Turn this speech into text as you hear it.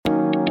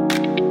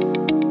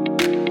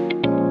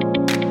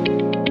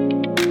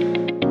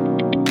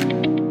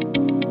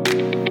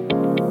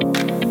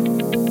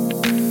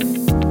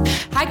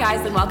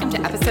welcome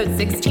to episode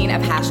 16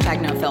 of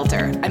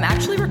 #NoFilter. I'm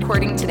actually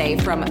recording today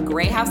from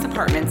Gray House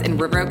Apartments in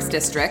River Oaks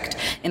District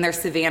in their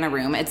Savannah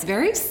room. It's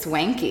very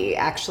swanky,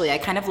 actually. I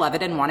kind of love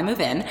it and want to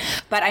move in.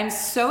 But I'm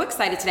so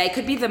excited today. I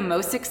could be the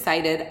most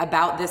excited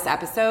about this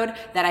episode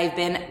that I've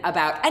been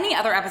about any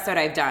other episode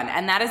I've done.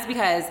 And that is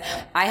because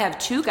I have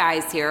two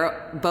guys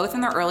here, both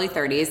in their early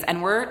 30s,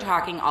 and we're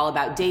talking all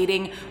about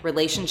dating,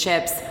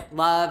 relationships,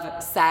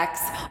 love, sex,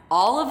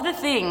 all of the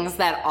things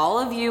that all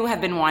of you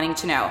have been wanting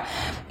to know.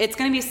 It's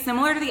going to be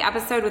similar to the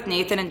episode with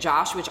Nathan and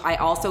Josh, which I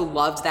also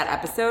loved that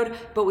episode,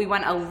 but we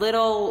went a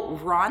little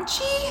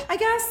raunchy, I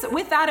guess,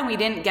 with that, and we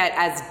didn't get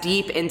as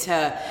deep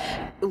into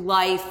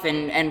life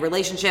and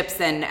relationships,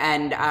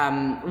 and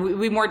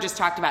we more just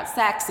talked about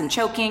sex and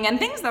choking and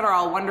things that are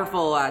all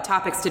wonderful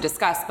topics to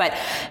discuss. But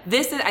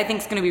this, I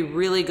think, is going to be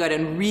really good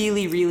and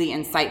really, really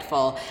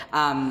insightful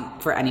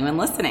for anyone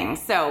listening.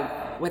 So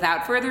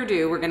without further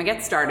ado, we're going to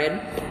get started.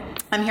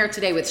 I'm here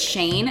today with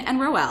Shane and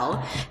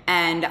Roel,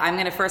 and I'm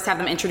going to first have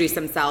them introduce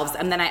themselves,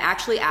 and then I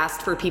actually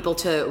asked for people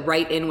to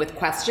write in with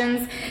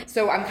questions,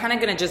 so I'm kind of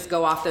going to just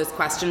go off those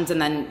questions,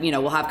 and then,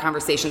 we'll have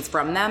conversations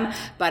from them,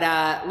 but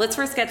let's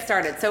first get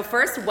started. So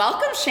first,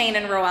 welcome Shane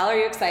and Roel. Are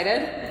you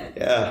excited?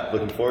 Yeah,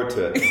 looking forward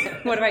to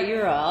it. What about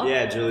you, Roel?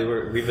 Yeah,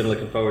 Julie, we've been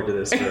looking forward to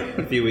this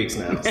for a few weeks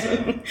now, so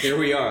here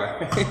we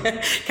are.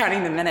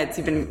 Counting the minutes,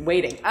 you've been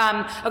waiting.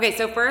 Okay,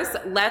 so first,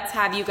 let's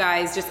have you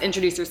guys just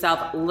introduce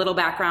yourself, a little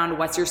background,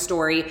 what's your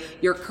story,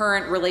 your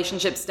current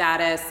relationship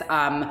status,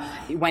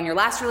 when your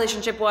last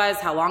relationship was,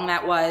 how long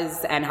that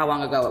was, and how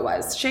long ago it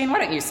was. Shane, why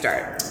don't you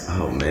start?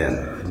 Oh, man.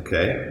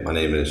 Okay. My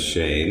name is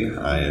Shane.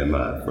 I am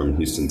from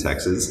Houston,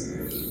 Texas.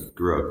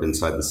 Grew up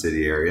inside the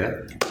city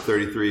area.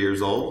 33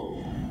 years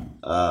old.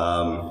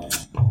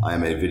 I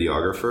am a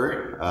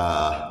videographer.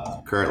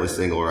 Currently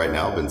single right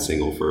now. Been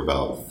single for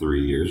about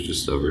 3 years,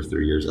 just over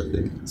 3 years, I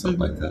think. Something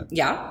like that.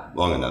 Yeah.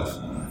 Long enough.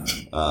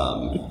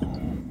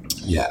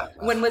 Yeah.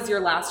 When was your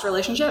last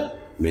relationship?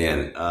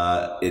 Man,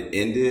 it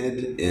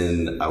ended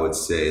in, I would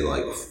say,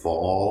 like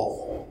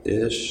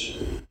fall-ish.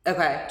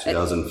 Okay.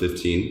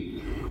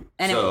 2015.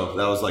 So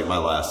that was like my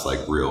last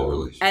real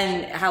relationship.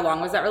 And how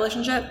long was that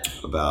relationship?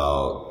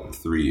 About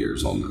 3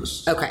 years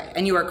almost. Okay.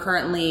 And you are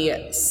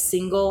currently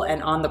single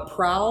and on the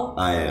prowl?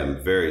 I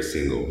am very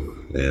single.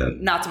 Yeah.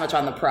 Not so much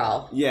on the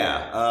prowl.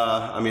 Yeah.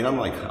 I'm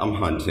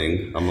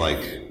hunting. I'm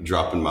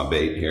dropping my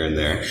bait here and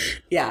there.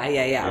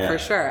 Yeah, for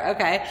sure.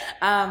 Okay.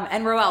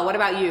 And Roel, what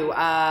about you?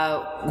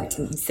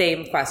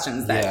 Same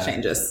questions that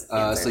changes.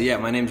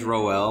 My name's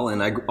Roel,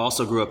 and I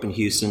also grew up in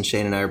Houston.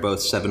 Shane and I are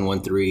both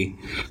 713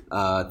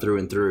 through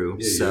and through.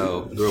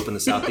 Grew up in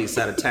the southeast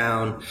side of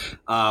town.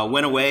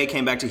 Went away,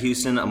 came back to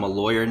Houston. I'm a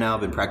lawyer now.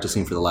 I've been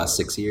practicing for the last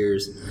 6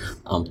 years.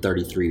 I'm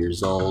 33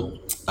 years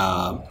old.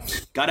 Got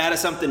out of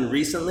something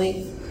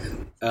recently.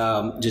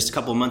 Just a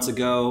couple of months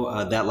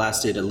ago, that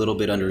lasted a little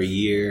bit under a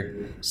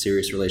year,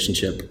 serious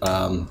relationship.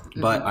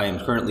 But I am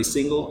currently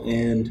single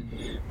and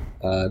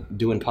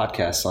doing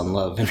podcasts on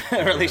love and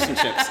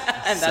relationships.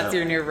 And that's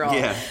your new role.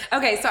 Yeah.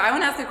 Okay, so I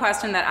want to ask a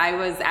question that I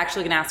was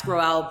actually going to ask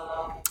Roel.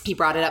 He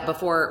brought it up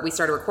before we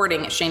started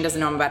recording. Shane doesn't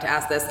know I'm about to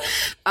ask this.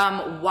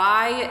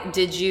 Why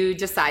did you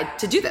decide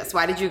to do this?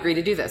 Why did you agree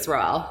to do this,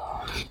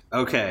 Roel?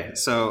 Okay,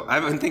 so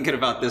I've been thinking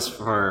about this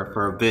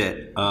for a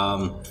bit.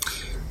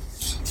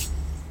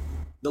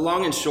 The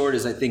long and short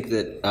is I think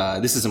that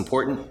this is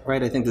important,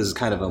 right? I think this is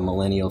kind of a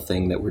millennial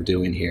thing that we're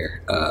doing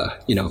here.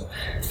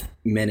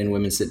 Men and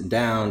women sitting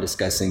down,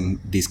 discussing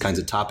these kinds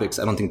of topics.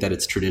 I don't think that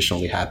it's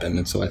traditionally happened.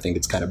 And so I think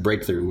it's kind of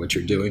breakthrough what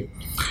you're doing.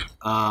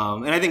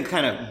 And I think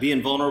kind of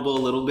being vulnerable a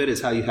little bit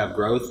is how you have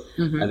growth.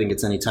 Mm-hmm. I think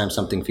it's anytime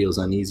something feels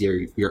uneasy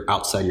or you're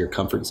outside your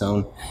comfort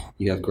zone,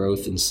 you have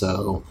growth. And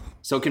so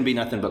it can be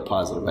nothing but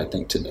positive, I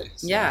think, today.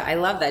 So, yeah, I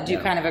love that. Do you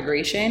kind of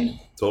agree, Shane?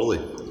 Totally.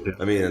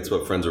 I mean, that's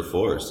what friends are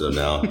for. So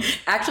now,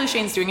 actually,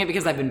 Shane's doing it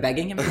because I've been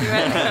begging him to do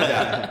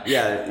it.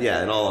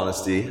 yeah. In all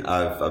honesty,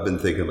 I've been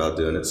thinking about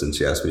doing it since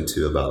you asked me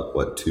to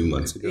about 2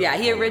 months ago. Yeah,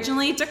 he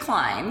originally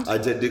declined. I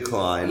did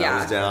decline. Yeah. I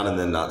was down and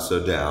then not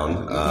so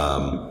down.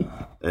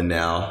 And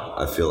now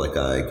I feel like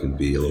I can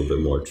be a little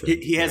bit more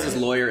transparent. He has his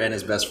lawyer and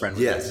his best friend.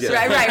 Yes.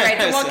 Right.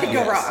 So what could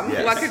go wrong?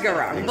 Yes. What could go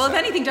wrong? Exactly. Well, if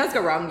anything does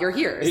go wrong, you're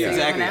here. So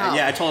exactly.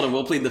 Yeah, I told him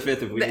we'll plead the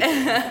fifth if we need.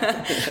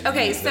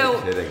 Okay,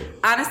 so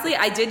honestly,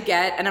 I did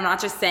get, and I'm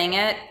not just saying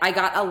it, I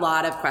got a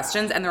lot of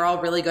questions, and they're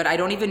all really good. I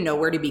don't even know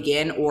where to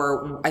begin,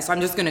 so I'm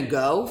just going to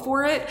go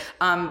for it.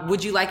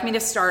 Would you like me to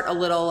start a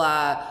little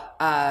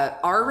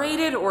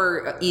R-rated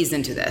or ease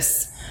into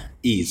this?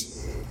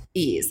 Ease.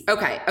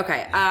 Okay.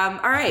 All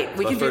right.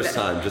 We can do that. First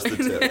time, just the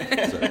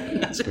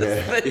tip.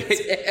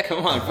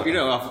 Come on, how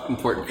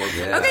important for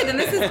me. Okay, then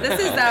this is what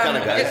kind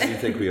of guys do you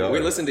think we are? We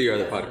listen to your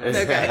other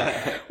podcast.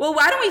 Okay. Well,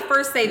 why don't we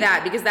first say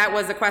that, because that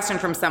was a question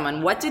from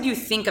someone. What did you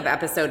think of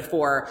episode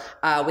 4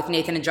 with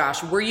Nathan and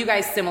Josh? Were you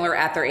guys similar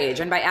at their age?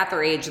 And by at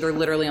their age, they're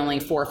literally only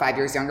 4 or 5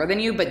 years younger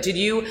than you. But did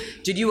you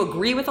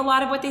agree with a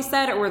lot of what they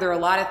said, or were there a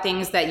lot of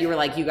things that you were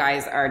like, you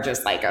guys are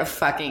just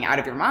fucking out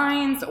of your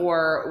minds,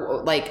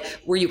 or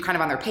were you kind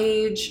of on their page?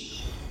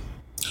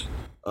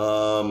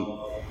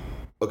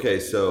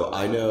 Okay, so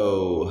I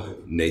know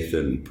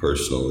Nathan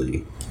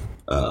personally,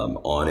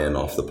 on and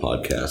off the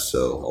podcast.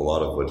 So a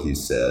lot of what he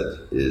said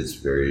is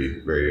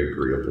very, very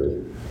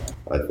agreeable,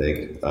 I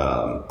think.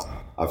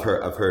 I've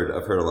heard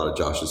a lot of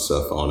Josh's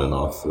stuff on and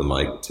off the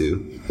mic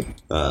too.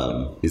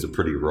 He's a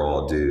pretty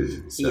raw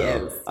dude. So He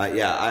is.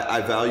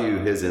 I value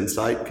his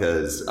insight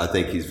because I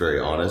think he's very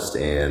honest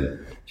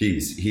and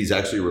he's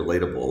actually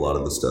relatable. A lot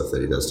of the stuff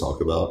that he does talk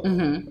about.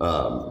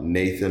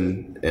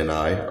 Nathan and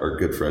I are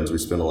good friends. We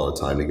spend a lot of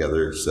time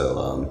together.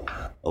 So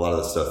a lot of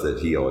the stuff that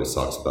he always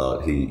talks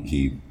about,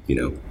 he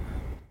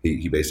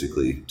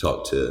basically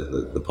talked to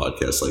the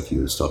podcast like he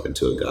was talking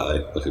to a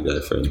guy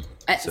friend.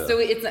 So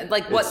it's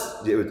like what?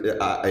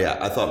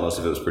 I thought most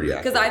of it was pretty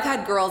accurate. Because I've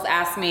had girls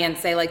ask me and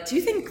say, like, do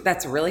you think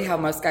that's really how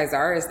most guys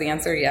are? Is the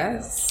answer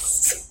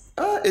yes?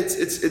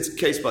 It's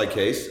case by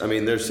case. I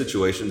mean, there's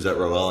situations that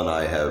Roel and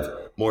I have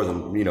more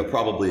than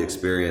probably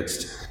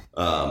experienced.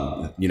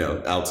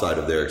 Outside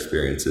of their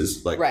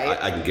experiences, like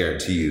right. I can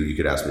guarantee you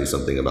could ask me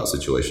something about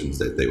situations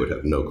that they would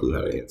have no clue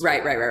how to answer.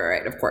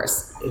 Right. Of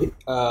course.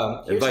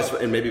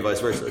 And maybe vice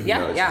versa.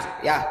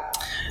 Yeah.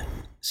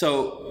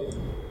 So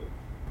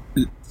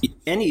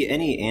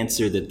any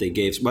answer that they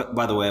gave,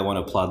 by the way, I want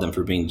to applaud them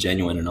for being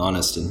genuine and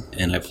honest,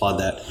 and I applaud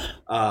that.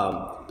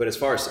 But as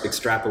far as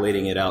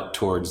extrapolating it out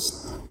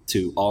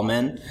to all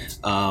men,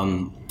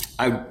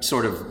 I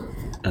sort of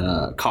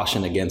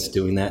caution against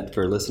doing that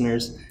for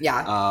listeners.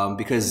 Yeah.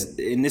 Because,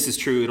 and this is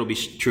true, it'll be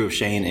true of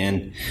Shane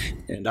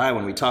and I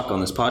when we talk on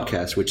this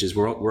podcast, which is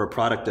we're a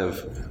product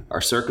of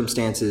our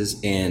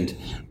circumstances and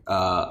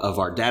of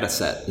our data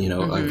set,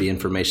 of the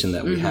information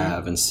that we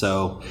have. And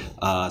so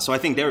I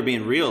think they were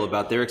being real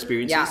about their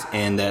experiences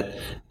and that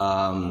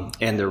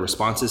and their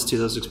responses to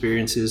those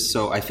experiences.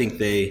 So I think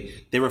they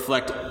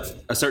reflect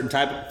a certain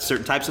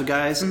types of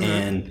guys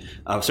and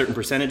a certain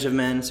percentage of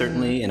men,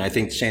 certainly. And I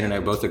think Shane and I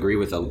both agree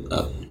with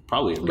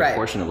probably a big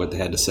portion of what they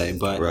had to say.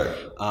 But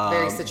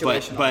very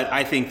situational. But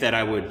I think that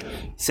I would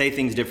say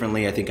things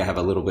differently. I think I have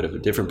a little bit of a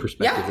different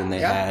perspective than they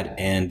had,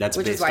 and that's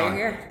which based is why on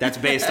you're here. that's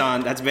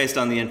based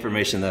on the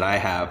information that I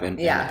have and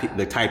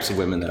the types of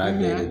women that I've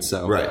dated.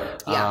 So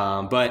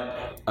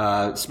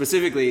but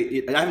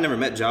specifically, I've never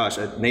met Josh.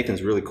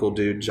 Nathan's a really cool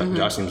dude.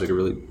 Josh seems like a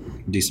really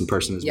decent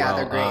person as well.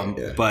 They're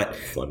great. But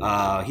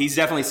he's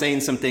definitely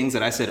saying some things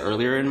that I said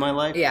earlier in my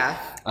life.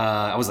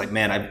 I was like,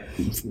 man, I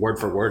word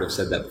for word have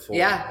said that before.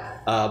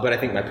 But I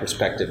think my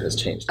perspective has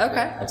changed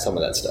on some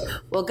of that stuff.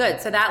 Well, good.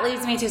 So that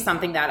leads me to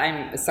something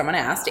that someone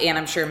asked, and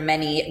I'm sure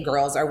many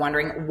girls are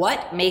wondering,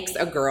 what makes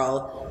a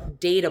girl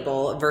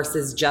dateable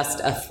versus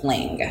just a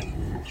fling?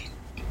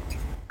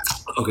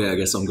 Okay, I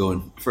guess I'm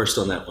going first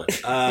on that one.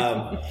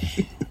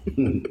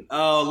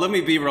 Let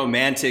me be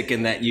romantic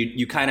in that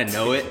you kind of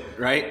know it,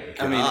 right?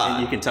 I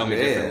mean, you can tell me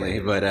differently,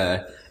 but...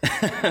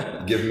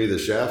 Give me the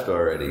shaft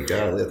already.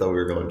 God, I thought we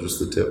were going just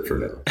the tip for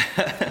now.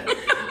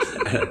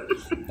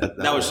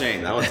 That was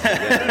Shane. That was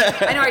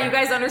I know. Are you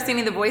guys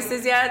understanding the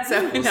voices yet?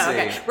 So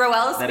okay.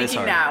 Roel is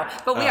speaking now.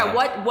 But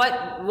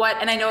what?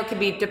 And I know it could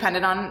be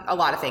dependent on a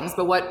lot of things.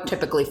 But what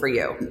typically for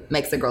you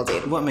makes a girl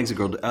dateable? What makes a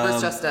girl?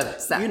 It's just a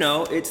sex.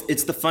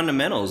 It's the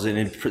fundamentals, and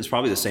it's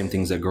probably the same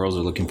things that girls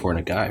are looking for in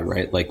a guy,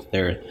 right? Like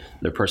their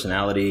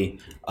personality.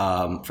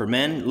 For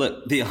men,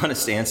 look, the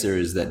honest answer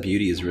is that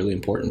beauty is really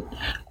important.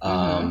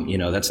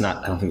 That's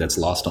not. I don't think that's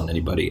lost on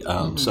anybody.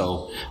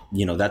 So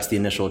that's the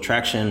initial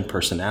attraction,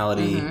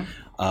 personality.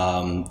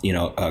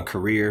 A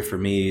career for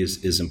me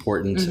is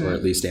important, or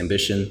at least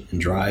ambition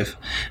and drive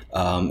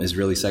is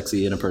really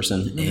sexy in a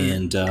person.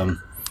 And,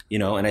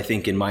 and I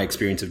think in my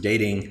experience of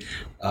dating,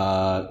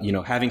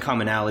 having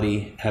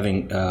commonality,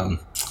 having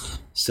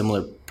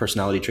similar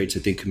personality traits, I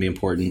think can be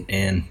important.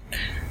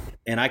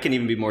 And I can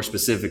even be more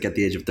specific at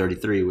the age of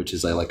 33, which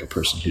is I like a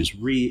person who's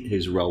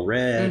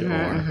well-read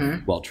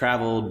or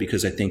well-traveled,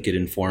 because I think it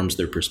informs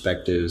their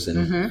perspectives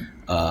and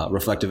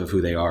reflective of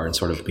who they are and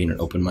sort of being an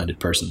open-minded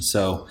person.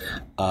 So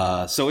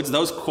it's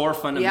those core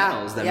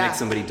fundamentals that make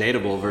somebody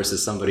dateable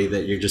versus somebody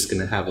that you're just going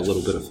to have a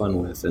little bit of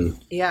fun with and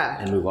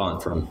move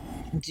on from.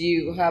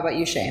 How about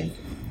you, Shane?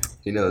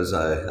 He knows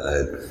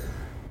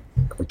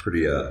I'm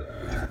pretty, I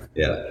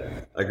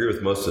agree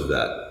with most of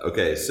that.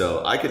 Okay,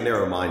 so I could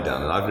narrow mine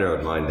down, and I've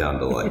narrowed mine down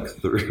to like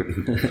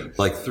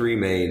three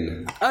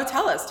main. Oh,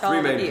 tell us.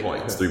 Three main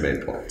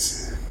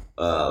points.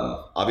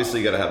 Obviously,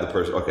 you got to have the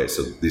person. Okay,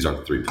 so these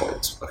aren't 3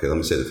 points. Okay, let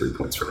me say the 3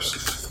 points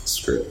first.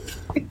 Screw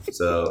it.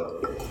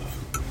 So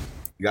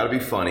you got to be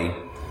funny.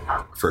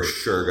 For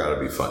sure, got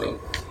to be funny.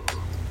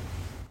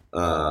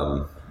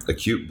 A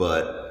cute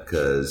butt,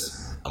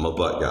 because I'm a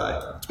butt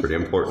guy. It's pretty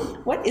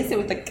important. What is it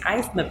with the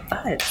guys in the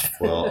butt?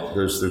 Well,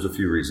 there's a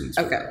few reasons.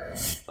 Okay.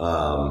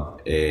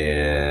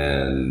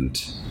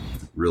 And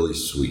really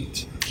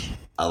sweet.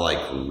 I like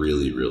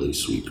really, really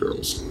sweet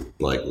girls.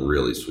 Like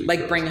really sweet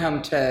girls. Bring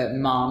home to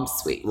mom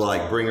sweet.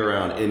 Like bring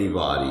around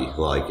anybody.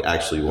 Like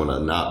actually want to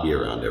not be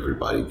around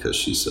everybody because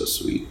she's so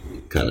sweet.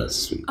 Kind of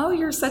sweet. Oh,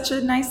 you're such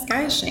a nice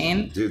guy,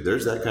 Shane. Dude,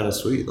 there's that kind of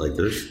sweet. Like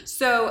there's...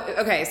 So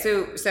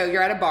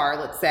you're at a bar,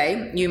 let's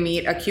say. You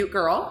meet a cute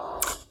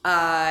girl.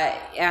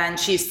 and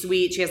she's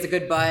sweet. She has a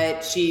good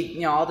butt.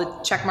 All the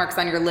check marks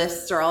on your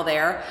lists are all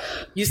there.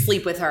 You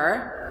sleep with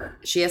her.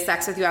 She has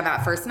sex with you on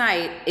that first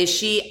night. Is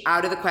she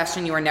out of the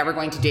question? You are never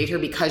going to date her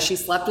because she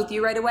slept with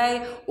you right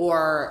away?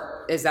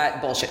 Or is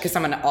that bullshit? Because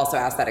someone also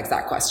asked that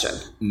exact question.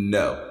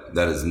 No,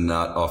 that is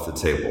not off the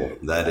table.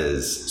 That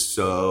is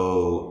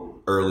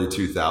so early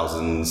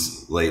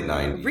 2000s, late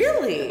 90s.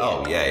 Really?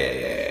 Oh,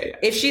 yeah.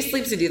 If she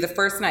sleeps with you the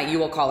first night, you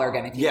will call her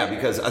again. If you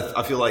because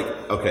I feel like,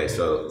 okay,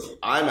 so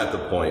I'm at the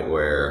point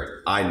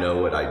where I know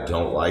what I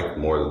don't like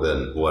more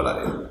than what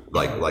I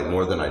like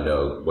more than I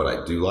know what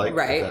I do like.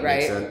 Right, if that right.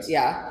 makes sense.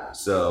 Yeah.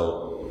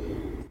 So,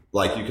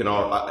 like, you can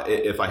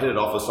if I hit it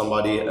off with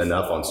somebody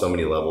enough on so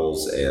many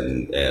levels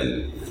and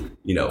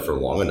for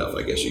long enough,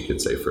 I guess you could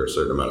say for a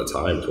certain amount of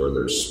time to where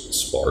there's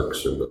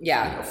sparks or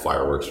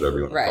fireworks, whatever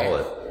you want to call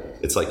it.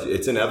 It's like,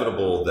 it's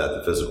inevitable that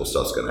the physical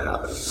stuff's going to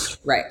happen.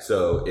 Right.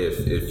 So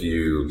if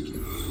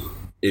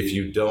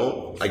you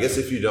don't, I guess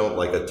if you don't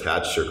like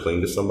attach or cling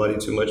to somebody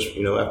too much,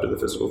 after the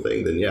physical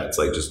thing, then yeah, it's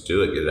like, just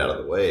do it, get it out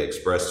of the way,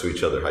 express to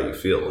each other how you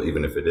feel,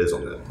 even if it is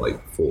on that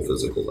like full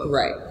physical level.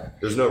 Right.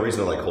 There's no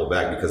reason to like hold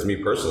back, because me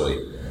personally,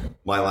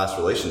 my last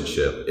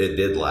relationship, it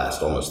did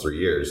last almost 3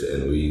 years,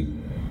 and we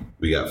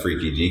got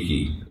freaky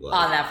deaky.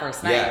 On that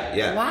first night?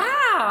 Yeah.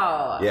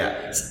 Wow.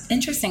 Yeah. It's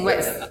interesting.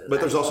 But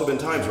there's also been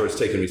times where it's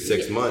taken me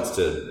 6 months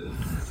to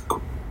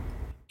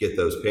get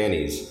those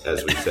panties,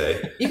 as we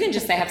say. You can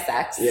just say have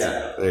sex.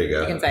 Yeah, there you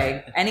go. You can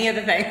say any of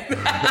the things.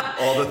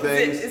 All the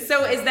things.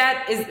 So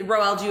is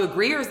Roel, do you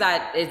agree, or is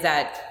that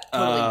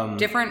totally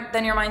different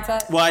than your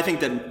mindset? Well, I think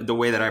that the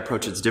way that I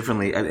approach it's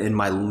differently. In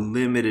my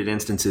limited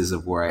instances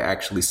of where I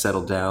actually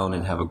settle down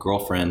and have a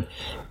girlfriend,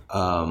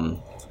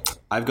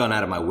 I've gone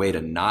out of my way to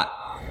not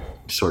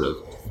sort of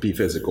be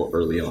physical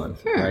early on,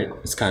 right?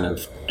 It's kind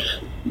of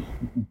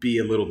be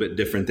a little bit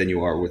different than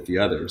you are with the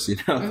others,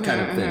 kind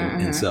of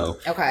thing. And so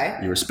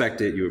you respect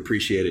it, you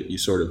appreciate it, you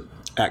sort of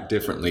act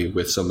differently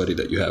with somebody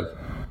that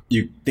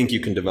you think you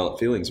can develop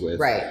feelings with.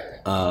 Right.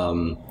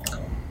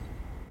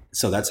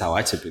 So that's how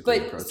I typically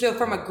approach it. So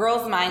from a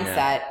girl's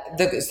mindset,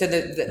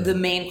 the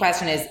main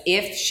question is,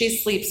 if she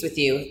sleeps with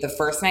you the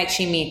first night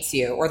she meets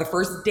you, or the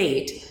first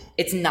date,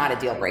 it's not a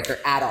deal breaker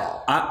at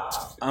all.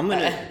 I'm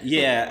gonna.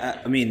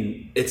 I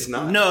mean, it's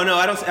not. No,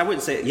 I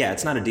wouldn't say. Yeah,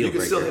 it's not a deal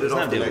breaker. You can still hit it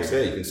off the next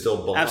day. You can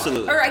still bond.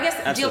 Absolutely. Or I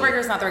guess deal breaker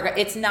is not the right.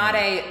 It's not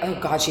oh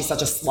God, she's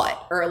such a slut,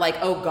 or like,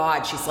 oh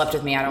God, she slept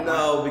with me. I don't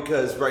know. No,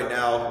 because right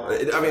now,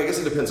 I guess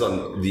it depends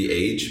on the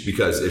age.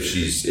 Because if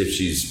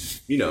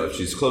she's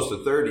close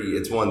to 30,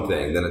 it's one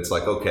thing. Then it's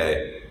like,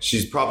 okay,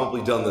 she's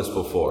probably done this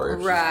before. If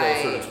she's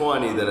closer to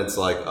 20, then it's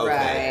like,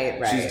 okay,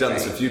 she's done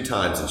this a few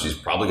times, and she's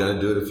probably going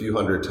to do it a few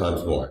hundred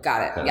times more.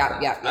 Got it.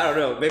 Yeah. I don't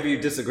know. Maybe you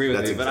disagree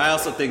with me, but I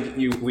also think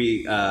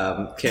we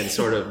can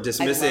sort of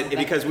dismiss it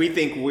because we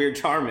think we're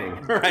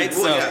charming, right?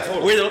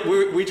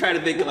 Well, we try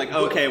to think like,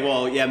 okay,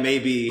 well, yeah,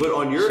 maybe. But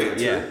on your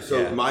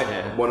answer,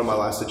 one of my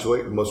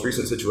most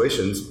recent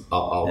situations,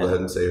 I'll go ahead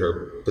and say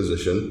her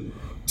position,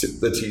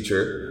 the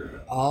teacher.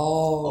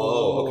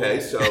 Oh, okay.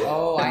 So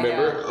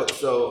remember, I know.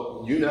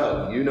 So you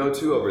know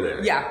too over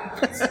there. Yeah.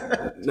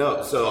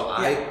 No, so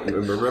I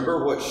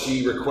remember what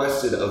she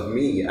requested of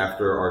me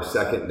after our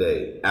second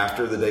date.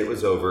 After the date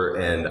was over,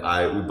 and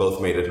we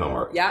both made it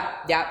home.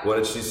 Yeah. What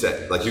did she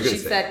say? Like you can say.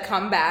 She said,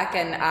 "Come back,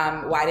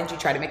 and why didn't you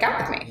try to make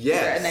out with me?"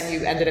 Yes. And then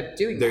you ended up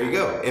doing that. There you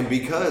go. And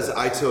because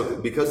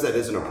that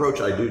is an approach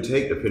I do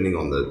take depending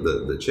on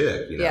the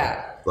chick.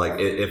 Yeah.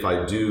 Like if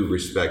I do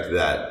respect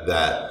that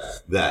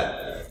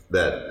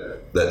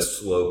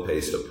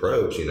slow-paced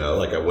approach,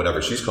 like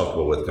whatever she's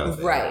comfortable with, kind of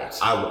thing. Right.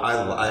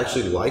 I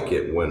actually like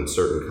it when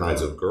certain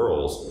kinds of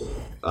girls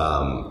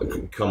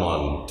come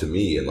on to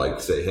me and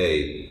like say,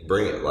 "Hey,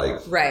 bring it!"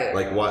 Like,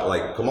 like what?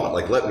 Like, come on!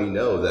 Like, let me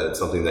know that it's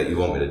something that you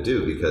want me to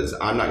do, because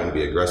I'm not going to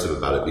be aggressive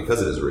about it,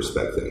 because it is a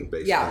respect thing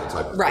based on the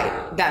type of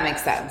thing. That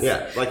makes sense.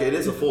 Yeah, like it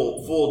is a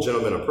full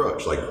gentleman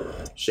approach. Like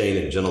Shane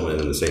and gentleman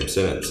in the same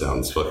sentence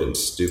sounds fucking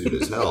stupid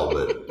as hell,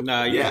 but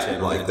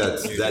like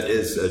that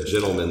is a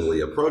gentlemanly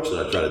approach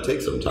that I try to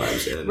take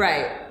sometimes, and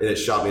it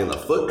shot me in the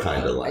foot,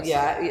 kind of like.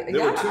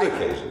 There were two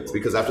occasions,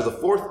 because after the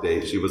fourth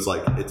date, she was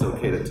like, "It's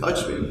okay to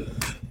touch me."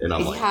 And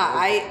I'm like,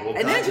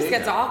 and then it just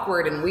gets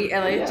awkward, and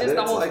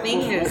the whole thing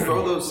is. We'll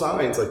throw those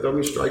signs, like throw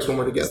me strikes when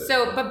we're together.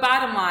 So, but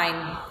bottom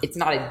line, it's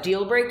not a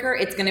deal breaker.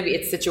 It's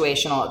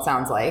situational. It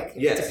sounds like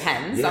it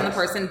depends on the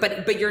person,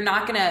 but you're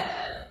not gonna.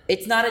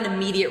 It's not an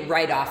immediate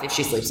write-off if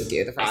she sleeps with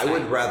you the first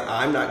time.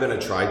 I'm not going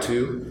to try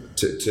to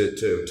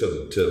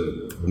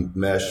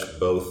mesh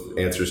both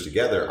answers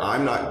together.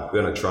 I'm not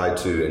going to try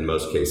to, in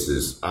most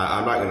cases,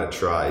 I'm not going to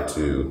try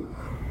to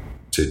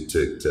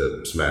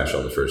smash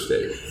on the first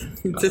date.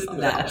 To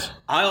smash.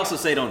 I also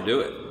say don't do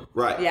it.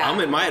 Right. Yeah.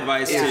 My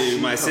advice to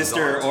my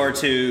sister or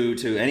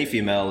to any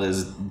female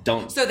is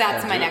don't. So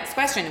that's my next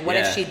question. What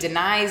if she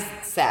denies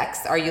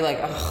sex? Are you like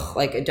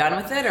done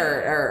with it,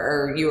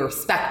 or you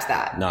respect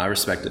that? No, I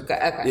respect it.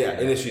 Okay. Yeah,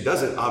 and if she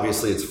doesn't,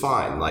 obviously it's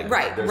fine. Like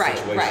right.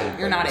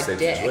 You're not a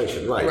dick.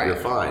 Right, you're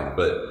fine.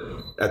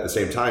 But at the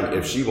same time,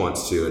 if she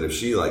wants to, and if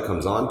she like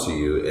comes on to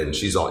you and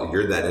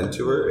you're that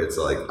into her, it's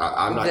like,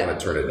 I'm not going to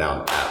turn it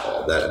down at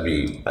all. I'd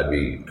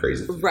be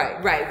crazy.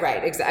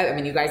 Right. Exactly. I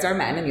mean, you guys are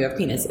men and you have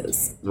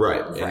penises.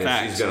 Right. And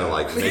if she's going to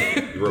like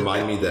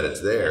remind me that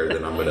it's there,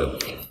 then I'm going to...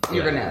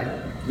 You're going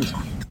to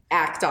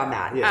act on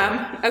that.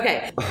 Yeah.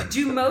 Okay.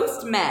 Do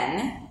most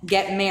men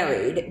get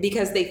married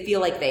because they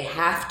feel like they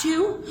have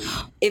to?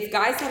 If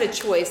guys had a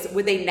choice,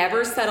 would they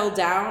never settle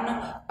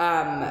down?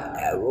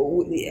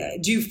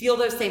 Do you feel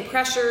those same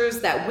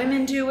pressures that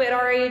women do at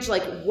our age?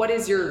 Like, what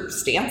is your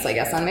stance, I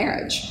guess, on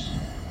marriage?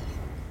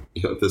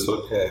 You want this one?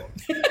 Okay.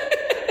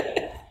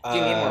 Do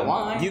you need more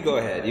wine? You go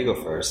ahead. You go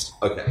first.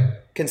 Okay.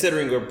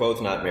 Considering we're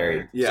both not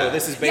married. Yeah. So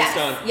this is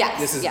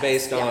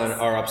based on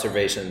our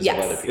observations of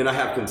other people. And I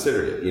have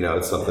considered it. You know,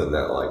 it's something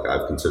that like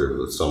I've considered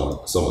with someone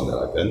that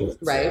I've been with.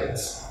 Right.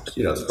 So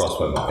it's crossed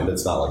my mind.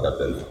 It's not like I've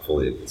been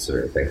fully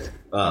considering things.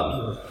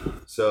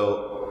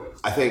 So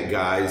I think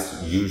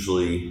guys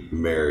usually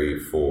marry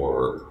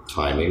for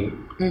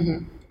timing.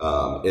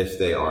 Mm-hmm. If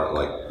they aren't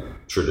like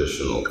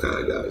traditional kind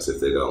of guys, if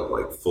they don't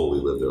like fully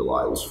live their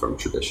lives from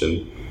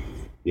tradition.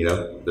 You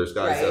know, there's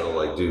guys that'll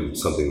like do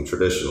something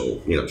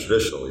traditional,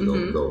 traditionally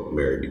they'll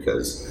marry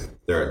because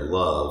they're in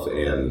love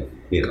and,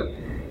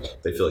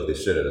 they feel like they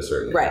should at a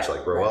certain age.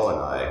 Like Roel and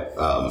I,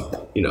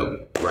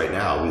 right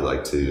now we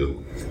like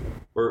to,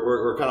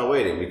 we're kind of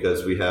waiting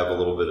because we have a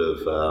little bit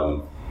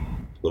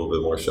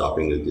more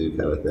shopping to do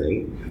kind of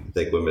thing. I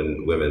think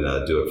women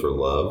do it for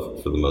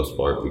love for the most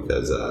part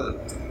because,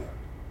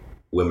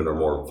 women are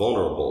more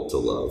vulnerable to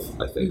love,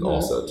 I think,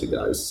 also to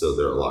guys. So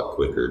they're a lot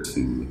quicker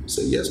to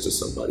say yes to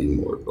somebody,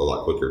 a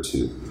lot quicker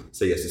to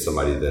say yes to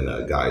somebody than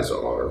guys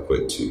are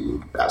quick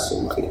to ask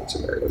somebody to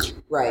marry them.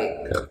 Right.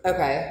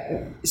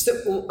 Okay. So,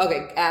 go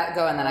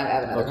and then I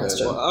have another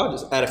question. Well, I'll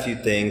just add a few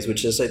things,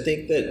 which is I don't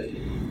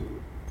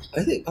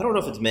know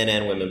if it's men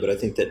and women, but I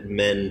think that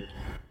men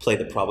play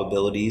the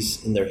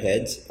probabilities in their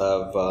heads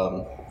of,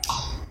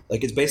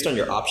 it's based on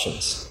your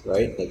options,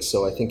 right? Like,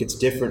 so I think it's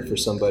different for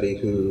somebody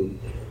who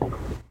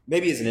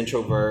maybe is an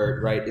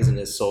introvert, right? Isn't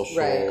as social.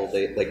 Right.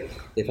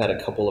 They've had a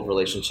couple of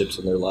relationships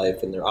in their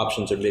life, and their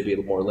options are maybe a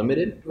little more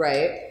limited.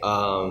 Right.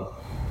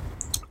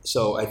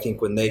 So I think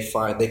when they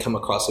come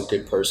across a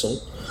good person,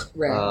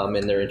 right,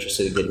 and they're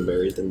interested in getting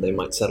married, then they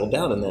might settle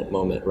down in that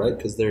moment, right?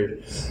 Because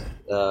they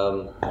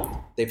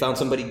found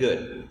somebody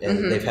good,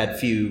 and they've had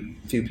few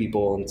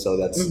people, and so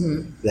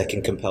that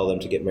can compel them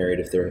to get married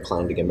if they're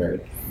inclined to get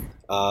married.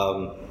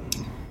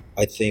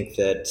 I think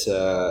that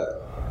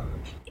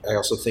I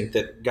also think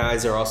that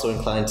guys are also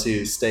inclined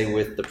to stay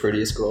with the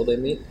prettiest girl they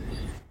meet.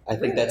 I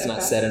think that's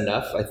not said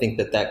enough. I think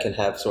that can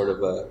have sort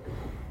of a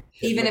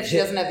even if she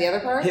doesn't have the other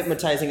parts?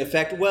 Hypnotizing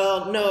effect.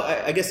 Well, no,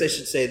 I guess I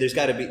should say you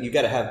got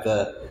to have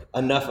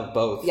enough of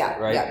both. Yeah,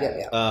 right.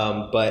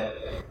 Yeah. But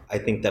I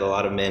think that a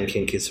lot of men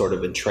can get sort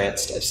of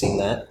entranced. I've seen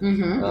that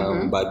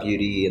by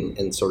beauty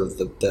and sort of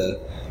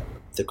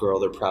the girl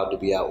they're proud to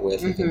be out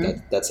with. I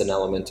think that's an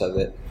element of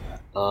it.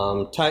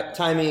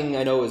 Timing,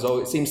 I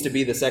know, seems to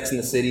be the Sex and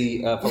the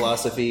City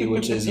philosophy,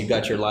 which is you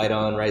got your light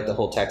on, right? The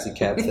whole taxi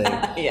cab thing.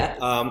 Yeah.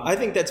 I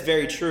think that's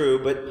very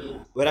true,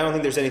 but I don't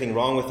think there's anything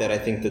wrong with that. I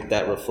think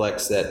that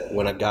reflects that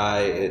when a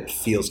guy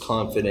feels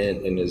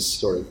confident and is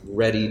sort of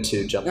ready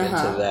to jump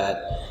into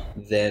that,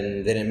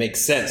 then it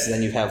makes sense.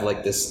 Then you have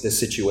like this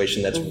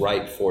situation that's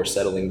ripe for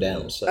settling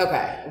down. So,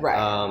 okay,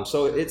 right.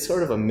 So it's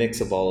sort of a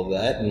mix of all of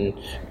that. And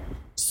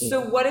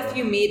so what if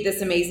you meet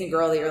this amazing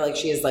girl that you're like,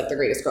 she is like the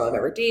greatest girl I've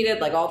ever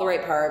dated, like all the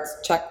right parts,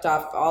 checked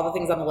off all the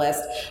things on the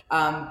list,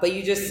 but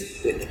you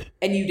didn't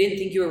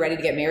think you were ready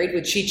to get married?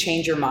 Would she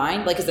change your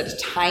mind? Like, is it a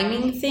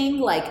timing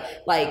thing?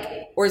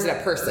 Or is it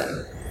a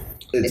person?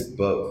 It's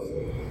both.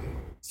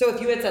 So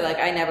if you had said like,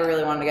 I never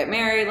really wanted to get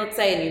married, let's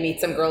say, and you meet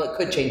some girl, it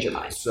could change your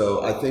mind.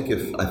 So I think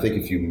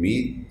if you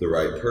meet the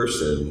right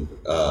person,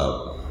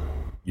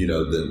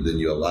 then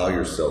you allow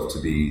yourself to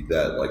be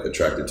that like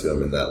attracted to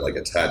them and that like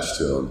attached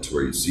to them to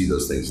where you see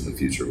those things in the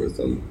future with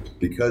them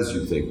because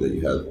you think that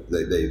you have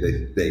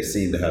they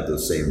seem to have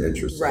those same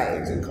interests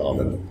and things in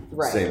common,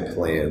 same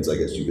plans, I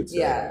guess you could say.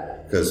 Yeah.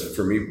 Because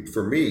for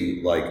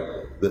me, like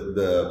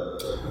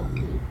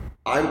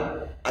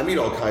I meet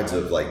all kinds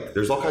of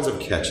there's all kinds of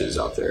catches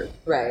out there.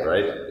 Right.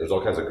 Right. There's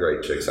all kinds of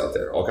great chicks out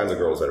there, all kinds of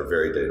girls that are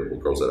very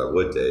dateable, girls that I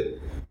would date.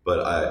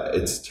 But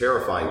it's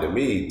terrifying to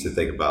me to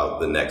think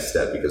about the next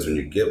step because when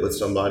you get with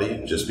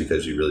somebody just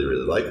because you really,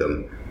 really like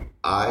them,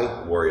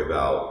 I worry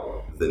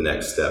about the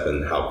next step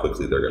and how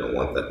quickly they're going to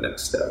want that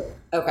next step.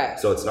 Okay.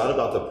 So it's not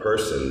about the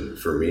person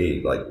for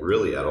me, like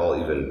really at all,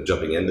 even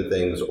jumping into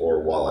things or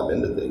while I'm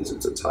into things.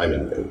 It's a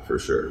timing thing for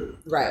sure.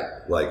 Right.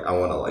 Like I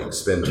want to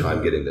spend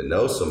time getting to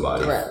know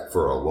somebody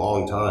for a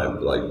long time.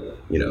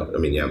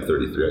 I'm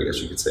 33. I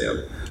guess you could say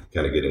I'm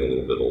kind of getting a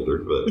little bit older,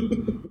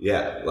 but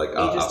yeah,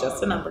 age is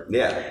just a number.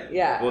 Yeah.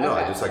 Yeah. Well, no,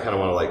 I kind of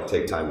want to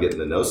take time getting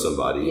to know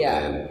somebody. Yeah.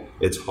 And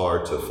it's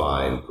hard to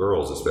find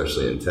girls,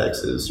 especially in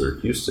Texas or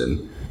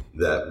Houston,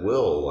 that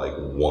will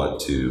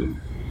want to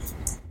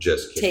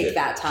just take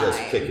that time. Just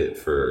kick it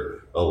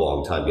for a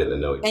long time, getting to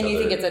know each other. And you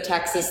think it's a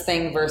Texas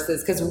thing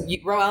versus, because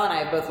Roel and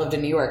I both lived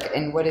in New York,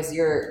 and do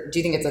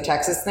you think it's a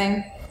Texas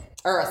thing?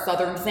 Or a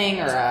Southern thing,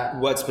 or a...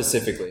 What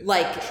specifically?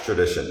 Like...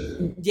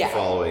 Tradition. Yeah.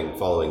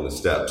 Following the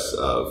steps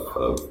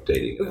of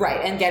dating.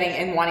 Right,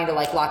 and wanting to,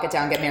 like, lock it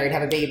down, get married,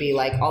 have a baby,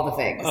 like, all the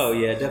things. Oh,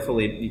 yeah,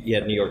 definitely.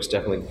 Yeah, New York's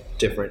definitely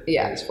different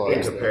as far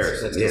as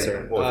comparison. that's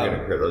concerned. Well, if you're going to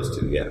compare those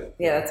two,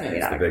 Yeah, that's maybe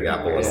not the big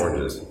apple and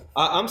oranges.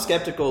 I'm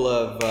skeptical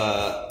of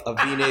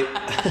being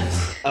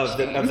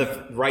of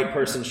the right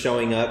person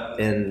showing up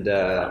and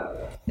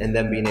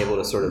then being able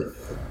to sort of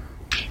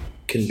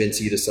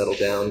convince you to settle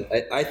down.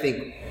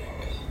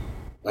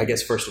 I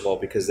guess first of all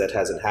because that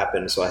hasn't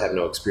happened, so I have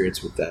no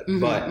experience with that.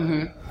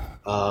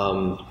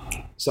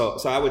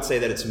 So I would say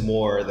that it's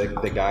more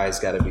the guy's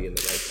got to be in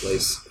the right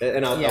place,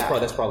 and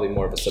that's probably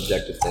more of a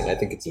subjective thing. I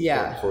think it's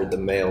important for the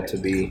male to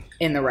be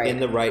in the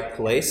right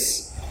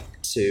place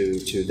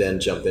to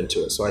then jump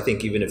into it. So I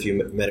think even if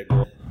you met a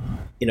girl,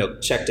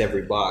 checked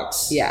every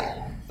box,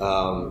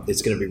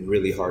 it's going to be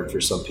really hard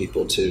for some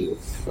people to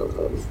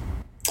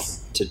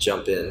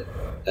jump in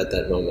at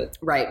that moment.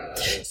 Right.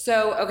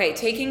 So, okay,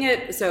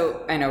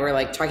 so I know we're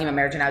like talking about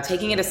marriage now,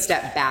 taking it a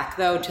step back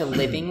though to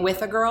living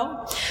with a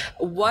girl.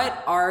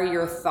 What are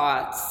your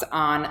thoughts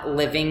on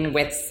living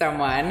with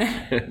someone?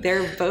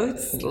 They're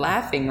both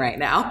laughing right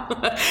now.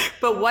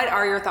 But what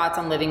are your thoughts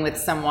on living with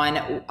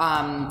someone?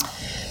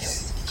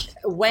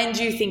 When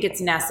do you think it's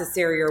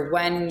necessary, or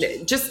when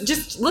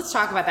just let's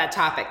talk about that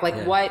topic.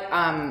 Like what,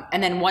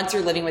 and then once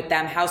you're living with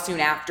them, how soon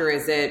after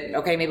is it,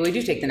 okay, maybe we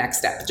do take the next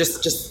step?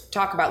 Just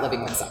talk about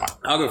living with someone.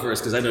 I'll go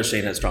first because I know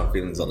Shane has strong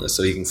feelings on this,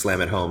 so he can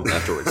slam it home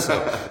afterwards.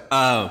 So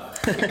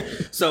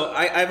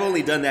I've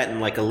only done that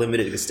in like a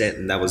limited extent,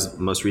 and that was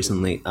most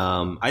recently.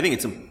 I think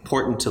it's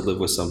important to live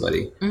with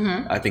somebody.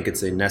 I think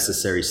it's a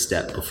necessary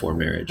step before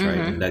marriage, right?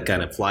 And that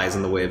kind of flies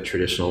in the way of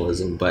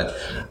traditionalism, but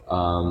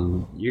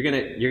you're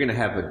gonna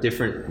have a different.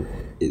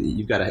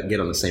 You've got to get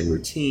on the same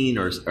routine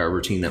or a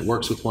routine that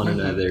works with one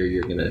another.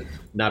 You're going to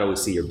not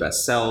always see your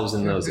best selves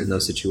in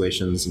those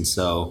situations, and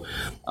so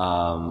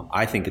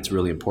I think it's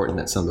really important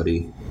that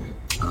somebody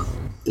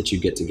that you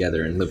get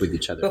together and live with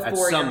each other at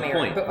some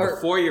point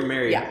before you're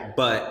married.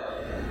 But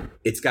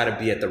it's got to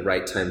be at the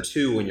right time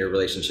too, when your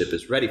relationship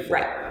is ready for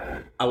it.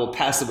 I will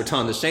pass the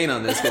baton to Shane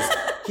on this because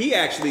he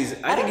actually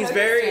I think he's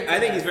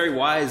very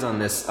wise on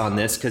this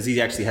because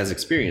he actually has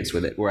experience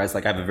with it, whereas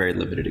like I have a very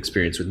limited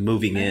experience with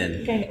moving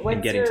in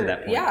and getting to that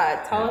point.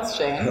 Yeah, tell us,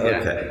 Shane.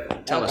 Okay.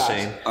 Tell us,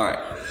 Shane. All right.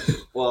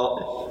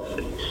 Well,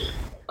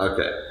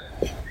 okay.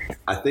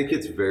 I think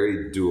it's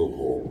very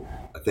doable.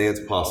 I think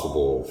it's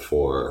possible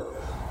for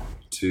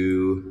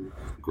two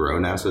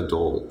grown-ass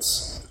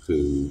adults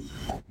who,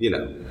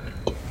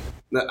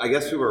 I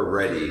guess who are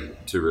ready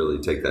to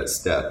really take that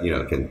step,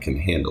 can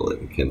handle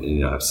it,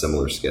 can have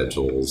similar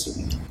schedules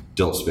and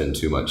don't spend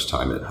too much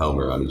time at home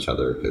around each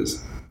other,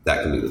 because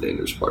that can be the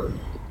dangerous part.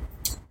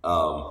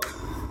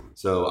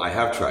 So I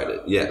have tried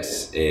it,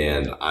 yes,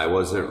 and I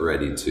wasn't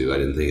ready to. I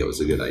didn't think it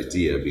was a good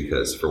idea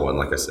because, for one,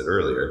 like I said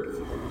earlier,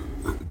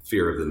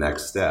 fear of the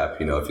next step.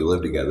 If you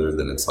live together,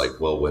 then it's like,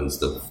 well, when's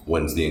the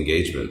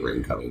engagement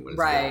ring coming? When's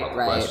right.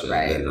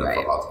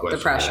 The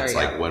pressure. It's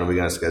like, when are we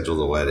going to schedule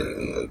the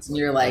wedding? And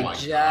you're like,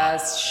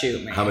 just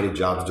shoot me. How many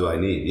jobs do I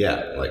need?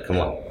 Yeah, like, come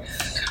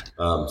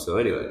on. So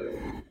anyway,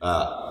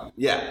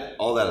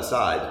 all that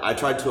aside, I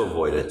tried to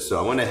avoid it.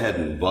 So I went ahead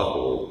and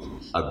buckled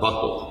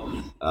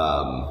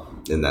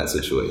in that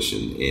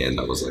situation. And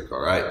I was like,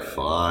 all right,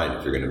 fine.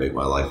 If you're going to make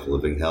my life a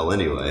living hell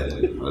anyway,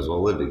 might as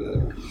well live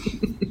together.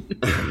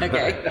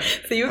 Okay,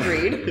 so you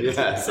agreed.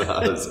 Yeah, so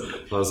I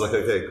was like,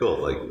 okay, cool.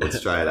 Like, let's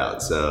try it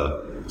out.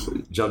 So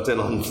jumped in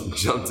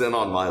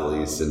on my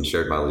lease and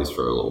shared my lease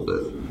for a little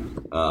bit.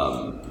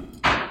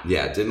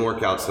 It didn't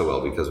work out so well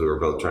because we were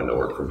both trying to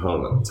work from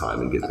home at the time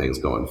and get things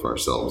going for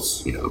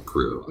ourselves,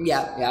 crew.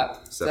 Yeah.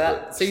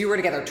 So you were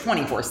together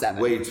 24/7.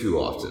 Way too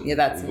often. Yeah,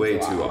 that's way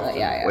too often.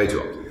 Yeah. Way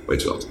too often.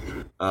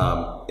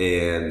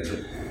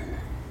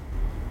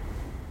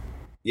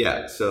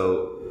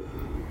 So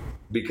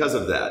because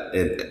of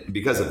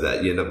that,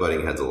 you end up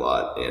butting heads a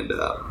lot, and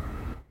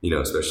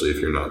especially if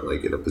you're not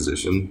like in a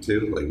position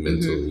to, like,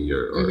 mentally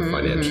or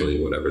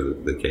financially, whatever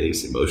the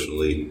case,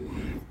 emotionally,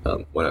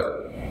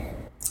 whatever.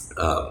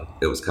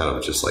 It was kind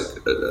of just like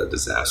a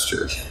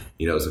disaster.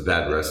 It was a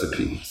bad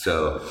recipe.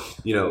 So,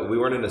 we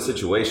weren't in a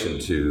situation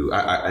to,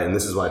 and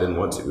this is why I didn't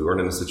want to, we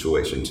weren't in a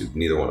situation to,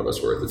 neither one of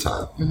us were at the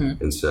time.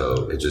 And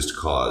so it just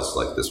caused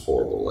like this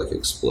horrible, like,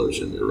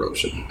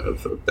 eruption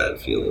of bad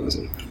feelings,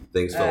 and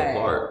things fell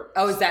apart.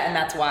 Oh, is that, and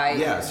that's why?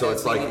 Yeah. So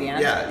it's like,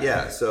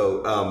 yeah.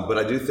 So, but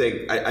I do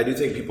think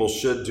people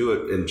should do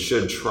it and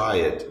should try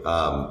it,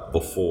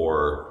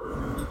 before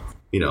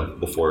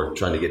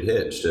trying to get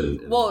hitched.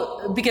 And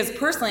well, because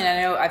personally, and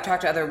I know I've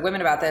talked to other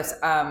women about this,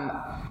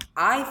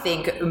 I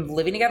think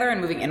living together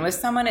and moving in with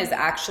someone is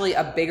actually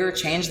a bigger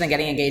change than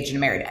getting engaged and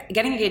married.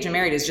 Getting engaged and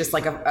married is just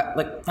like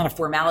like not a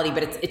formality,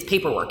 but it's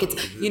paperwork. It's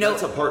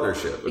it's a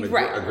partnership, an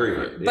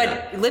agreement.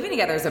 But living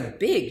together is a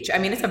big. I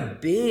mean, it's a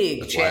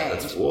big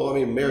change.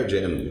 Marriage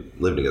and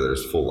living together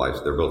is full life.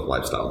 They're both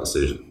lifestyle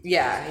decisions.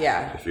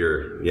 Yeah. If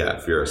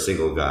you're a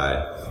single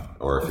guy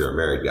or if you're a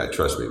married guy,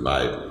 trust me,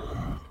 my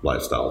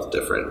lifestyle is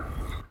different.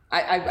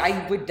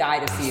 I would die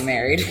to see you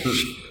married.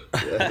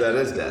 Yeah, that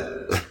is death.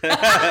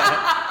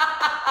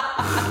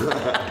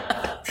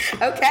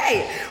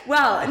 Okay.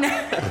 Well,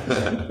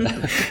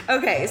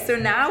 okay. So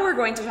now we're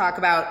going to talk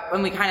about,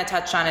 when we kind of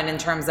touched on it in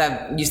terms of,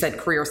 you said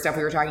career stuff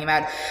we were talking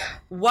about.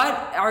 What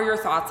are your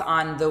thoughts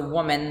on the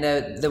woman,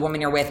 the woman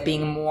you're with,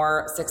 being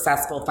more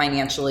successful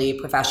financially,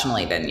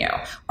 professionally than you?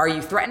 Are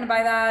you threatened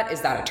by that?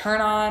 Is that a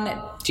turn on?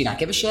 Do you not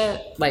give a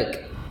shit?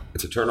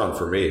 It's a turn on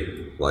for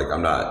me.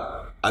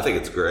 I think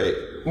it's great.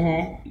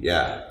 Mm-hmm.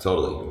 Yeah,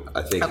 totally.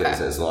 I think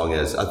as long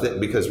as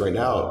because right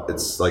now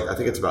it's I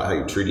think it's about how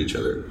you treat each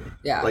other.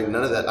 Yeah.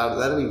 None of that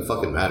doesn't even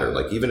fucking matter.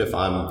 Even if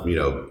I'm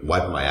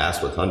wiping my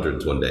ass with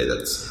hundreds one day,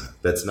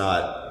 that's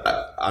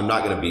not. I'm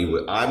not going to be.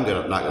 I'm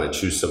not going to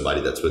choose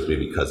somebody that's with me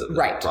because of that.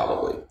 Right.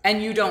 Probably.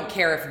 And you don't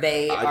care if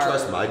they. I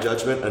trust my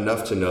judgment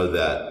enough to know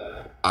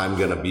that I'm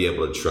going to be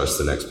able to trust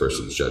the next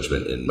person's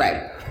judgment in me.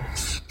 Right.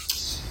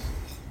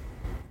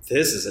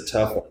 This is a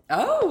tough one.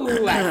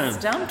 Oh, I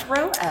stumped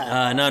Roel.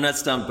 No, not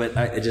stumped, but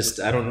I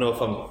don't know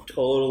if I'm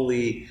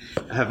totally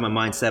have my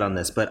mind set on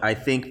this. But I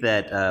think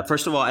that,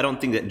 first of all, I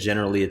don't think that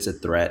generally it's a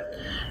threat.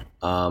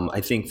 I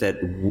think that,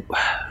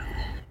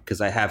 because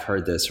I have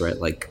heard this, right?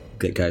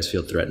 That guys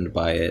feel threatened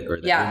by it,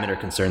 or that women are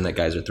concerned that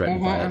guys are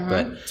threatened by it.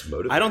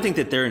 But I don't think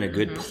that they're in a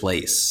good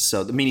place.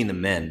 So, meaning the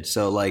men.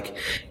 So,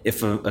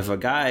 if a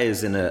guy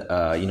is in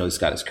a, he's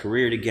got his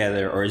career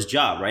together or his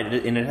job, right?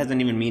 And it doesn't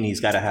even mean he's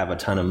got to have a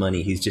ton of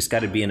money. He's just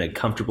got to be in a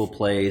comfortable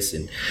place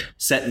and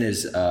setting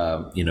his,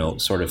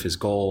 sort of his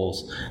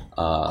goals.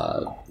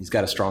 He's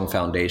got a strong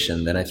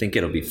foundation. Then I think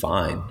it'll be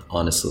fine,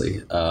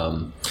 honestly.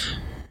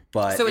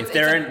 But so if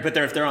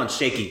they're on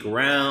shaky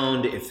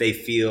ground, if they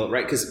feel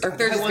right, because if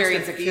they're just very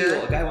insecure,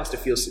 a guy wants to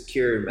feel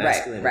secure and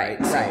masculine, right?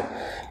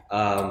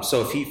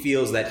 So if he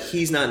feels that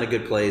he's not in a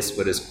good place,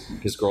 but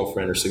his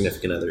girlfriend or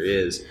significant other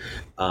is,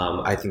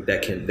 I think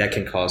that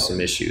can cause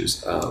some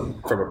issues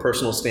from a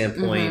personal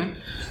standpoint.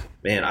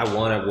 Man, I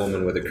want a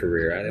woman with a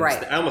career.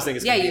 I almost think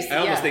it's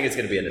think it's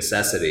going to be a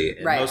necessity.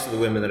 And most of the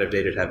women that I've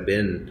dated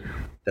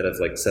that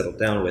I've settled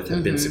down with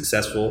have been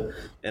successful,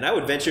 and I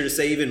would venture to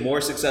say even more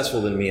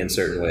successful than me in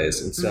certain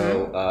ways. And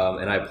so,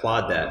 and I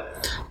applaud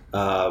that.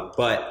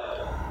 But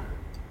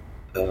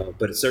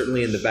it's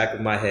certainly in the back of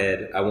my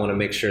head, I want to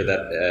make sure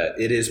that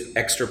it is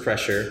extra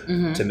pressure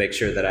to make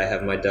sure that I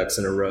have my ducks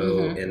in a row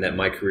and that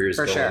my career is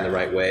going the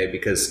right way,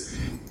 because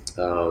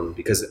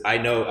I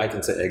know I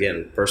can say,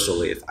 again,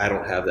 personally, if I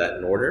don't have that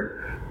in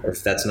order, or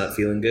if that's not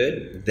feeling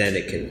good, then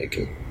it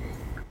can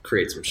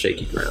create some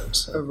shaky ground.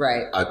 So.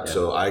 Right.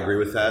 So I agree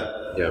with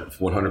that. Yeah,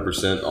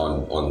 100%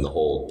 on the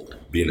whole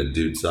being a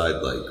dude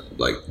side.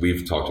 Like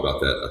we've talked about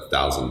that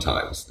 1,000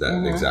 times.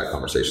 That exact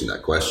conversation,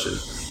 that question.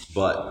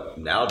 But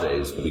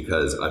nowadays,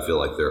 because I feel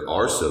like there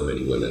are so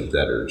many women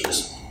that are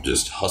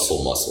just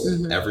hustle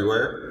muscle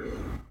everywhere.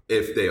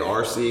 If they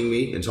are seeing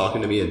me and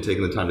talking to me and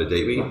taking the time to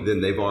date me, then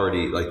they've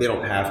already they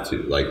don't have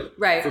to.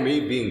 For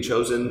me, being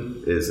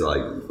chosen is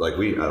y'all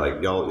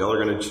are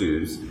gonna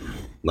choose.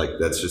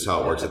 That's just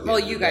how it works. At the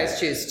end you guys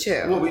choose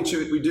too. Well, we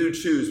do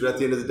choose, but at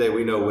the end of the day,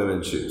 we know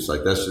women choose.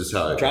 That's just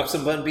how it Drop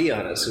some Bun B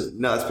on us.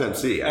 No, it's Pimp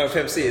C. Oh,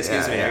 Pimp C,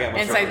 excuse me. I got my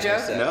inside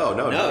joke? No.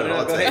 Go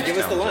ahead, give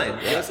us the line.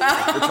 We're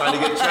trying to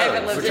get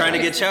chosen. We're trying to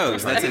get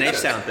chosen. That's an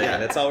H-Town thing.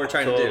 That's all we're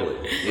trying to do.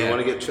 We want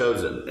to get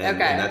chosen. And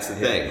that's the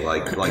thing.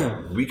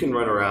 We can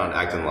run around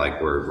acting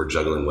like we're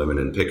juggling women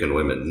and picking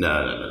women.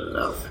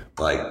 No.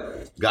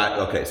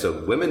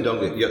 So women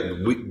don't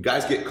get,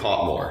 guys get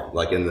caught more,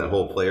 in the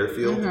whole player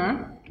field.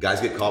 Guys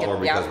get caught more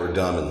because we're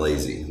dumb and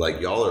lazy.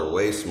 Y'all are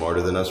way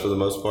smarter than us for the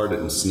most part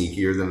and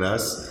sneakier than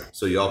us.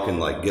 So y'all can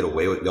get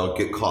away with, y'all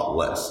get caught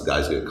less.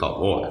 Guys get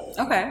caught more.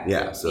 Okay.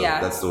 Yeah. So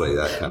that's the way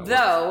that kind of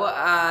Though,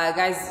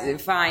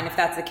 guys, fine if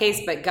that's the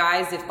case, but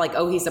guys, if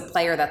he's a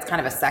player, that's kind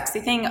of a sexy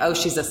thing. Oh,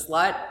 she's a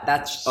slut.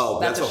 That's a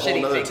whole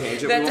nother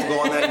tangent. We won't go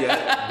on that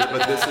yet.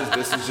 But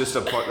this is just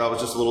a part. That was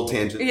just a little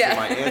tangent to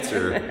my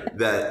answer.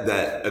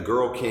 That a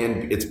girl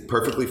it's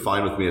perfectly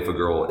fine with me if a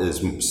girl is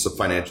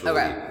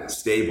financially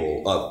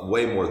stable.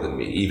 Way more than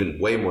me, even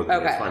way more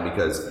than me. It's fine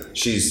because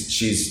she's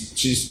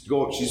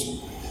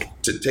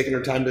taking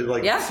her time to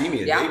see me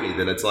and date me.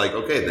 Then it's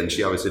then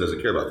she obviously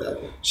doesn't care about that.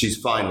 She's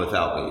fine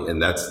without me,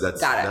 and that's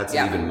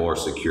an even more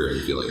securing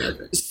feeling, I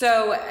think.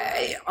 So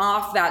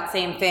off that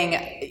same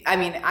thing, I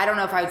mean, I don't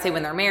know if I would say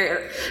when they're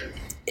married.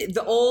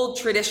 the old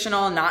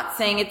traditional, not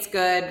saying it's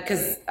good,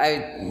 because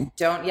I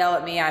don't yell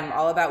at me, I'm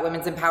all about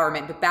women's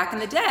empowerment, but back in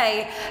the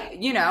day,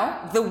 you know,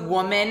 the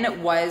woman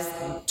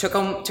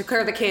took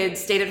care of the kids,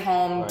 stayed at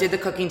home, did the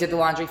cooking, did the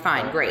laundry,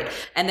 fine, great.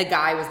 And the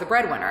guy was the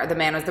breadwinner, the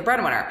man was the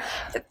breadwinner.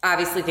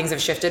 Obviously things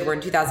have shifted, we're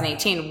in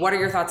 2018. What are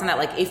your thoughts on that?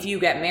 Like, if you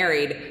get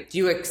married, do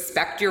you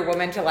expect your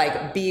woman to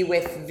like be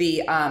with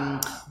the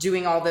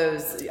doing all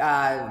those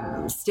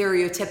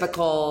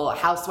stereotypical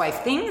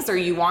housewife things, or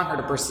you want her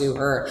to pursue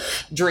her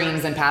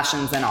dreams and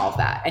passions and all of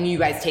that, and you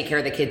guys take care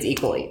of the kids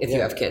equally? If you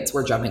have kids,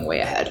 we're jumping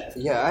way ahead.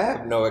 Yeah, I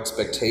have no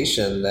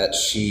expectation that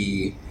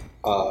she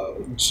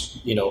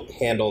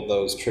handle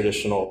those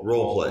traditional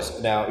role play.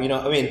 Now,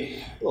 I mean,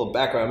 a little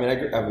background. I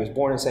mean, I was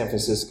born in San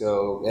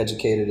Francisco,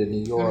 educated in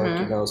New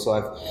York, so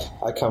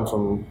I come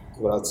from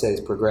what I'd say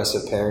is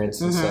progressive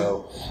parents, and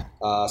so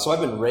I've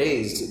been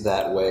raised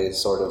that way,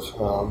 sort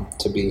of,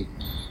 to be.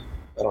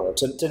 I don't know,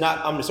 to not,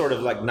 I'm sort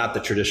of like not the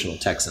traditional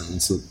Texan,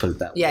 let's put it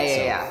that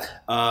way. Yeah.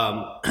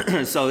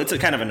 So it's a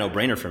kind of a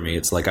no-brainer for me.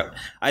 It's like,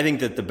 I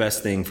think that the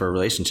best thing for a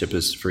relationship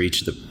is for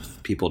each of the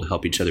people to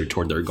help each other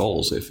toward their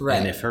goals.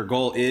 And if her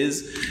goal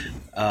is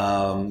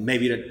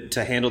maybe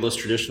to handle those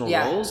traditional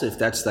roles, if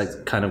that's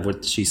like kind of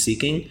what she's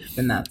seeking,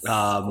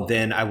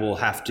 then I will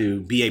have to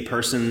be a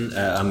person,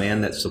 a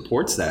man that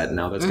supports that.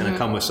 Now that's going to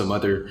come with some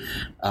other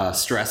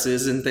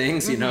stresses and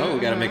things, we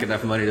got to make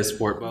enough money to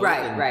support both,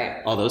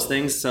 all those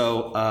things.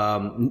 So,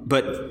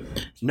 but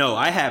no,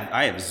 I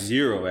have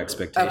zero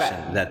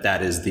expectation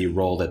that is the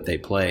role that they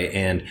play.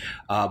 And,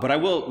 but I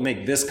will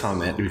make this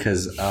comment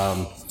because,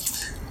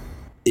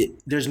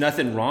 there's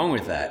nothing wrong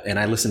with that. And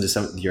I listened to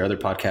some of your other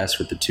podcasts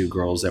with the two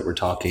girls that were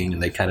talking,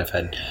 and they kind of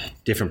had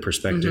different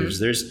perspectives.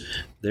 There's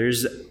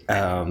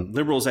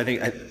liberals, I think,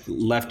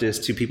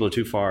 leftists, two people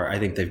too far. I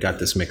think they've got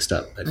this mixed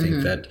up. I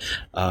think that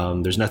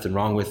there's nothing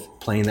wrong with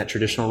playing that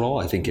traditional role.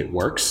 I think it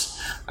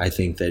works. I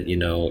think that,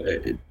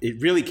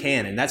 it really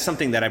can. And that's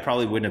something that I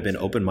probably wouldn't have been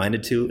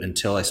open-minded to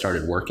until I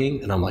started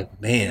working. And I'm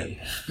like, man,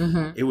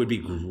 it would be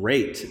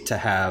great to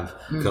have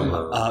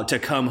to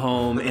come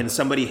home and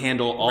somebody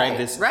handle all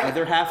this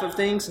other half of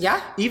things.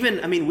 Yeah.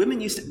 Even, I mean, women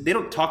they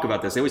don't talk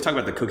about this. They always talk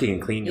about the cooking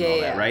and cleaning and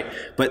all that, right?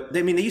 But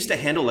I mean, they used to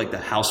handle like the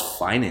house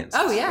finances.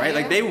 Oh yeah. Right?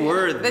 Like they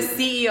were the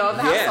CEO of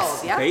the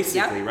household. Yeah.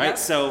 Basically, right? Yep.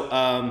 So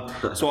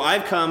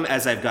I've come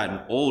as I've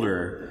gotten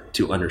older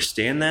to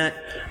understand that,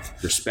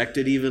 respect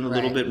it even a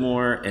little bit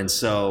more. And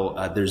so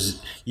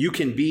you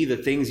can be the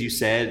things you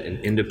said, an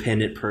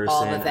independent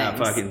person, a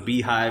fucking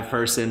beehive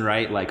person,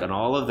 right? Like on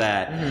all of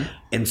that,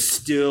 and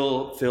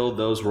still fill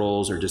those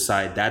roles or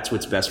decide that's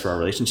what's best for our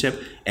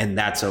relationship, and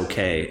that's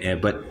okay.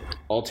 But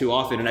all too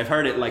often, and I've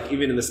heard it like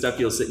even in the stuff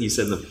you said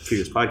in the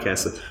previous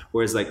podcast,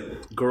 whereas like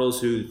girls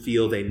who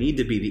feel they need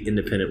to be the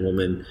independent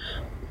woman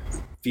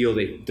feel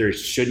they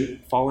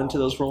shouldn't fall into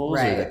those roles,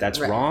 or that's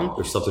wrong.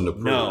 There's something to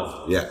prove.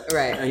 No. Yeah.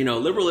 Right.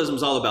 Liberalism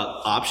is all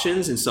about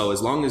options, and so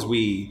as long as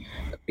we,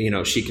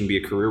 she can be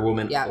a career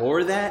woman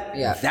or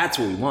that's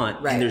what we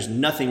want. Right. And there's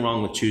nothing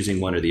wrong with choosing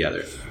one or the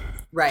other.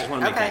 Right. I just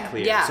want to make that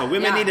clear. Yeah. So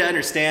women need to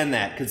understand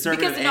that.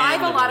 Conservative. Because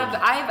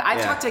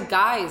I've talked to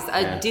guys,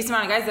 a decent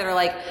amount of guys that are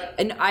like,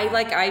 and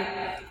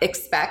I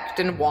expect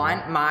and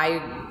want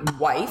my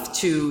wife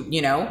to,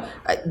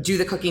 do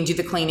the cooking, do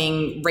the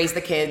cleaning, raise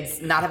the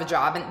kids, not have a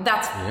job, and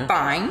that's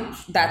fine.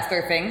 That's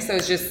their thing. So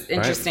it's just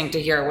interesting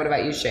to hear. What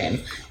about you,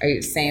 Shane? Are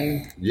you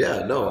same?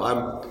 Yeah. No,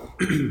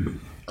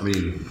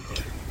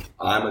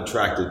 I'm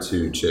attracted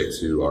to chicks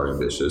who are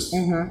ambitious,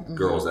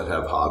 girls that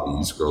have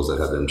hobbies, girls that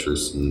have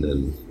interests,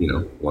 and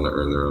want to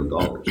earn their own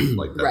dollars.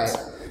 Like that's,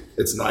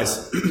 it's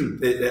nice.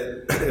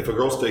 If a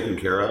girl's taken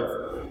care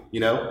of,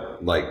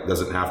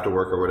 doesn't have to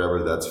work or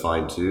whatever, that's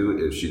fine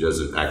too. If she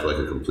doesn't act like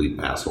a complete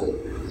asshole,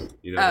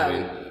 what I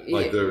mean?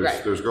 Like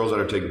there's girls that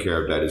are taken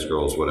care of, daddy's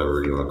girls,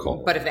 whatever you want to call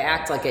them. But if they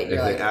act like it, if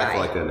they act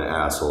like an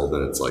asshole,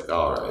 then it's like,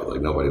 all right,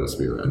 like nobody wants to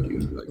be around you.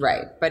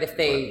 Like, But if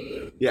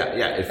they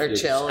if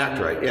chill,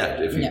 act right,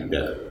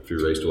 if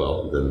you're raised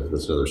well, then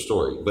that's another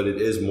story. But it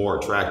is more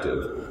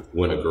attractive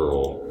when a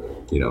girl,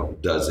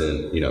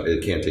 doesn't,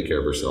 it can't take care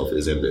of herself,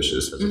 is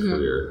ambitious, has a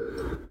career,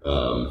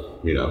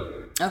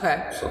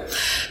 Okay.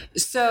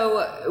 So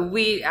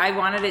I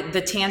wanted it, the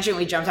tangent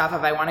we jumped off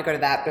of, I want to go to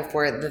that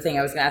before the thing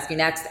I was going to ask you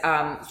next.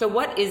 So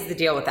what is the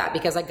deal with that?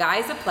 Because a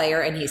guy's a player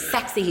and he's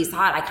sexy, he's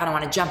hot, I kind of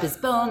want to jump his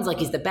bones, like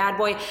he's the bad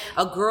boy.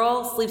 A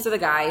girl sleeps with a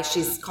guy,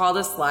 she's called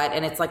a slut,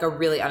 and it's like a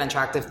really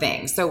unattractive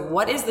thing. So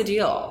what is the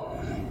deal?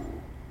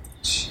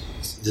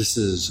 This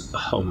is,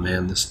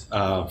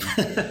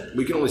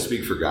 we can only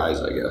speak for guys,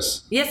 I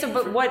guess. Yeah. So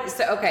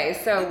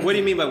what do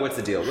you mean by what's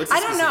the deal? What's I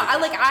don't know.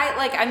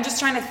 I'm just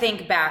trying to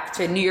think back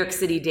to New York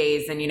City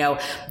days, and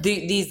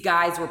these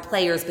guys were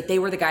players, but they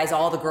were the guys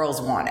all the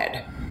girls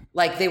wanted.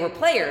 Like, they were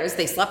players.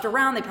 They slept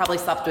around. They probably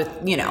slept with,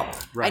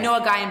 Right. I know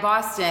a guy in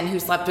Boston who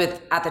slept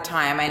with, at the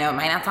time, I know it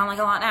might not sound like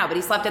a lot now, but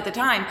he slept at the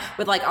time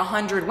with like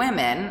 100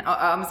 women,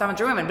 almost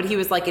 100 women, but he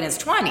was like in his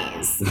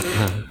 20s.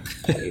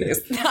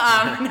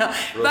 No,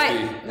 but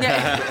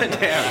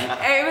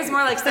it was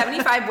more like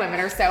 75 women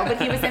or so,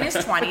 but he was in his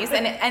 20s.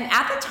 And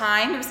at the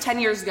time, it was 10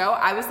 years ago,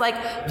 I was like,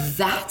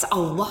 that's a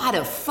lot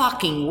of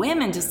fucking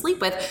women to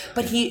sleep with.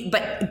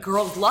 But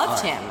girls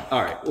loved him.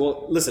 All right.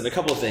 Well, listen, a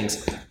couple of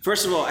things.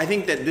 First of all, I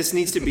think that this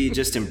needs to be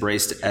just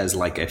embraced as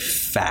like a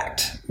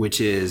fact,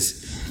 which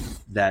is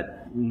that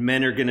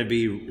men are going to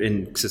be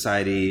in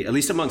society, at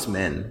least amongst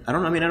men. I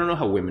don't know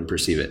how women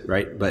perceive it,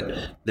 right? But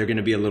they're going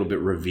to be a little bit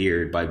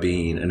revered by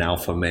being an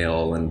alpha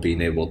male and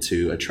being able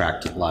to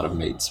attract a lot of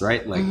mates,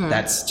 right? Like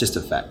that's just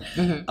a fact.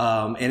 And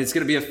it's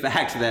going to be a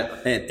fact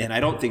that, and I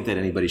don't think that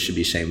anybody should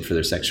be shamed for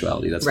their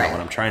sexuality. That's not what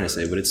I'm trying to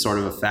say, but it's sort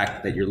of a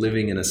fact that you're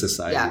living in a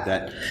society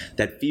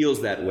that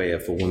feels that way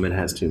if a woman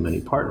has too many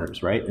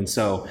partners, right? And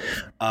so,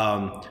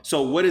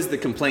 so what is the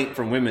complaint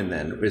from women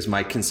then? Is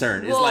my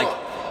concern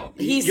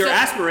is your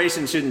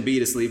aspiration shouldn't be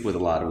to sleep with a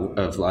lot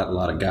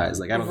of guys.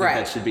 Like, I don't think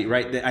that should be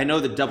right. I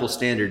know the double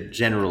standard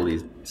generally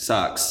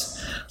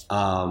sucks,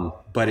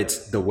 but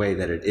it's the way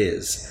that it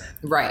is.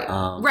 Right.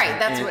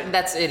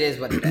 It is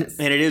what it is.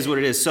 And it is what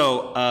it is.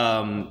 So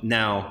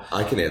now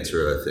I can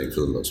answer it, I think,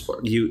 for the most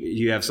part.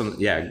 You have some.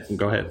 Yeah,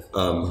 go ahead.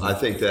 I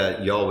think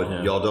that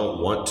y'all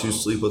don't want to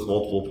sleep with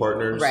multiple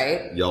partners.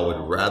 Right. Y'all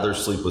would rather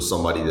sleep with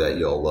somebody that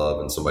y'all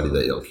love and somebody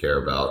that y'all care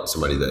about,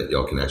 somebody that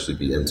y'all can actually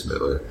be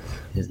intimate with.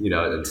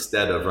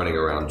 Instead of running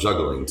around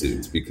juggling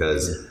dudes,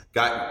 because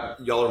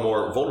y'all are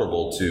more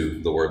vulnerable to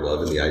the word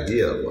love and the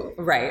idea of love.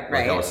 Right.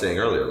 Like I was saying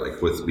earlier, like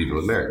even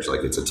with marriage,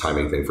 like it's a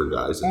timing thing for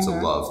guys, it's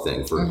a love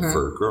thing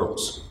for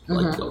girls.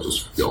 Like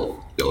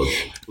y'all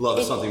love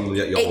is something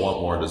that y'all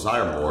want more and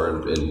desire more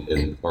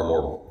and are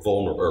more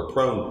vulnerable or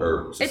prone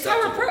or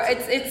susceptible.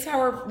 It's how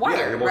we're wired,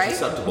 yeah, you're more right?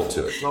 susceptible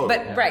to it. Totally.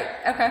 But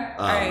okay,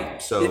 all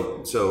right.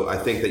 So I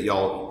think that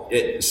y'all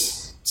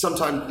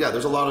sometimes,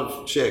 there's a lot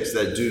of chicks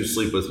that do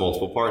sleep with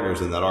multiple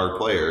partners and that are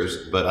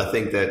players, but I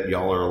think that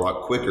y'all are a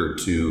lot quicker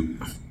to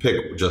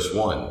pick just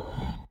one.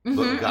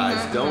 But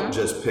guys don't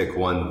just pick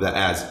one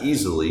as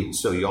easily,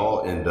 so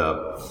y'all end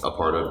up a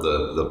part of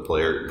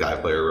the guy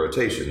player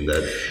rotation.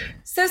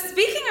 So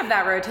speaking of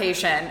that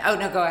rotation,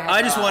 go ahead.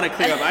 I just want to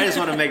clear up. I just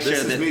want to make sure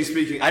this that is me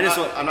speaking. I'm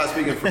not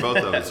speaking for both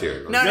of us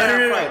here. No.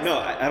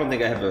 I don't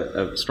think I have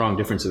a strong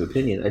difference of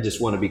opinion. I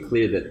just want to be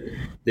clear that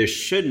there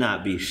should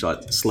not be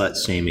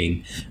slut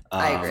shaming.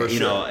 I agree.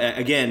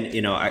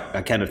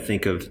 I kind of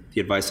think of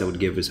the advice I would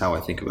give is how I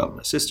think about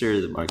my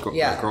sister, my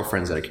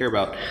girlfriends that I care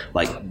about.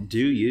 Like, do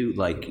you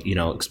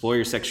explore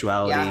your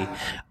sexuality?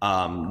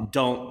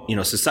 Don't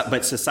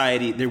but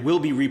society, there will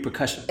be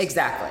repercussions.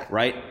 Exactly.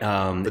 Right.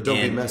 But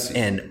don't be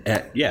messy. And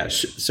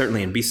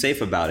certainly, and be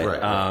safe about it.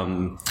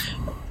 Right.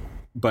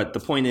 But the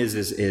point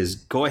is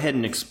go ahead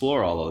and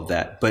explore all of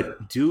that,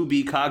 but do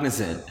be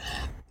cognizant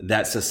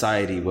that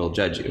society will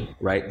judge you,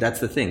 right?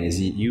 That's the thing,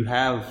 is you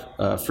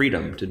have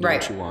freedom to do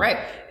what you want. Right.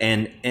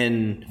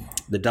 And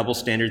the double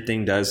standard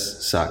thing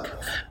does suck,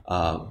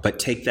 but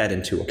take that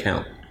into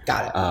account.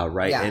 Got it.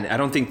 Right. Yeah. And I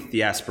don't think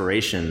the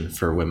aspiration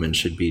for women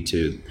should be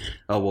to,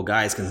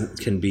 guys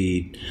can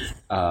be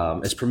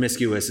as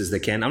promiscuous as they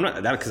can. I'm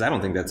not that, because I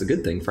don't think that's a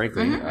good thing,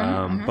 frankly.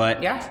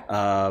 But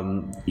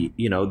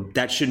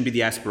that shouldn't be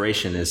the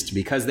aspiration, is to,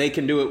 because they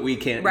can do it, we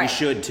can't, we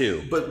should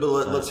too. But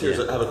let's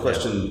I have a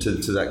question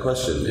to that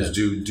question is,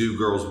 do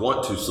girls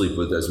want to sleep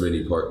with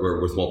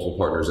with multiple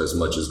partners as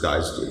much as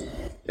guys do?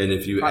 And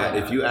if you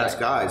ask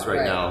guys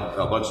right now,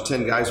 a bunch of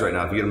 10 guys right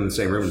now, if you get them in the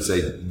same room and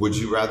say, would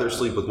you rather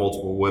sleep with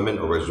multiple women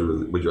or would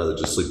you rather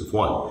just sleep with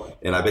one?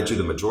 And I bet you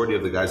the majority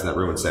of the guys in that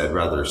room would say, I'd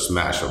rather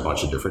smash a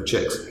bunch of different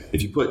chicks.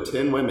 If you put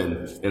 10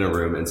 women in a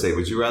room and say,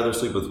 would you rather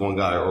sleep with one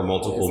guy or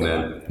multiple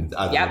men? The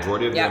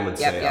majority of them would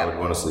say, I would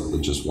want to sleep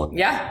with just one.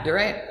 Yeah, you're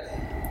right.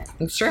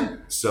 It's true.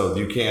 So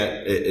you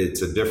can't.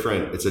 It's a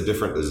different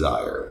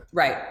desire,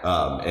 right?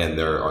 And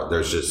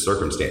there's just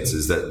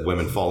circumstances that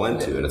women fall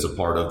into, and it's a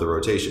part of the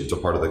rotation. It's a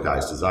part of the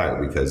guy's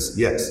desire because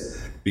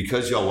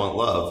y'all want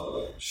love.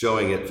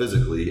 Showing it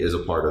physically is a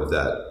part of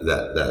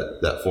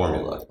that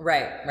formula.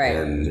 Right.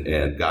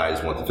 And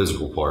guys want the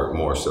physical part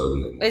more so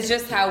than it's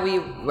just how we.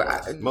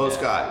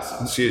 Most guys,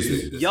 excuse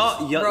me,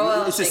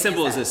 y'all. It's as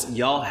simple as this.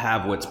 Y'all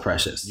have what's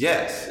precious.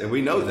 Yes, and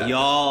we know that.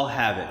 Y'all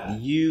have it.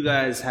 You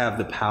guys have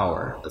the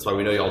power. That's why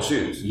we know y'all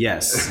choose.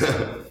 Yes.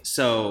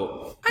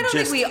 So I don't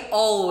think we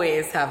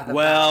always have the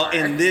power.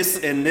 in this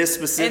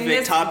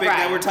specific topic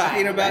that we're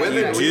talking about,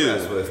 women you do.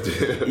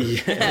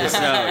 So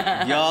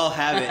y'all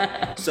have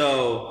it.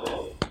 So.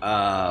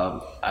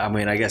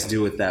 I guess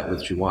do with that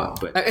what you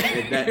want, but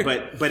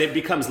it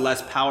becomes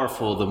less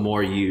powerful the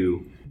more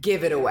you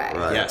give it away.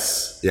 Right.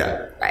 Yes.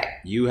 Yeah. Right.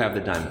 You have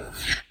the diamond.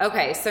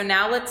 Okay, so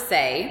now let's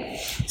say,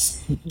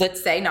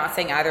 not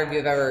saying either of you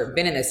have ever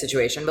been in this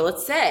situation, but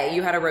let's say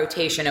you had a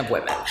rotation of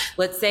women.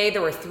 Let's say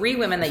there were 3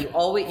 women that you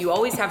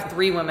always have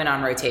 3 women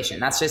on rotation.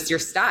 That's just your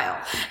style.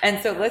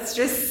 And so let's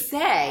just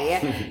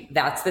say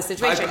that's the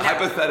situation.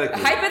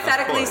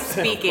 Hypothetically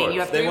speaking, you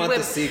have 3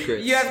 women.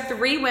 You have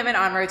 3 women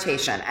on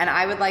rotation, and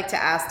I would like to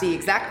ask the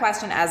exact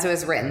question as it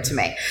was written to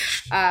me.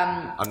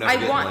 I'm never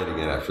getting laid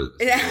again after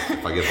this.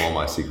 If I give all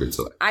my secrets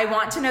away. I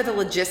want to know the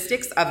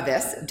logistics of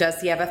this. Does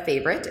he have a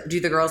favorite? Do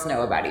the girls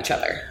know about each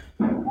other?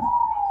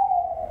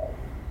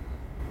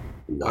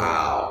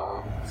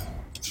 Wow.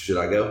 Should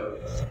I go?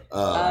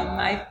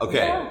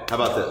 Okay. How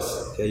about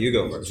this? Yeah, you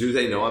go first. Do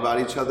they know about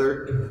each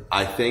other?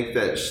 I think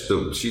that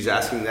she's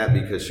asking that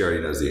because she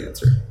already knows the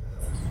answer.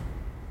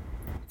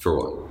 For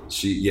one.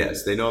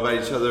 Yes, they know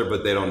about each other,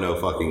 but they don't know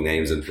fucking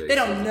names and faces. They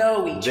don't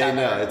know each other. They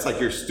know. It's like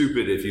you're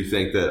stupid if you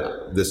think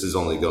that this is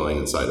only going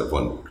inside of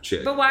one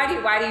chick. But why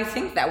do you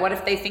think that? What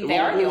if they think they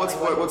are the only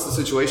one? What's the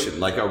situation?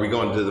 Like, are we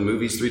going to the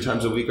movies 3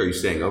 times a week? Are you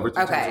staying over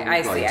 3 times a week?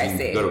 Okay, I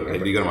see.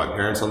 Do you go to my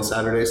parents on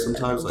Saturdays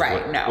sometimes? Like,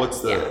 right, no. What's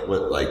the,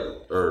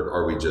 or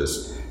are we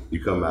just,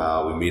 you come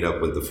out, we meet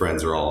up with the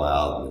friends are all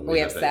out. And we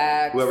have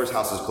sex. Whoever's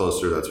house is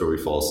closer, that's where we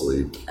fall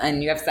asleep.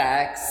 And you have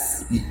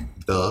sex.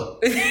 Duh.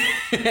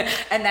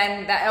 And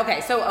then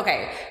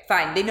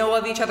fine. They know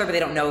of each other, but they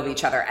don't know of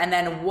each other. And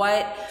then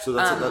what? So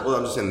well,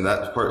 I'm just saying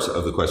that part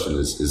of the question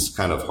is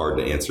kind of hard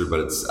to answer,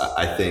 but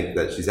I think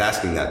that she's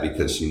asking that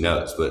because she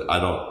knows, but I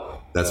don't.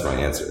 That's my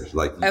answer.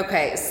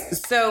 Okay,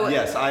 so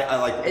yes, I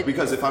like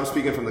because if I'm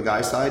speaking from the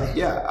guy side,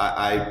 yeah,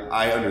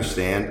 I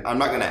understand. I'm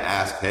not going to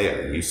ask, hey,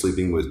 are you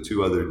sleeping with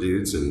 2 other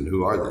dudes, and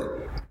who are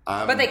they?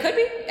 But they could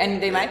be,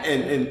 and they might.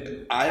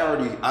 And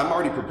I'm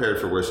already prepared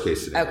for worst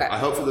case scenario. Okay. I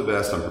hope for the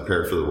best. I'm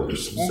prepared for the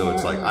worst. So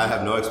it's like I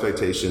have no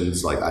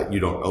expectations. Like you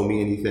don't owe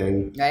me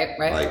anything. Right.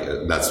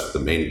 Like that's the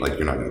main. Like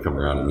you're not going to come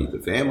around and meet the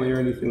family or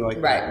anything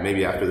like that.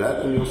 Maybe after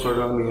that, then you'll start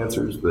owing me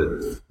answers. But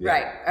yeah.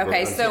 Right.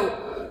 Okay.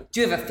 So do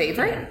you have a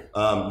favorite?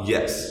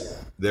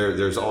 Yes.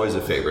 There's always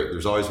a favorite.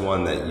 There's always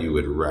one that you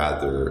would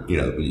rather.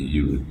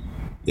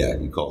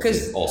 You call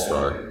it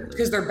all-star.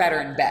 Because they're better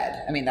in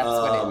bed. I mean, that's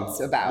what it's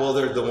about. Well,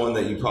 they're the one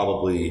that you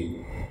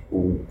probably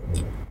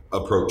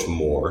approach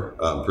more,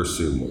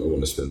 pursue more, want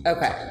to spend more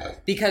time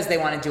with. Because they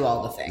want to do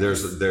all the things.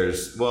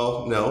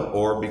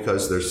 Or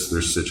because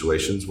there's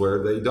situations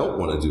where they don't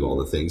want to do all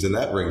the things, and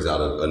that brings out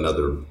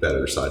another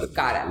better side of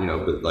Got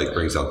it. But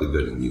brings out the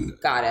good in you.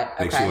 Got it.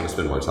 Okay. Makes you want to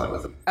spend more time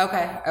with them.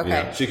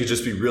 Okay. She could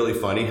just be really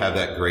funny, have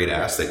that great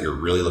ass that you're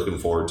really looking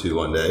forward to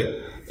one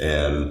day,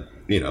 and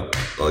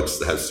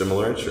has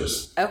similar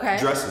interests. Okay.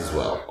 Dresses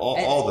well.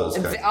 All those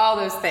things. All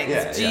those things.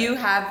 Yeah, Do you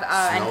have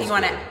anything you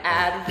want to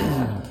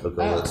add?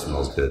 That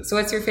smells good. So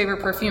what's your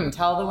favorite perfume?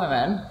 Tell the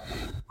women.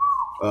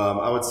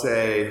 I would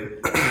say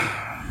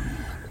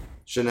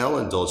Chanel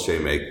and Dolce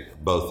make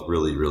both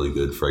really, really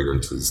good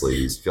fragrances,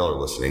 ladies. If y'all are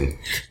listening,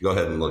 go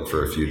ahead and look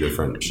for a few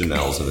different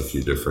Chanels and a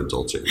few different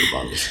Dolce &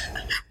 Gabbanas.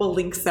 We'll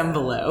link some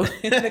below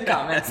in the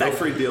comments. No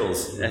free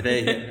deals. They're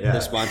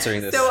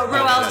sponsoring this. So,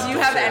 Roel, do you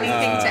have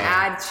anything to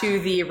add to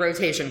the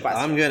rotation question?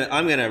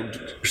 I'm gonna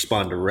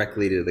respond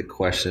directly to the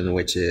question,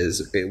 which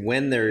is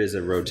when there is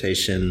a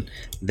rotation,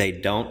 they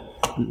don't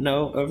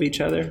know of each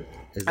other.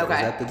 Is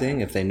that the thing?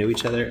 If they knew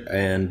each other?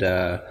 And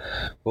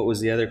what was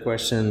the other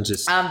question?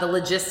 Just the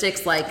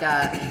logistics, do you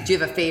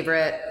have a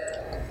favorite?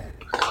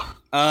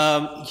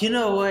 You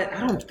know what?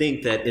 I don't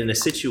think that in a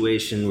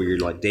situation where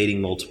you're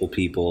dating multiple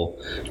people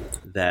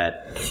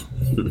that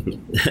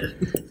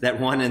that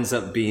one ends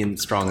up being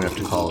strong enough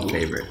to call a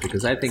favorite.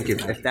 Because I think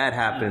if that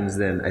happens,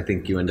 then I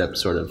think you end up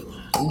sort of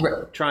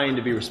trying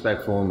to be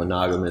respectful and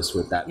monogamous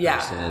with that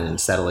person and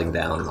settling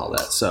down and all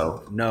that.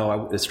 So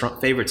no,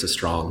 favorite's a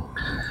strong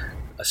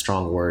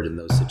word in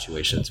those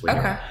situations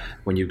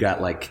when you've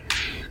got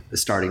the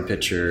starting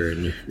pitcher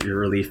and your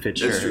relief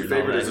pitcher. It's true.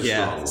 Favorite is a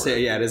strong word. So,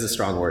 it is a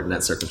strong word in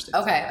that circumstance.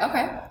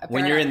 Okay.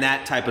 When you're in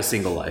that type of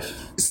single life.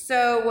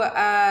 So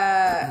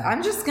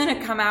I'm just going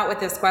to come out with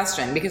this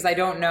question because I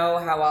don't know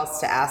how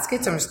else to ask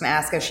it. So I'm just going to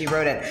ask as she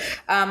wrote it.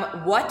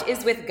 What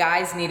is with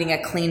guys needing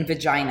a clean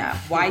vagina?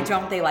 Why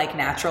don't they like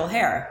natural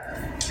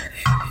hair?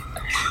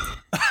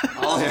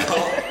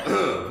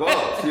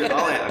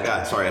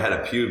 God, sorry, I had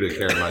a pubic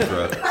hair in my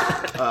throat.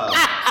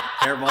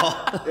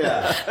 Hairball?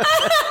 Yeah.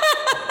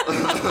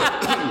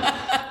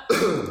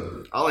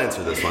 I'll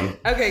answer this one.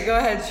 Okay, go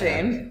ahead,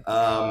 Shane.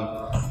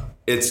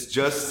 It's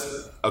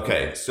just...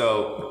 Okay,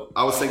 so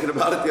I was thinking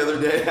about it the other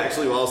day,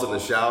 actually, while I was in the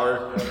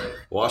shower,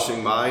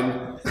 washing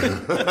mine.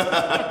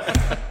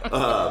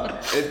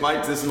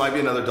 This might be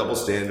another double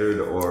standard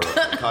or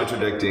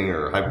contradicting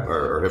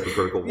or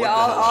hypocritical.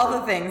 All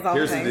the things.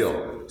 Here's the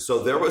deal. So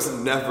there was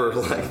never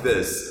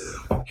this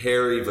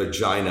hairy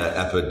vagina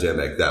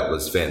epidemic that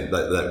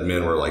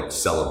men were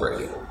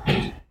celebrating.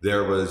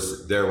 There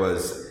was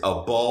a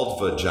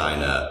bald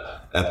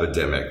vagina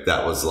epidemic.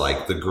 That was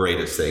like the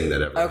greatest thing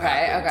that ever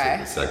happened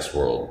to the sex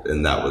world.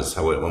 And that was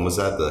when was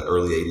that? The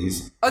early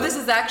 80s? Oh, this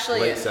is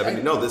actually late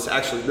 70s. No, this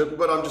actually,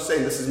 but I'm just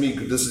saying, this is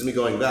me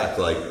going back.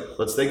 Like,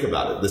 let's think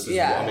about it. This is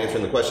I'm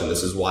answering the question.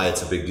 This is why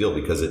it's a big deal,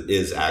 because it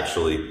is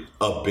actually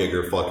a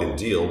bigger fucking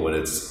deal when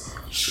it's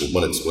gone,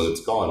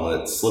 when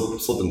it's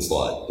slip and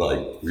slide.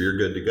 Like, you're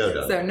good to go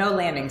down. So no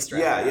landing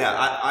strip. Yeah.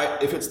 I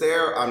if it's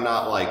there, I'm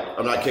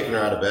not kicking her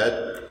out of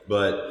bed,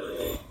 but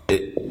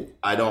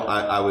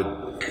I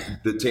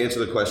would, to answer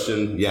the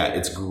question, yeah,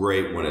 it's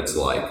great when it's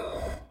like,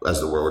 as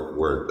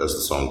the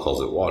song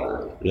calls it,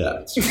 water. Yeah,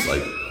 it's just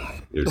like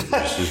you're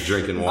just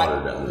drinking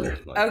water down there.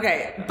 Like,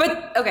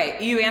 okay,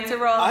 you answer,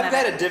 Roll. I've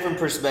got a different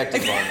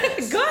perspective on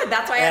this. Good,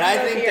 that's why. And I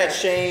think that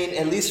Shane,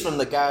 at least from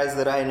the guys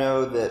that I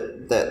know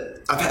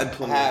that I've had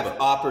plenty have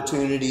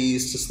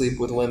opportunities to sleep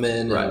with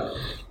women,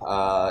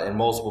 and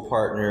multiple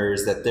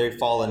partners, that they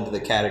fall into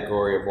the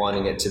category of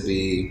wanting it to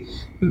be,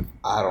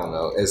 I don't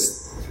know,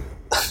 as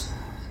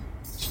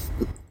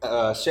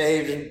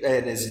shaved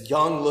and as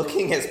young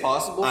looking as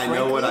possible. I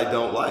know what I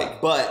don't like,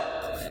 but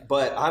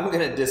I'm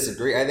gonna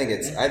disagree. I think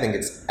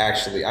it's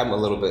actually, I'm a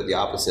little bit the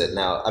opposite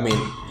now. I mean,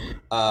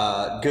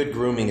 good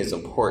grooming is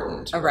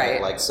important,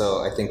 right? Like,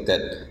 so I think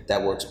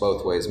that works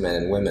both ways, men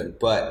and women.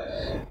 But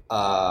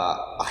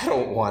I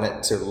don't want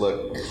it to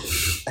look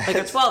like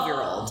a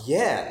 12-year-old.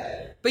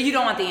 Yeah, but you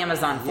don't want the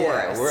Amazon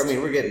forest.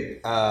 We're getting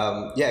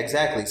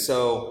exactly.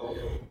 So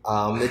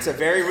it's a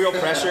very real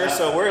pressure.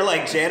 So we're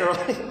like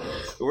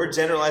we're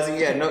generalizing.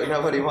 Yeah,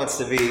 nobody wants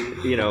to be,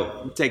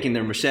 taking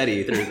their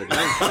machete through the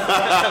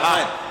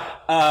night.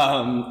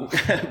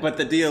 But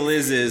the deal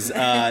is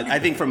I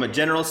think from a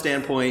general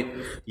standpoint,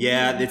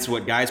 it's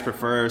what guys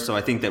prefer. So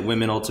I think that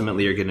women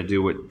ultimately are going to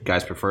do what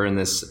guys prefer in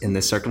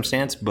this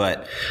circumstance.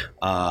 But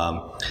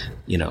well,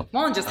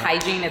 and just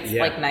hygiene, it's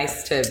like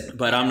nice to.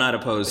 But I'm not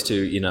opposed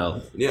to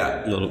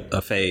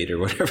a fade or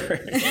whatever.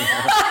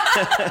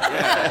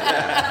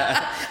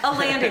 A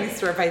landing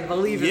strip, I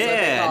believe. Is what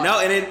they call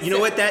it. And know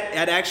what,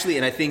 that actually,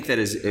 and I think that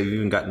as I've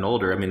even gotten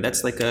older, I mean,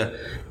 that's like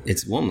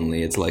it's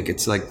womanly. It's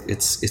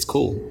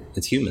cool.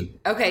 It's human.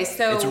 Okay,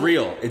 so it's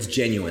real. It's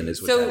genuine.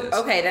 Is what that is.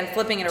 Okay, then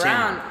flipping it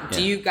around,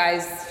 do you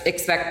guys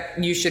expect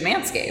you should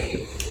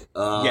manscape?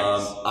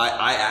 Yes.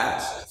 I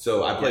ask.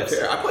 So I play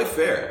fair. I play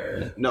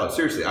fair. No,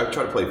 seriously, I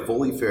try to play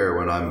fully fair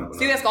when I'm.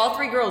 So you ask all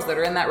 3 girls that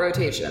are in that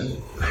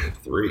rotation.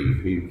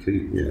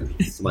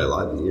 3? Somebody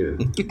lied to you.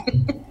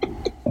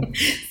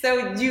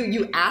 So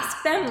you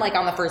ask them, like,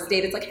 on the first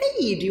date, it's like,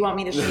 hey, do you want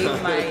me to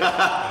shave my...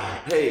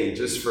 Hey,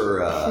 just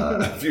for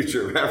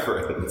future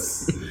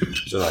reference,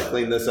 should I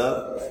clean this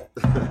up?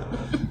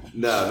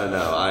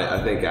 No.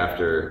 I think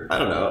after, I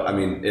don't know. I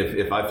mean,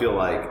 if I feel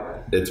like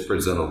it's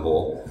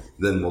presentable,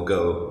 then we'll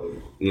go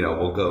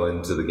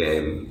into the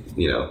game,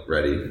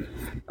 ready.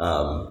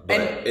 But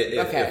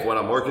if what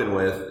I'm working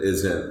with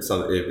isn't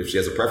if she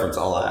has a preference,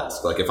 I'll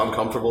ask. Like, if I'm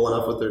comfortable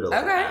enough with her to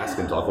ask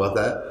and talk about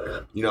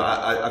that,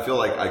 I feel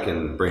like I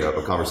can bring up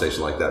a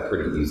conversation like that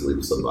pretty easily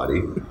with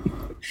somebody.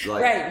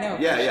 Like, I'm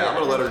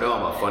gonna let her know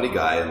I'm a funny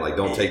guy and like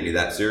don't take me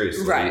that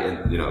seriously,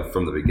 and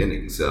from the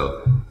beginning.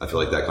 So I feel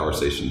like that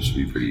conversation should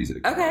be pretty easy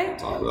to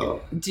talk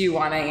about. Do you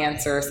want to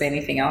answer or say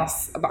anything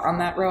else on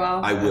that,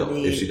 Roel? I will.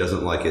 If she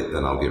doesn't like it,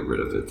 then I'll get rid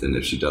of it, and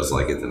if she does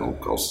like it, then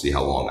I'll see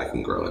how long I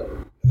can grow it.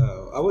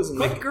 I wasn't.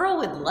 What girl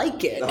would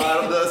like it? No, I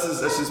don't know.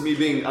 That's just me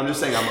being. I'm just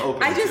saying I'm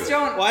open. I just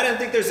don't. Well, I don't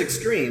think there's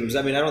extremes.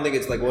 I mean, I don't think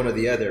it's like one or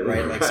the other,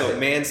 right? Like, so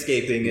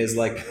manscaping is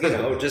like,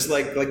 just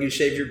like you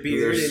shave your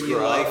beard and you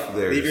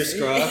leave your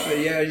scruff,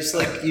 and just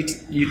like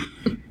you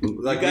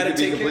like, got to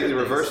be completely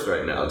reversed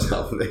right now.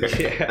 Tell them there.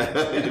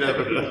 You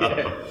never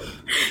know.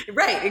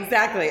 Right.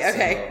 Exactly.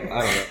 Okay. So,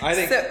 I don't know. I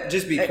think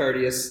just be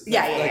courteous.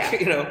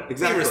 Exactly.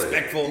 Be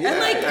respectful. And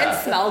and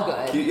smell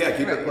good.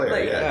 Keep it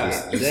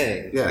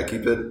player.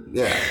 Keep it.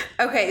 Yeah.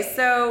 Okay,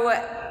 so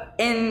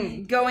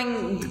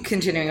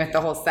continuing with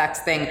the whole sex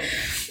thing,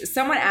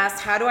 someone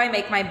asked, how do I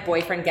make my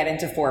boyfriend get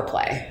into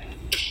foreplay?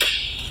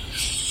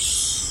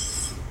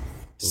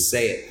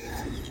 Say it.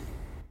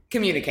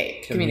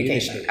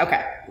 Communication.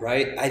 Okay.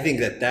 Right? I think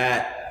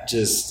that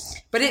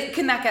just... But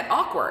can that get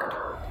awkward?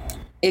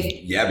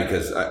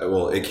 Because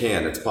it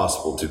can. It's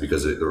possible to,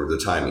 because of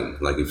the timing.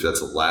 Like, if that's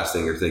the last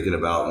thing you're thinking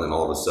about, and then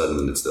all of a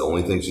sudden it's the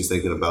only thing she's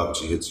thinking about, and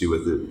she hits you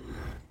with it,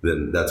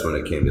 then that's when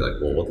it can be like,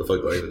 well, what the fuck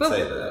do I even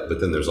say that?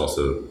 But then there's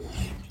also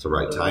the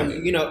right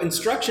timing.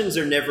 Instructions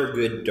are never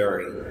good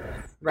during.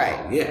 Right.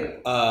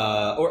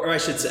 Or I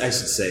should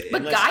say.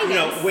 But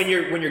guidance. When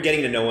you're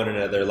getting to know one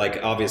another,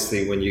 like,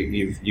 obviously when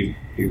you've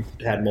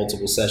had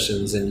multiple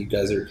sessions and you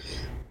guys are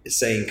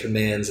saying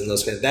commands and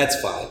those kinds, that's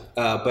fine.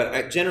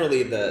 But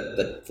generally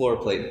the floor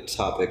plate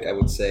topic, I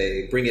would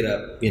say, bring it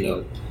up.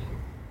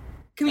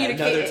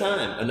 Communicate.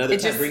 Another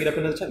time. Bring it up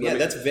another time. Yeah,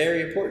 that's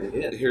very important.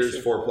 Yeah, here's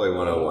foreplay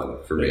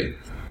 101 for me.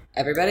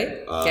 Everybody,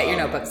 get your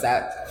notebooks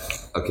out.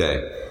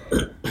 Okay.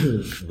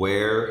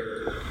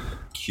 Wear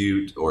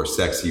cute or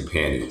sexy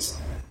panties.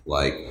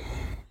 Like,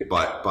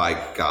 by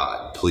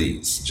God,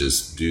 please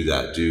just do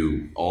that.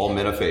 Do all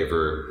men a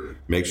favor.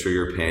 Make sure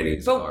your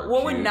panties But are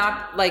what would cute.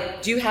 not,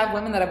 like, do you have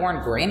women that have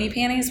worn granny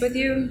panties with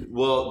you?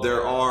 Well,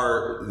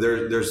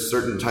 there's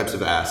certain types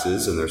of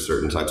asses and there's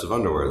certain types of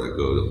underwear that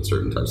go with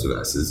certain types of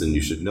asses, and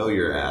you should know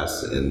your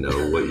ass and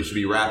know what you should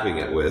be wrapping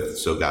it with,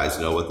 so guys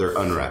know what they're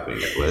unwrapping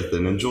it with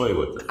and enjoy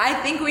with it. I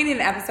think we need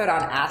an episode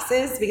on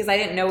asses because I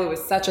didn't know it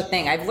was such a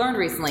thing. I've learned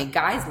recently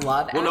guys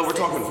love asses. Well, no, we're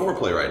talking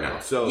foreplay right now.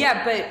 So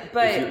yeah, but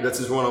this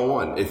is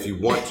 101. If you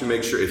want to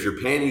make sure if your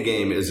panty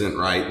game isn't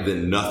right,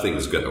 then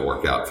nothing's going to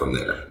work out from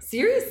there.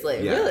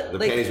 seriously, Yeah, really, the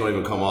panties won't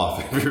even come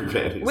off if your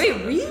panties.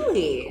 Wait,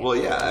 really? Well,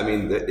 yeah. I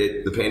mean,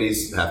 the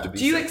panties have to be.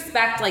 Do you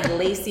expect like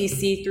lacy,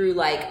 see-through,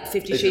 like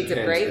 50 Shades of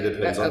Grey? It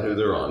depends on who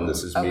they're on.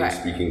 This is me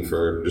speaking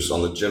for just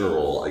on the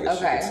general, I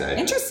guess you could say.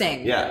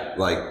 Interesting. Yeah,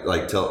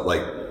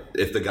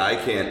 if the guy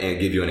can't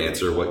give you an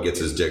answer what gets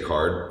his dick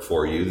hard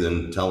for you,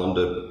 then tell him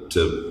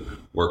to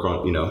work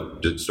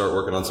on, to start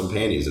working on some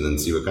panties and then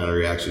see what kind of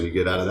reaction you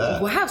get out of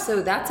that. Wow,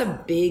 so that's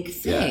a big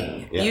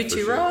thing. Yeah, you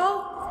too, sure.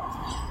 Raul?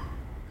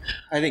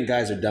 I think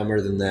guys are dumber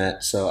than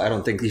that, so I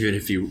don't think even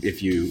if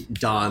you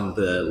don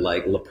the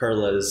like La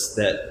Perlas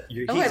that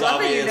he's I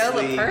love that you know La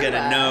obviously Perla.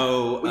 gonna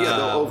know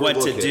they'll what to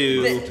overlook it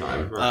do most of the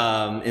time,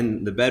 right.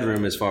 in the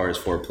bedroom as far as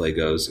foreplay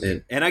goes.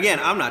 And again,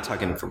 I'm not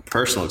talking from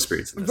personal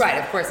experience. Right,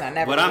 of course not.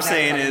 Never. What I'm never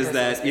saying talking is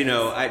personal that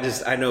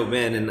experience. I know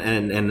men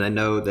and I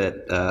know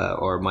that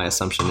or my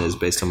assumption is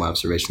based on my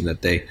observation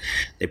that they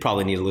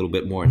probably need a little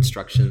bit more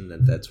instruction,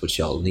 that that's what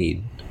y'all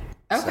need.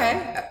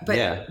 Okay, So, but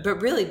yeah.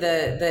 but really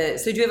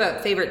so do you have a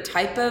favorite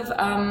type of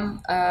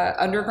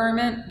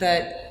undergarment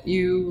that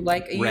you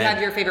like? You Red. have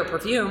your favorite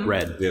perfume.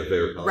 Red. Do you have a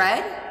favorite color?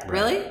 Red?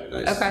 Really?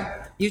 Nice. Okay.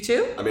 You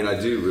too? I mean, I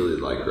do really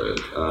like red.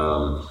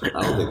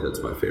 I don't think that's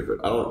my favorite.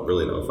 I don't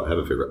really know if I have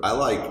a favorite. I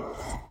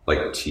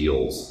like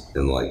teals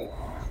and like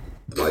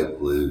light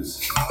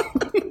blues.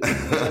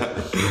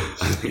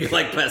 You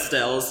like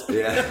pastels?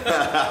 Yeah.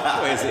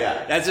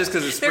 Yeah. That's just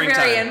because it's They're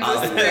springtime. very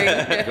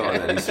interesting. Go on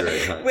that Easter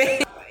egg hunt.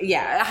 Wait,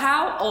 yeah.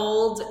 How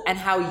old and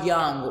how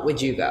young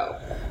would you go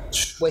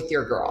with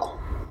your girl?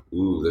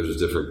 Ooh, there's a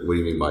different. What do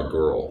you mean, my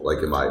girl? Like,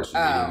 am I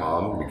meaning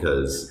mom?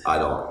 Because I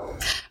don't.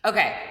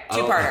 Okay,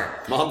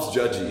 two-parter. Mom's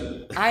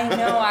judgy. I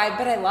know,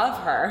 but I love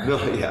her.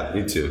 No, yeah,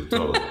 me too.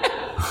 Totally.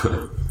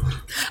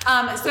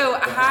 So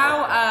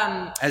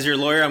how? As your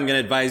lawyer, I'm going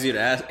to advise you to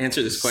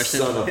answer this question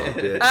Son of a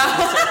bitch.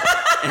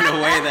 in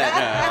a way that.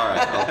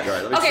 All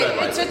right. Let me Okay,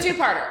 tread it's a lightly.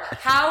 two-parter.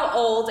 How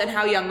old and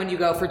how young would you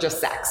go for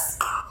just sex?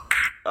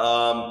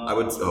 I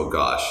would. Oh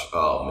gosh.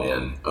 Oh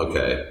man.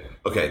 Okay.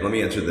 Let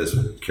me answer this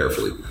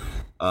carefully.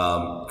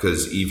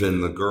 Because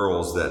even the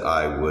girls that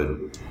I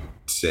would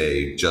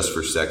say just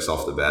for sex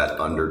off the bat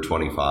under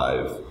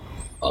 25,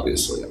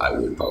 obviously I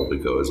would probably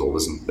go as old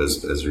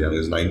as young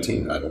as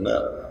 19. I don't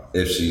know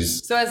if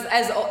she's So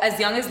as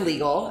young as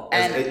legal,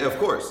 and of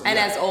course, and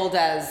yeah. as old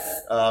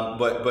as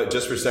But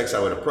just for sex, I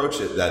would approach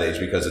it that age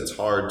because it's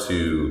hard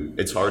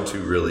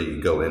to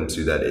really go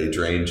into that age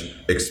range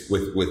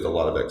with a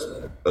lot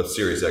of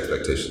serious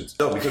expectations.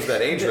 So because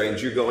that age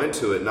range, you go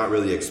into it not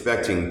really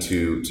expecting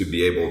to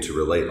be able to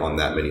relate on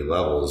that many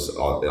levels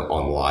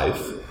on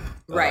life.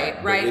 right.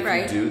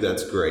 If you do,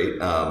 that's great.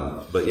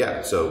 But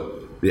yeah,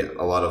 so yeah,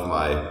 a lot of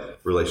my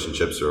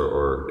relationships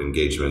or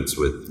engagements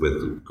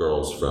with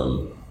girls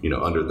from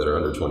that are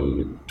under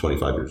 20,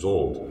 25 years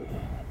old,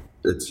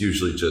 it's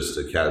usually just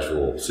a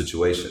casual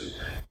situation.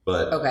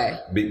 But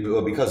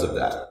because of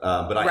that.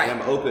 But I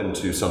am open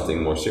to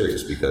something more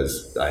serious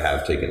because I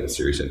have taken a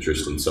serious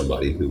interest in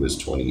somebody who was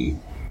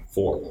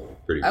 24.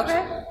 Pretty much.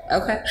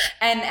 Okay.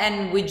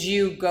 And would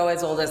you go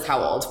as old as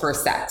how old for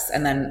sex?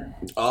 And then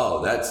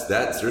that's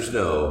there's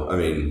no. I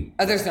mean.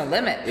 Oh, there's no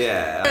limit.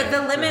 Yeah.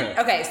 The limit.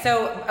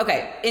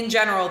 Okay. In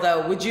general,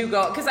 though, would you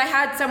go? Because I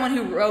had someone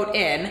who wrote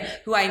in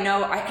who I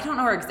know. I don't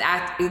know her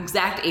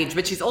exact age,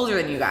 but she's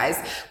older than you guys.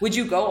 Would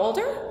you go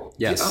older?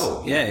 Yes.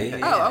 Oh, yeah.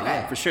 Oh, okay.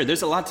 Yeah, for sure.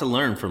 There's a lot to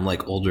learn from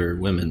like older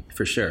women,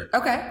 for sure.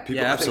 Okay. I think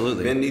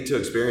absolutely. Men need to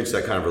experience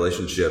that kind of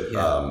relationship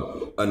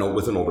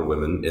with an older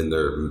woman in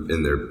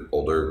their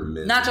older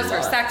men. Not just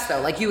for sex,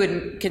 though. Like you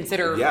would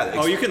consider. Yeah.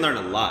 Oh, you can learn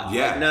a lot.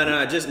 Yeah.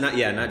 No, just not.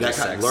 Yeah, not That just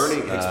kind,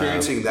 sex.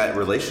 experiencing that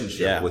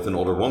relationship with an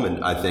older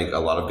woman, I think a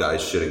lot of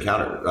guys should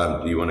encounter.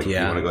 Do you want to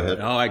go ahead?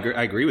 No, I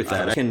agree with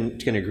that. I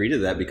can agree to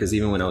that because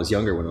even when I was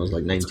younger, when I was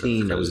like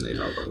 19, I was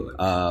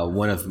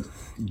one of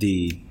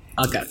the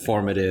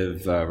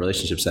formative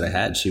relationships that I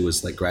had. She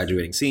was like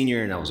graduating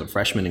senior and I was a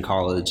freshman in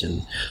college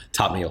and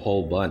taught me a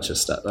whole bunch of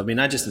stuff. I mean,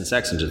 not just in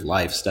sex and just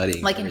life,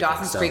 studying. Like in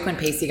Dawson's Creek when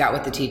Pacey got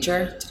with the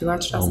teacher. Did you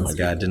watch Dawson's Creek?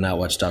 Oh my God, did not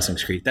watch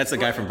Dawson's Creek. That's the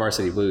guy from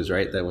Varsity Blues,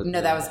 right? No,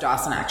 that was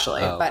Dawson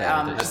actually. Oh, okay.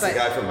 That's the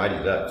guy from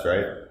Mighty Ducks,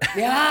 right?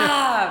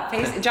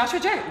 Yeah, Joshua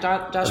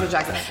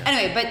Jackson.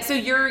 Anyway, but so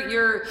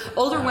you're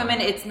older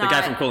women. It's not the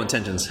guy from Cool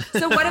Intentions.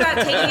 So what about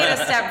taking it a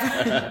step?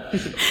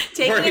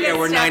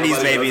 We're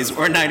 90s babies.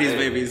 We're 90s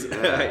babies.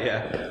 Yeah.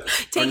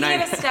 Taking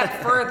it a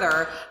step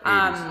further,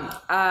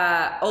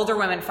 older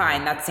women,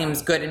 fine. That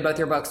seems good in both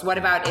your books. What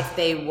about if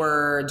they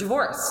were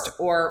divorced,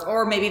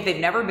 or maybe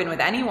they've never been with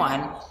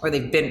anyone, or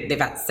they've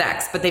had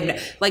sex, but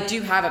do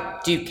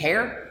you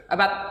care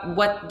about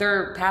what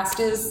their past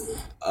is?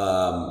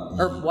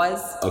 Or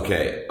was?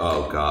 Okay.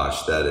 Oh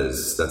gosh,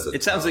 that's a.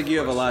 It sounds like you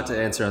have a lot to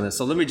answer on this.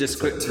 So let me just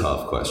quick.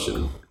 Tough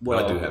question.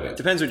 Well, I do have it.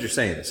 Depends what you're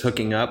saying. It's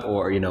hooking up,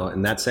 or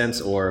in that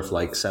sense, or if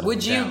like settling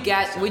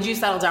down. Would you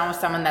settle down with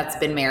someone that's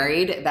been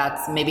married,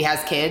 that's maybe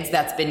has kids,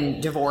 that's been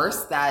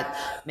divorced, that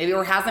maybe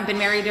or hasn't been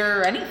married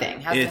or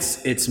anything?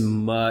 It's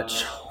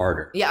much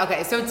harder. Yeah.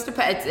 Okay. So it's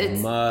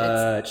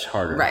much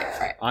harder.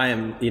 Right. I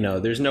am.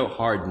 There's no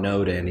hard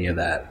no to any of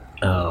that.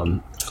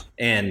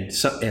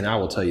 And I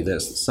will tell you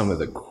this: some of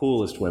the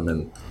coolest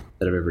women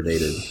that I've ever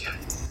dated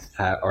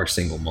are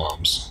single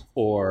moms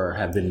or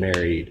have been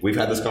married. We've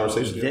had this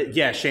conversation.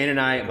 Yeah, Shane and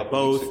I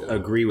both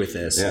agree with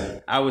this. Yeah.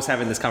 I was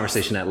having this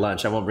conversation at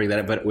lunch. I won't bring that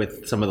up, but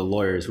with some of the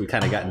lawyers, we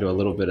kind of got into a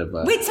little bit of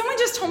a Wait, someone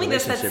just told me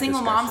this, that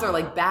single discussion. moms are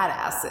like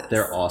badasses.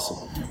 They're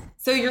awesome.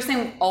 So you're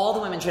saying all the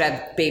women should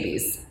have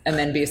babies and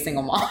then be a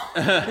single mom?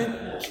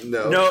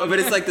 No, but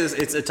it's like this.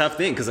 It's a tough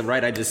thing because,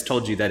 right, I just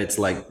told you that it's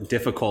like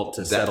difficult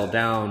to settle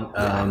down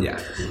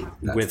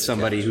with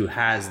somebody who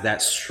has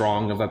that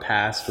strong of a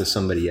past with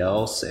somebody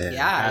else and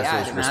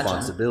has those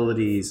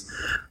responsibilities.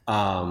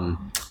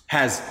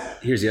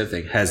 Here's the other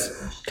thing,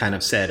 has kind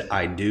of said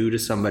I do to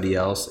somebody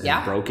else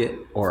and broke it,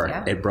 or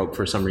it broke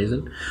for some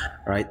reason.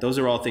 All right, those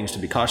are all things to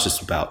be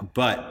cautious about.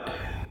 But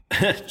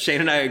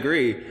Shane and I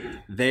agree.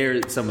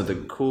 They're some of the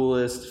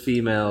coolest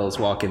females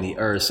walking the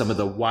earth. Some of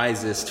the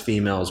wisest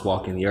females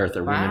walking the earth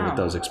are women with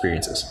those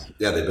experiences.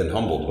 Yeah, they've been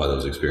humbled by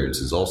those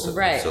experiences also.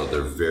 Right. So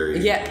they're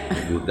very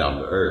down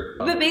to earth.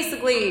 But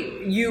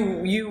basically,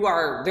 you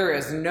are. There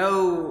is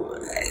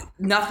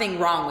nothing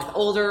wrong with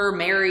older,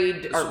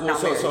 married, or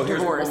not married, so here's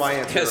divorced. my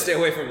answer. Stay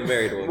away from the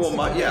married ones.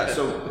 Well,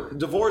 so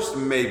divorced,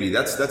 maybe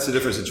that's a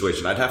different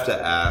situation. I'd have to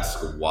ask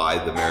why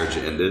the marriage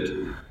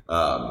ended,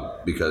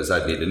 because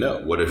I'd need to know.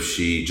 What if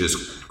she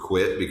just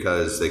quit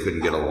because they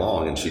couldn't get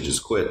along and she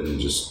just quit and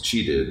just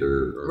cheated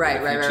or right.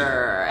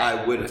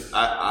 I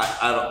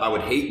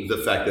would hate the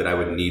fact that I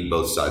would need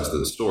both sides of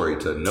the story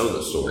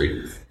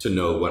to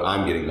know what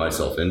I'm getting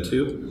myself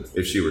into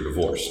if she were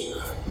divorced.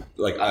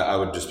 Like I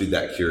would just be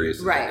that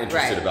curious and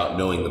interested about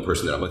knowing the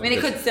person that I'm with. I mean,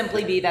 it could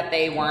simply be that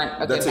they weren't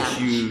a good match. That's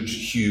a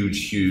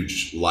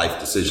huge life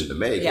decision to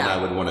make, and I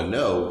would want to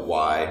know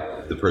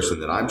why the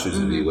person that I'm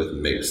choosing to be with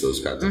makes those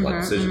kinds of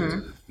life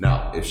decisions.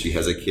 Now, if she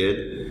has a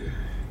kid,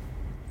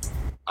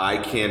 I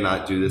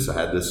cannot do this. I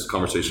had this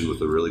conversation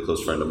with a really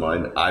close friend of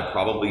mine. I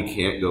probably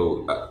can't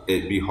go.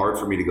 It'd be hard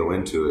for me to go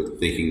into it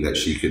thinking that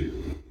she could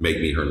make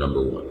me her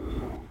number one.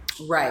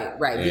 Right.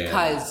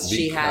 Because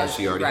she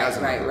already has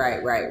a number.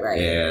 Right.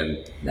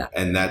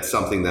 And that's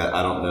something that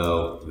I don't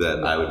know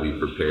that I would be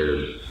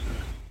prepared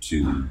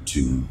to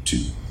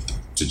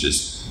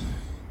just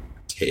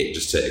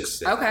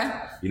accept. Okay.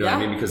 You know what I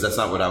mean? Because that's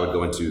not what I would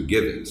go into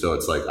giving. So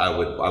it's like I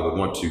would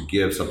want to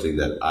give something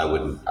that I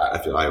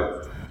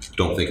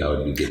don't think I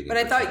would be giving. But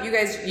I thought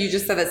you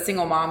just said that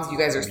single moms, you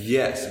guys are.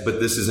 Yes, but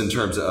this is in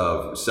terms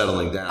of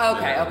settling down.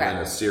 Okay. And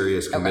a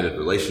serious committed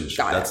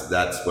relationship. That's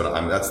that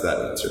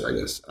answer, I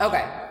guess.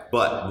 Okay.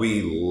 But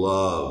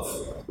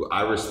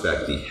I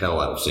respect the hell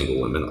out of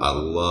single women. I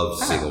love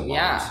single moms.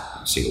 Yeah.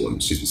 Single women,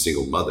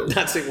 single mothers.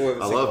 Not single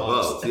women. I love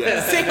both.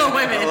 Yeah. Single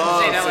women. I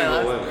love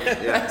single women.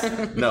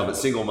 Yes. No, but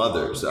single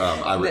mothers.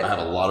 I have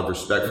a lot of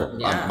respect for them.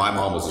 Yeah. My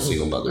mom was a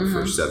single mother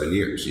for 7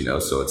 years,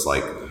 so it's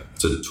like,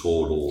 it's a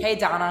total. Hey,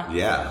 Donna.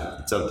 Yeah.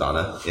 What's up,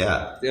 Donna?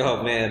 Yeah.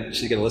 Oh, man.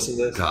 She's going to listen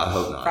to this? God, I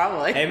hope not.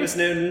 Probably. Hey, Miss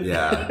Newton.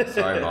 Yeah.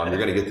 Sorry, Mom. You're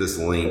going to get this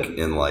link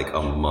in like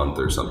a month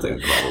or something,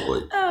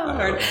 probably. Oh,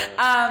 Lord.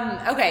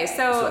 Okay.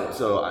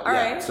 So all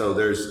right. So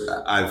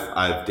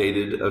I've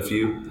dated a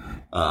few.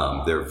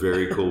 They're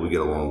very cool. We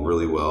get along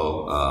really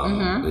well.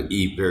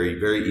 Very,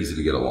 very easy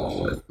to get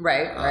along with.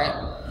 Right.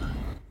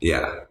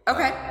 Yeah.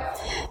 Okay.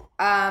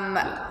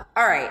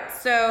 All right.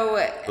 So.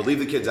 But leave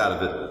the kids out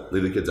of it.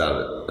 Leave the kids out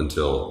of it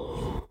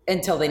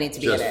until they need to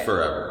be in it. Just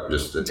forever.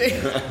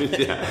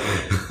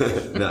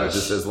 No,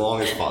 just as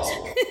long as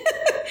possible.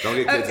 Don't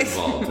get kids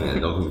involved,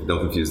 man. Don't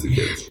confuse the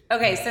kids.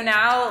 Okay, so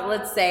now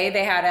let's say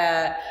they had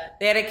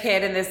a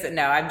kid and this.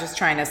 No, I'm just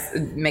trying to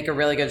make a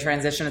really good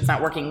transition. It's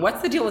not working.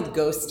 What's the deal with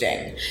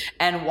ghosting,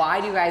 and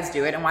why do you guys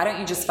do it? And why don't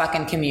you just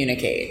fucking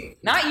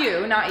communicate? Not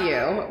you,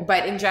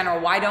 but in general,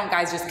 why don't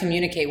guys just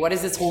communicate? What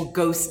is this whole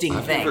ghosting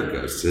thing? I've never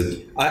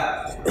ghosted.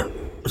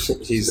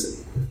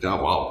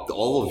 Wow,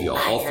 all of y'all,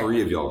 all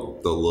three of y'all,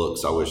 the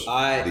looks. I wish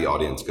the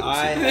audience could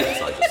have seen the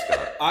looks I just got.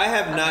 I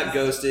have not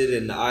ghosted,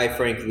 and I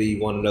frankly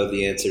want to know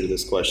the answer to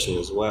this question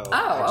as well. Oh,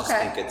 I just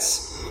okay. think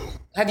it's.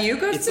 Have you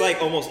ghosted? It's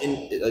like almost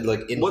in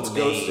What's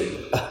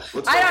ghosting?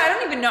 I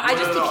don't even know. I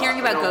just keep hearing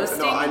about ghosting.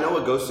 No, I know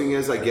what ghosting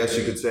is. I guess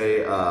you could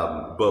say,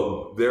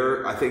 but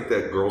I think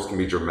that girls can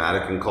be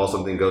dramatic and call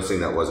something ghosting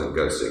that wasn't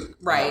ghosting.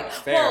 Right.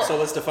 Fair. Well, so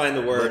let's define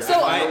the word. So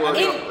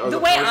the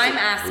way I'm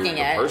asking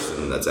it, the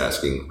person that's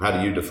asking, how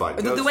do you define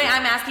ghosting? The way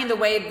I'm asking, the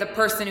way the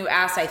person who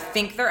asked, I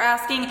think they're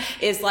asking,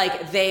 is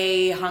like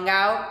they hung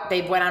out,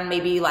 they went on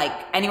maybe like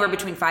anywhere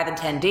between 5 and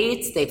 10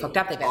 dates, they've hooked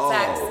up, they've had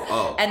sex,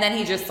 and then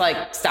he just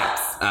like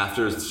stops. After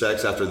after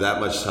sex, after that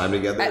much time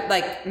together,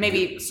 like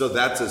maybe. So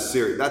that's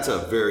a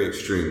very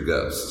extreme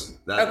ghost.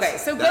 Okay,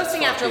 so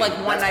ghosting after like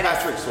one night.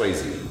 Patrick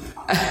Swayze.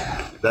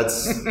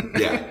 That's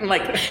yeah.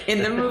 Like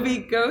in the movie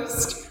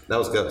Ghost. That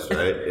was Ghost,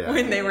 right? Yeah.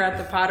 When they were at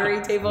the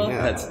pottery table.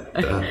 Yeah.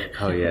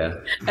 Oh yeah.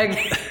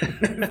 Okay.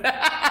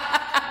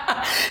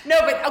 No,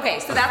 but okay,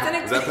 so that's an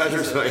Is that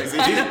Patrick Swayze?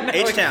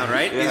 H-Town,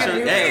 right? Yeah.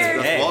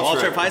 Hey,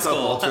 Waltrip High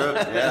School.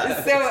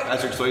 Yeah. So,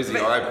 Patrick Swayze,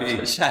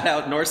 R.I.P. Shout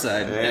out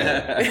Northside.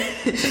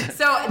 Yeah.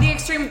 So the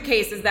extreme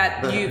case is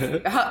that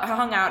you've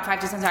hung out 5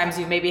 to 10 times,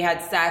 you've maybe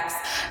had sex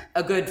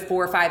a good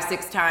 4, 5,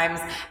 6 times,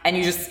 and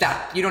you just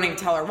stop. You don't even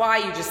tell her why,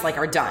 you just like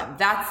are done.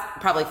 That's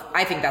probably,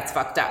 I think that's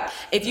fucked up.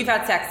 If you've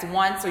had sex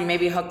once, or you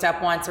maybe hooked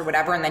up once or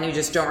whatever, and then you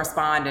just don't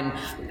respond, and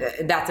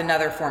that's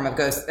another form of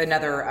ghost,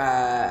 another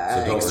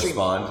so don't extreme.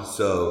 respond.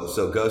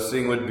 So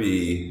ghosting would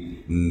be.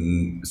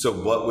 So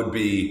what would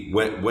be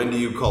when do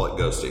you call it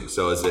ghosting?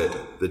 So is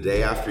it the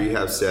day after you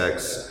have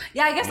sex?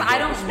 Yeah, I guess I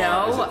don't respond?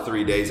 know. Is it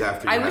 3 days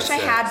after you I have wish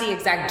sex? I had the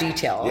exact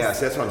details. Yeah,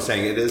 so that's what I'm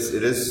saying. It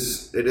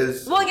is.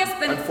 Well, I guess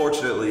then.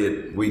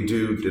 Unfortunately, we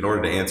do. In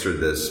order to answer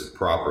this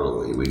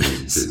properly, we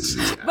need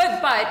to.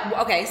 But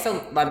okay,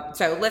 so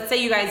let's say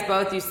you guys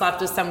both, you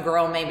slept with some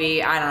girl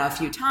maybe, I don't know, a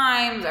few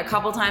times, a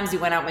couple times, you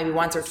went out maybe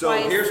once or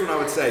twice. So here's what I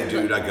would say,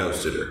 dude. I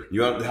ghosted her.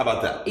 How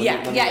about that?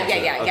 Yeah.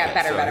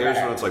 Better. Better. Here's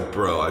when it's like,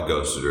 bro, I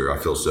ghosted her. I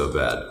feel so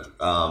bad.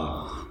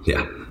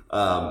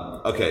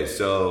 Okay,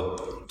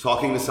 so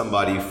talking to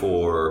somebody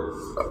for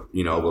a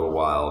little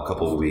while, a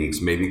couple of weeks,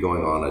 maybe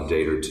going on a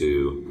date or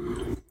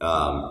two.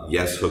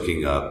 Yes,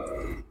 hooking up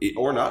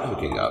or not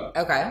hooking up.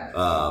 Okay.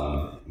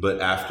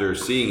 But after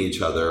seeing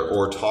each other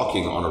or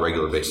talking on a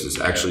regular basis,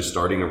 actually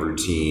starting a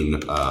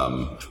routine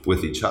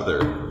with each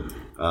other,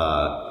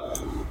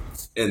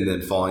 and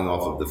then falling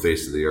off of the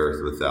face of the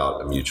earth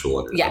without a mutual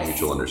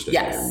understanding.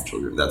 Yes.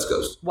 That's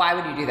ghost. Why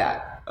would you do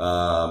that?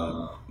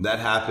 That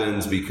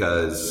happens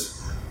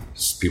because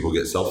people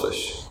get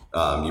selfish.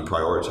 You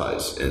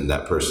prioritize, and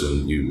that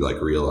person you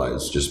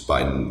realize just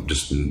by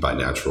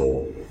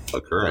natural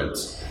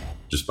occurrence,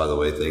 just by the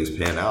way things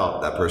pan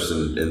out, that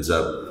person ends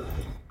up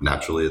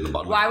naturally at the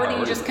bottom. Why wouldn't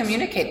you just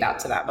communicate that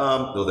to them?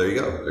 Well, there you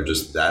go. They're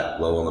just that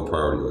low on the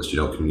priority list. You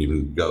don't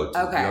even go. You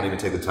don't even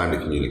take the time to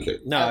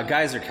communicate. No,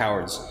 guys are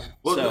cowards.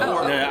 Well,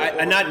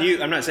 I'm not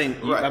you. I'm not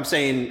saying. Right. I'm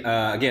saying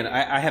again.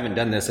 I haven't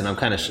done this, and I'm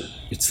kind of.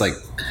 It's like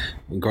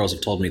when girls have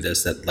told me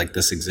this that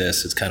this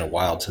exists. It's kind of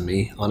wild to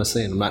me,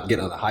 honestly. And I'm not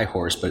getting on a high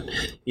horse, but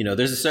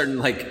there's a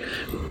certain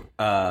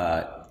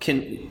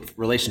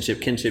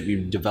kinship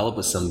you develop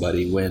with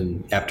somebody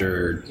when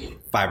after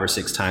 5 or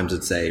 6 times,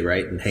 let's say,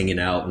 right, and hanging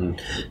out,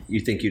 and you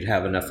think you'd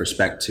have enough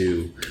respect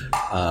to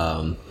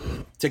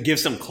give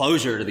some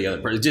closure to the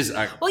other person. I just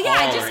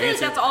feel like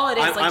that's all it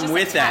is. I'm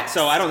with that,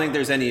 so I don't think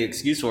there's any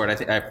excuse for it.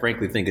 I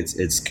frankly think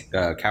it's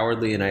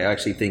cowardly, and I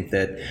actually think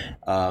that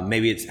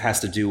maybe it has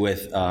to do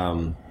with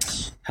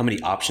how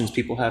many options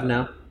people have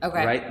now.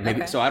 Okay. Right?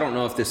 Maybe. Okay. So I don't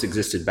know if this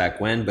existed back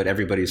when, but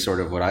everybody's sort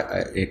of what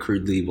I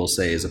crudely will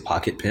say is a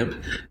pocket pimp,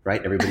 right?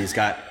 Everybody's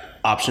got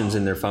options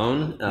in their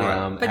phone.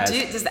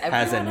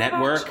 Has a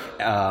network.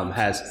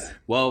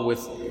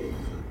 With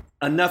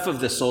enough of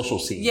the social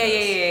scene.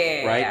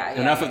 Right?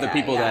 Enough of the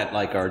people that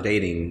are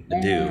dating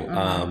do.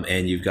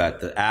 And you've got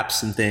the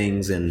apps and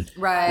things, and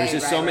there's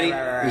just so many.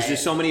 There's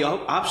just so many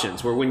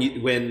options. Where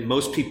when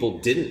most people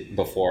didn't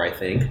before, I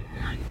think.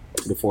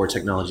 Before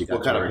technology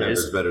got to where it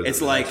is,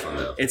 it's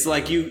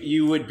like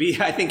you would be.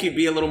 I think you'd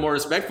be a little more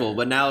respectful,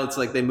 but now it's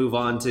like they move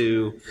on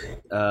to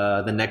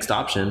the next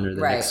option or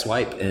the next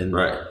swipe, and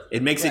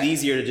it makes it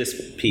easier to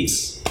just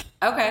peace.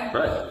 Okay.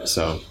 Right.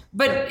 So,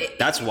 but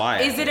that's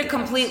why. Is it a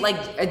complete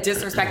a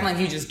disrespect?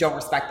 You just don't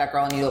respect that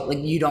girl,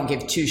 and you don't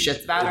give 2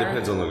 shits about her. It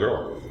depends on the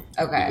girl.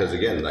 Okay. Because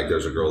again,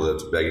 there's a girl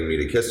that's begging me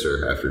to kiss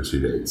her after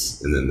 2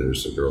 dates, and then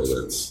there's a girl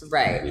that's that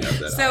I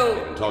don't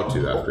even talk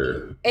to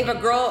after. If a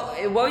girl,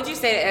 what would you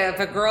say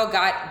if a girl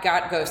got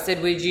ghosted?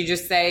 Would you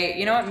just say,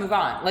 you know what, move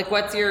on?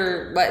 What's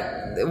your what?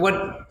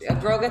 A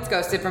girl gets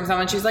ghosted from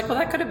someone, she's like, well,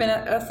 that could have been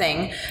a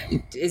thing.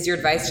 Is your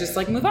advice just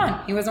move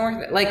on? He wasn't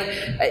worth it.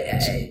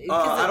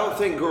 I don't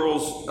think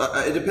girls.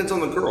 It depends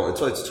on the girl. It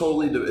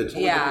totally depends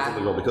on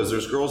the girl, because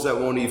there's girls that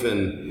won't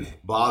even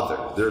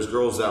bother. There's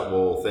girls that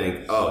will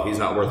think, oh, he's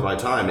not worth my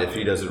time if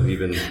he doesn't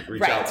even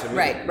reach out to me.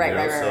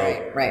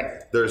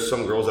 Right. There's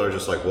some girls that are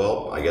just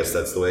well, I guess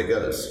that's the way it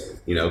goes.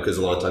 Because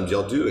a lot of times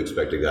y'all do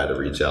expect a guy to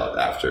reach out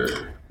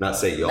after. Not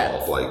say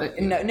y'all,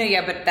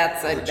 but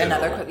that's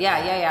another.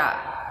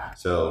 Yeah.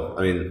 So,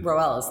 I mean,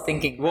 Roel is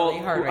thinking really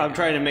hard. I'm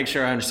trying to make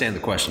sure I understand the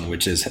question,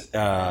 which is,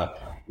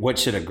 what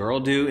should a girl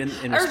do in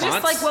response? Or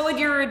just what would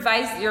your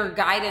advice, your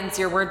guidance,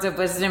 your words of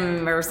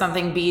wisdom or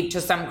something be to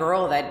some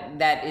girl that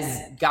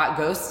got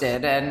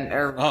ghosted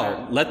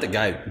let the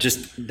guy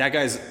that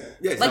guy's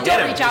don't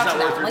reach out to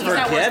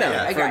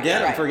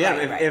them. Forget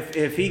him.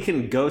 If he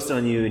can ghost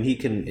on you and he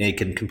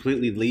can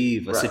completely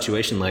leave a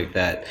situation like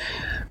that,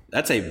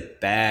 That's a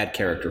bad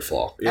character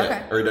flaw. Yeah.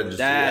 Okay. Or he doesn't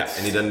just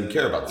and he doesn't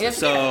care about this.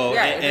 So,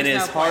 Yeah, and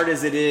there's as no hard point.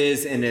 as it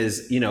is, and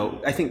as,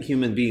 I think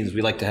human beings,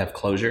 we like to have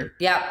closure.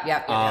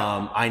 Yeah.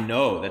 I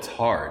know that's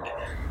hard.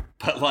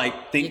 But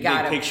like, think You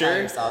gotta big tell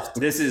picture. yourself.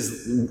 This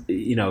is,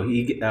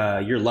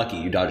 you're lucky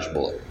you dodged a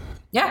bullet.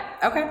 Yeah.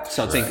 Okay.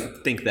 So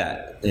think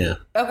that. Yeah.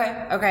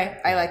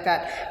 Okay. I like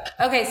that.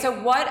 Okay. So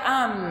what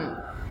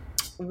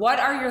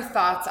are your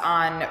thoughts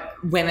on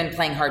women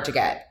playing hard to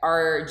get?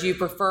 Do you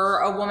prefer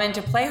a woman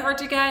to play hard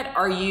to get?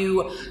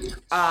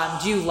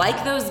 Do you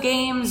like those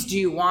games? Do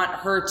you want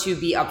her to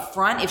be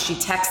upfront if she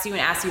texts you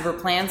and asks you for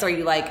plans? Are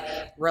you like,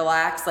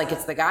 relax, like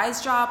it's the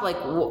guy's job? Like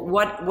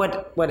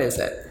what is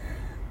it?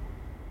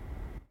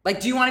 Like,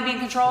 do you want to be in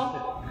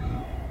control?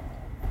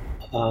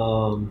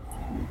 Oh.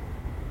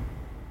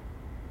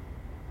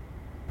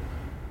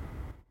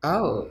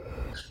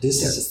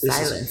 This is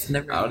silence. I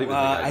don't even think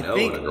I know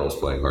when a girl's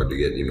playing hard to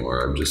get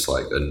anymore. I'm just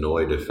like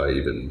annoyed if I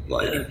even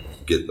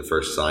get the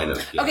first sign of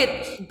it.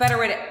 Okay, better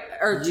way to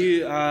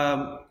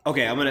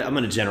okay, I'm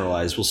gonna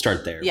generalize. We'll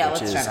start there. Yeah,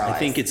 let's generalize. I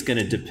think it's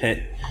gonna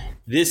depend.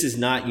 This is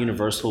not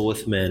universal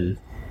with men,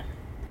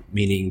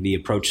 meaning the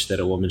approach that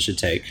a woman should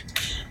take.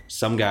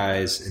 Some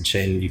guys, and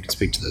Shane, you can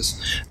speak to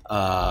this,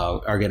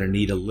 are gonna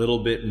need a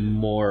little bit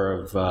more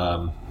of.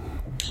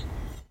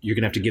 You're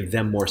gonna have to give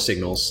them more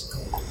signals,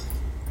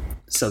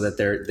 so that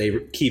they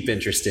keep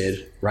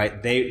interested, right?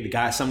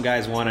 Some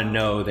guys want to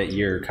know that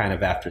you're kind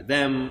of after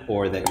them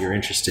or that you're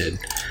interested,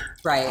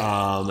 right?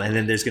 And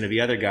then there's going to be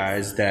other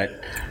guys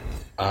that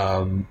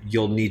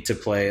you'll need to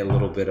play a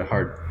little bit of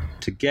hard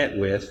to get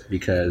with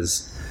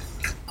because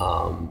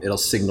it'll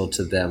signal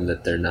to them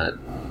that they're not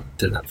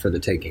for the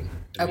taking.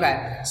 So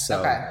that's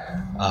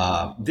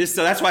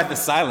why the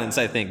silence.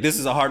 I think this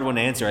is a hard one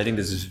to answer. I think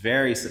this is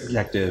very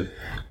subjective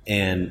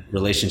and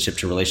relationship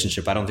to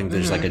relationship. I don't think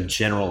there's like a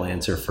general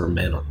answer for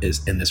men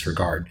is in this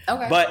regard.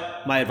 Okay.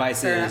 But my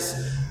advice is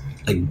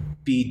like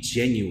be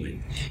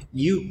genuine.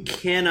 You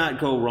cannot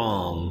go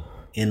wrong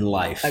in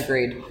life.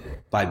 Agreed.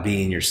 By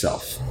being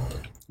yourself.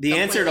 The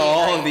answer to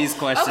all of these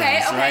questions,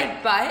 right?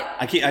 But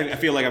I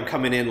feel like I'm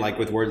coming in like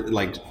with words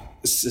like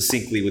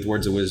succinctly with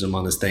words of wisdom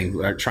on this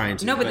thing, trying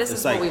to. No, but this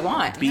is what we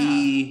want.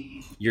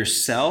 Be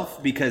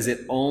yourself because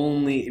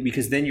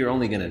then you're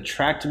only going to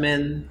attract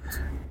men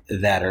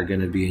that are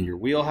going to be in your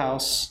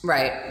wheelhouse,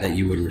 right? That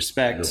you would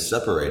respect. You'll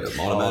separate them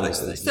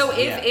automatically. So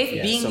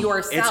if being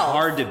yourself, it's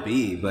hard to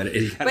be, but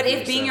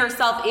if being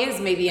yourself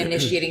is maybe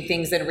initiating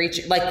things and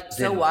reaching, like,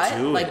 so what?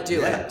 Like,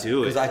 do it.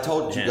 Do it. Because I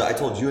told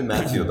you and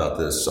Matthew about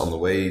this on the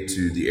way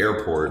to the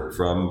airport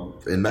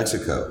in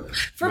Mexico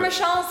for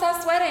Michelle and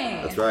Seth's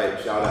wedding. That's right.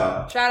 Shout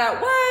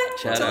out. What?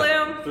 Shout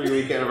Tulum.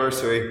 3-week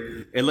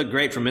anniversary. It looked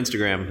great from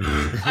Instagram.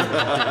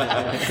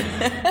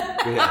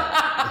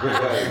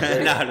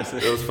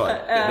 It was fun.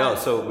 No,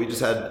 so we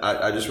just had.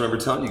 I just remember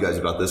telling you guys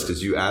about this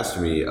because you asked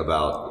me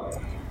about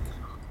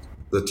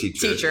the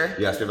teacher.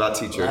 You asked me about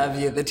teacher. Love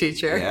you, the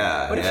teacher.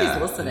 Yeah. What if she's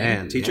listening?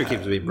 Man, teacher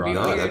keeps being brought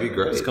up. No, that'd be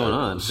great. What's going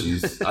on?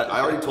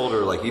 I already told her,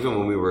 like, even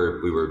when we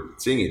were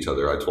seeing each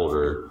other, I told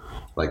her,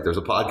 like, there's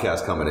a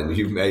podcast coming and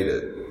you made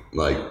it.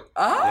 Like, okay,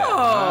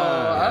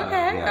 all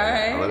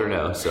right. I let her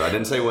know. So I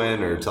didn't say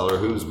when or tell her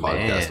whose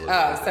podcast it was.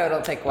 Oh, so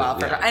it'll take a while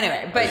for her.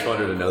 Anyway, but I just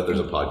wanted her to know there's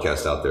a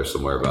podcast out there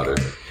somewhere about her.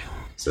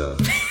 So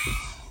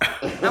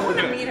I want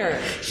to meet her.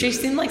 She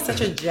seemed like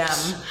such a gem.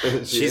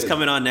 She's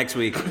coming on next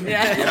week.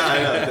 Yeah,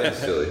 I know.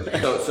 Thanks, Julie.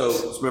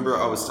 So remember,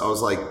 I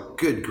was like,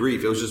 good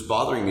grief. It was just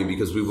bothering me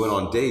because we went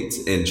on dates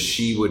and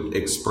she would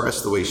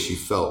express the way she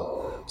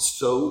felt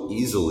so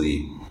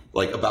easily,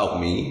 like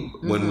about me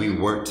when we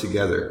weren't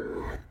together.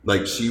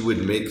 Like she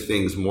would make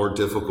things more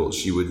difficult.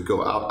 She would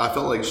go out. I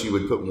felt like she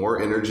would put more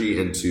energy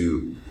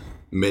into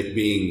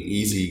being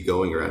easy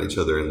going around each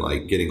other and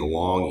like getting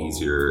along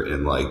easier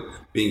and like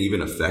being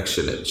even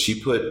affectionate.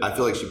 I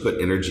feel like she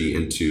put energy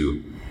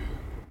into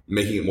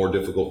making it more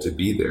difficult to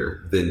be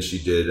there than she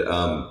did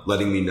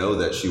letting me know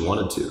that she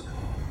wanted to.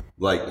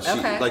 Like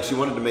she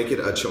wanted to make it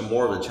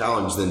more of a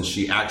challenge than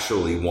she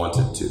actually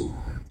wanted to.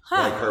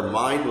 Like her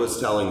mind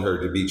was telling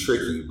her to be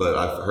tricky, but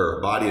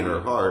her body and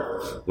her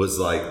heart was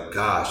like,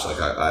 gosh,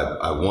 like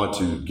I want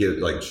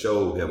to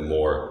show him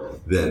more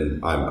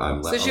than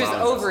I'm. So she was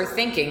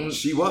overthinking.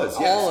 She was,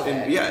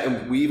 yes,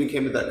 and we even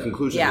came to that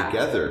conclusion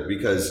together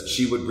because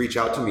she would reach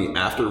out to me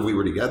after we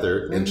were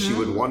together, and she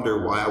would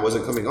wonder why I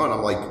wasn't coming on.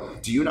 I'm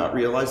like, do you not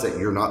realize that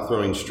you're not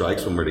throwing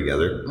strikes when we're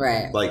together?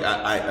 Right. Like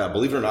I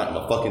believe it or not, I'm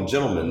a fucking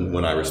gentleman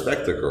when I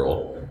respect the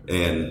girl.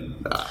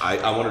 And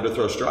I wanted to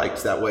throw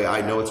strikes. That way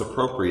I know it's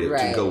appropriate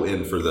to go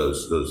in for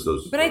those.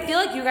 But I feel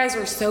like you guys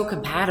were so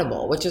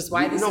compatible, which is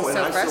why this is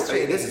so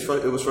frustrating.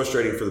 It was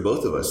frustrating for the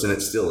both of us, and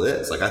it still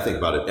is. Like, I think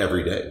about it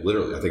every day.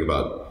 Literally, I think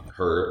about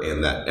her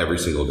and that every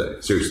single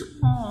day. Seriously.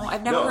 Oh,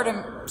 I've never heard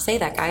him say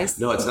that, guys.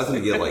 No, it's nothing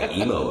to get, like,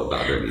 emo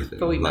about or anything.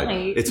 But we might.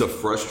 It's a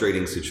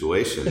frustrating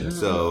situation.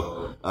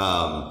 So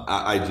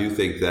I do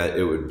think that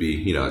it would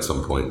be, at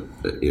some point,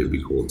 it would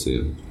be cool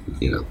to,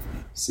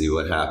 see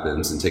what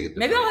happens and take it.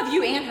 Maybe I'll have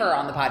you and her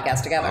on the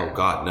podcast together. Oh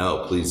God,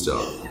 no! Please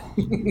don't.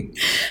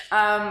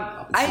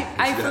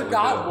 I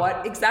forgot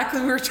what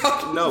exactly we were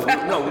talking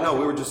about. No.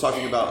 We were just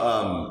talking about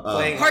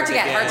hard to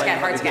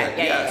get.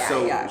 Yeah.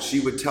 So she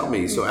would tell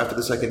me. So after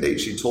the second date,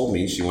 she told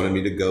me she wanted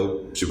me to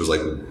go. She was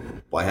like,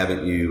 why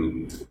haven't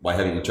you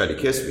tried to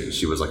kiss me?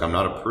 She was like, I'm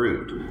not a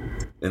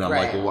prude. And I'm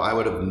like, well, I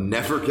would have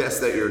never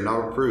guessed that you're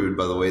not a prude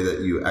by the way that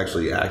you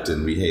actually act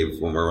and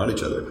behave when we're around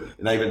each other.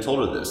 And I even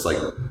told her this. Like,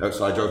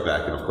 so I drove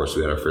back, and of course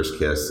we had our first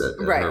kiss at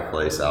her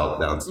place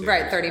out downstairs.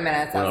 Right, 30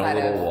 minutes outside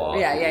of. Walk.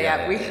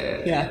 Yeah.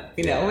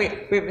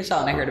 We Michelle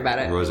and I heard about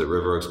it. Or was it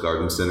River Oaks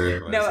Garden Center?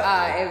 No,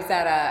 it was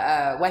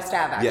at West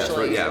Ave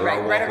actually. Yes,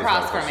 right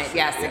across from it.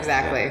 Yes,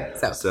 exactly.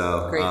 Yeah.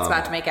 So great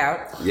spot to make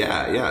out.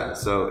 Yeah.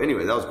 So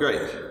anyway, that was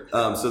great.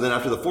 So then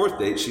after the fourth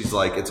date, she's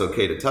like, it's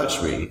okay to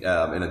touch me.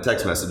 In a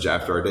text message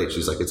after our date,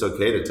 she's like, it's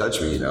okay to touch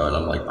me, And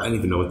I'm like, I don't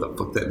even know what the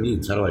fuck that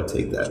means. How do I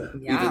take that?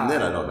 Yeah. Even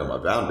then, I don't know my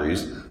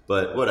boundaries,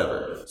 but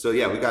whatever. So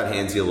yeah, we got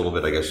handsy a little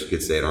bit, I guess you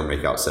could say, in our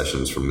makeout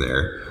sessions from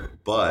there.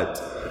 But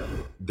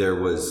there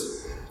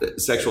was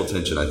sexual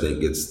tension, I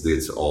think,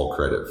 gets all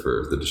credit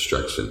for the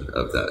destruction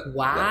of that,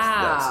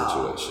 that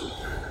situation.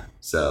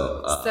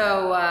 So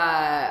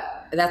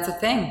that's a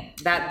thing.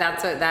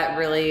 That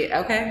really,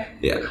 okay.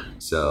 Yeah.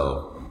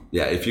 So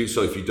yeah, if you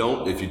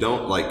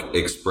don't like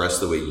express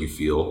the way you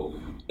feel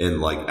and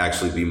like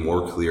actually be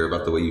more clear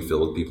about the way you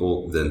feel with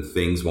people, then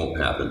things won't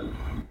happen.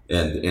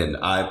 And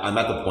I'm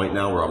at the point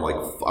now where I'm like,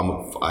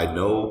 I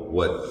know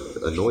what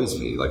annoys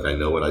me. Like, I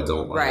know what I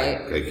don't like.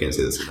 Right. I can't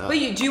say this enough. But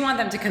do you want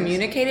them to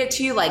communicate it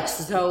to you, like,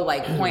 so,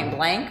 like, point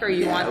blank, or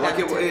you want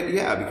them to?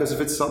 Yeah, because if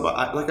it's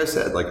somebody, like I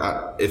said, like,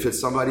 if it's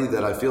somebody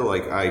that I feel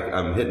like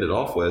I'm hitting it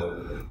off with,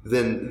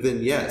 then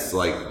yes,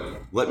 like,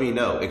 let me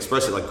know.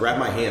 Express it. Like, grab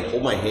my hand,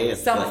 hold my hand.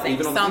 Something.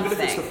 Even if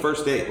it's the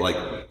first date, like,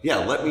 yeah,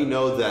 let me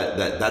know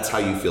that's how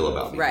you feel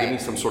about me. Right. Give me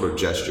some sort of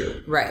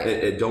gesture.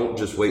 Right. Don't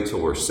just wait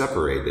till we're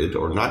separated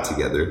or not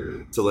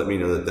together to let me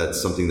know that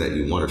that's something that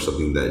you want or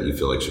something that you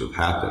feel like should have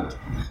happened.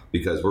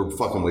 Because we're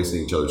fucking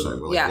wasting each other's time.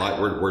 We're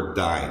like, we're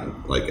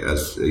dying, like,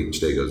 as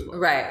each day goes by.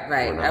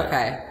 Right.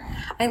 Okay.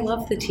 I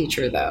love the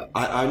teacher, though.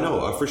 I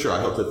know, for sure. I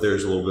hope that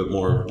there's a little bit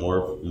more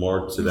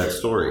to that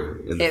story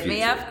in the future. Hit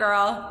me up,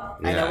 girl.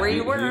 Yeah, I know where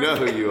you were. You know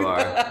who you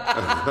are.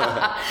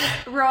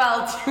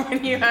 Roel,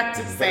 what do you have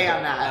to say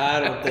on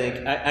that?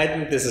 I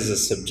think this is a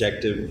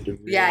subjective one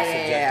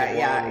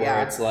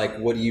where it's like,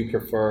 what do you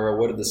prefer?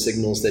 What are the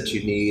signals that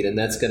you need? And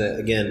that's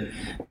gonna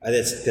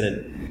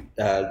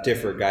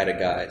differ guy to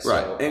guy. So,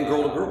 right, and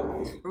girl to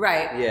girl.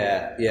 Right.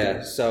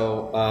 Yeah.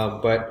 So,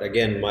 but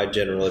again, my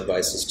general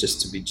advice is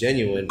just to be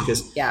genuine,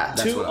 because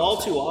too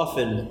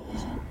often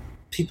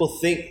people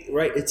think,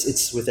 right,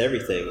 it's with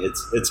everything.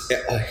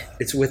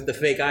 It's with the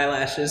fake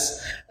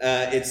eyelashes.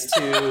 It's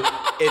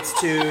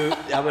to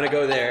I'm gonna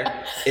go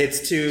there.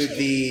 It's to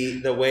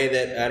the way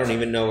that I don't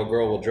even know a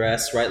girl will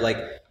dress, right? Like,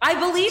 I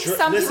believe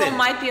some people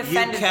might be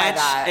offended by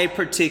that. You catch a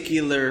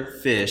particular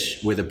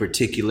fish with a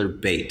particular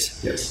bait.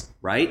 Yes.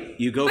 Right?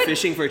 You go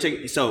fishing for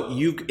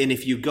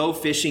if you go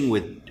fishing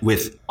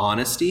with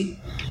honesty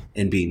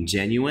and being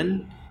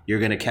genuine, you're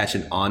going to catch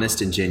an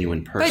honest and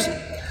genuine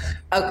person.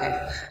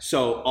 Okay.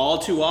 So all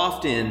too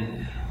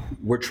often,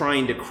 we're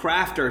trying to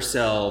craft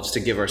ourselves to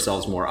give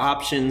ourselves more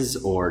options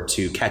or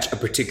to catch a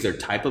particular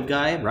type of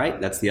guy, right?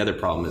 That's the other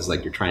problem, is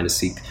like you're trying to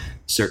seek a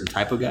certain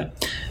type of guy.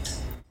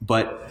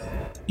 But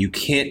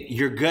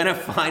you're going to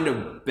find a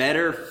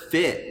better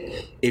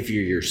fit if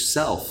you're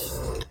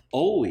yourself.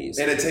 Always.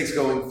 And it takes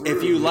going through.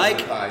 If you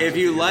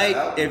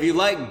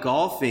like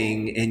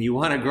golfing and you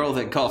want a girl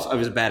that golfs, it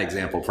was a bad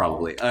example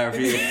probably. Or if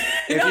you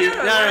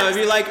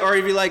like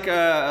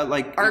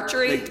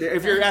archery.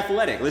 If you're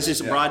athletic, let's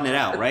just broaden it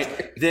out,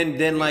 right?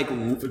 Then like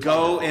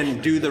go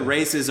and do the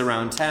races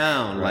around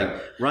town,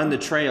 like run the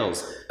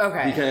trails.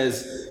 Okay.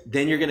 Because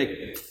then you're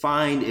gonna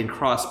find and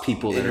cross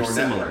people that are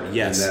similar.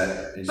 Yes.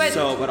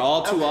 But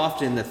all too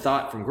often the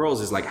thought from girls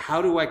is like,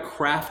 how do I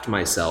craft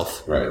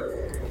myself? Right.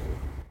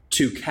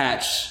 To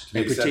catch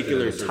a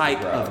particular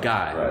type of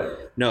guy. Right.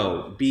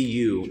 No, be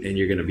you, and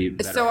you're going to be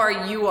better. So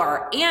you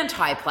are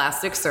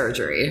anti-plastic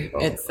surgery,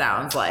 it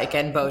sounds like,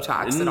 and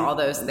Botox and all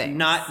those things.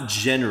 Not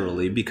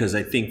generally, because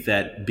I think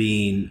that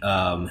being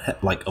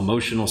like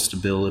emotional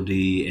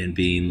stability and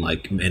being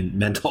like and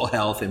mental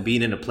health and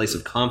being in a place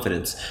of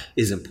confidence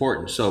is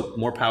important. So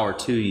more power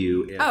to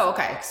you.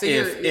 Okay. So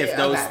if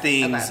those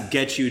things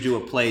get you to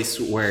a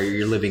place where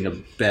you're living a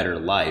better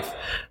life.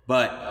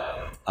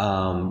 But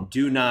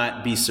do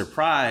not be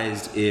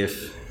surprised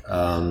if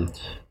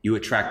you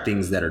attract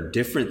things that are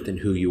different than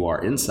who you are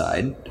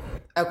inside.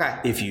 Okay.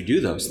 If you do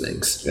those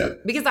things. Yeah.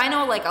 Because I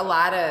know like a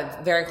lot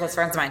of very close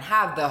friends of mine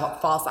have the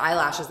false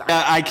eyelashes.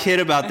 I kid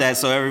about that,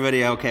 so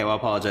everybody, I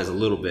apologize a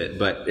little bit.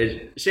 But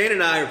Shane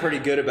and I are pretty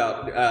good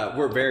about,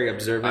 we're very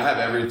observant. I have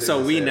everything.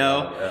 So we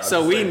know.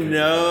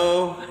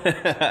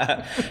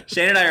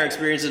 Shane and I are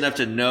experienced enough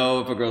to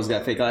know if a girl's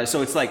got fake eyelashes.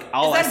 So it's like,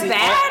 all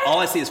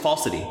I see is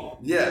falsity.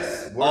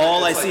 Yes.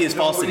 All I see is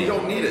falsity. You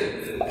don't need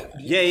it.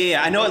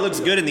 Yeah. I know it looks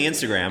good in the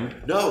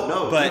Instagram.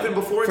 No. But even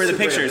before for the Instagram,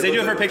 pictures, they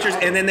do it for pictures,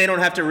 and then they don't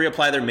have to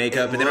reapply their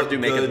makeup, and they don't have to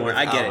do makeup more.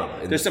 I get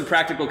it. There's some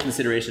practical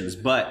considerations,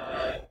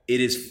 but it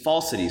is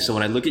falsity. So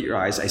when I look at your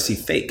eyes, I see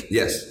fake.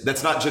 Yes,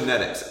 that's not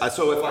genetics. I'm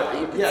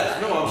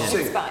just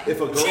saying, if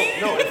a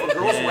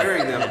girl's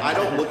wearing them, I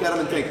don't look at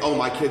them and think, oh,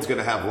 my kid's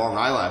gonna have long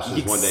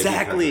eyelashes one day.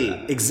 Exactly.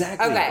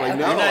 Okay. Like,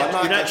 no,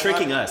 You're not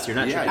tricking us. You're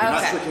not tricking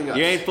us.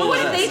 You ain't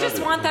fooling us. They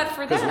just want that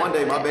for them. Because one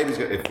day my baby's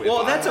gonna.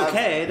 That's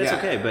okay. That's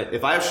okay. But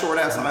if I have short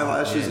ass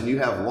eyelashes and you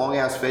have long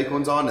ass fake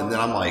ones on, and then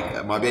I'm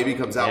like, my baby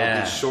comes out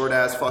with these short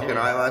ass fucking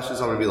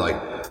eyelashes, I'm gonna be like,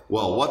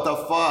 well, what the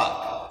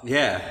fuck?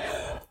 Yeah.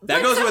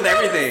 That goes with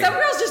everything. Some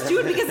girls just do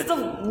it because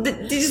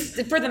it's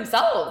just for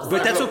themselves.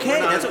 But that's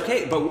okay. That's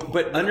okay.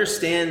 But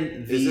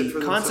understand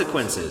the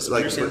consequences.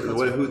 Like,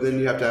 who then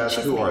you have to ask?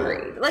 Who are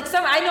they? Like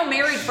I know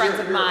married friends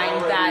of mine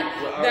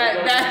that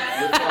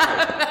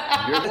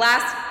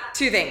last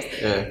two things.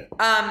 Yeah.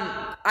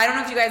 I don't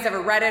know if you guys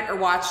ever read it or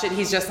watched it.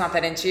 He's Just Not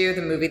That Into You,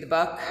 the movie, the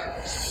book.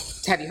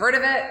 Have you heard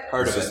of it?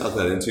 Heard of it. Not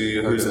that into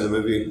you. Who's in the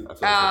movie?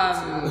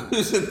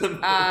 Who's in the movie?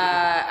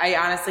 I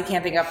honestly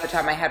can't think off the top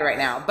of my head right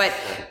now, but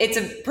it's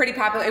a pretty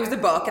popular. It was a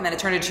book, and then it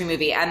turned into a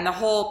movie. And the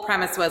whole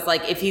premise was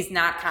like, if he's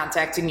not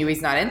contacting you,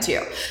 he's not into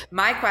you.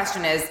 My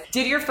question is,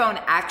 did your phone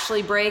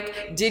actually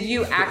break? Did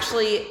you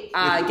actually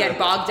get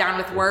bogged down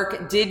with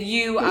work? Did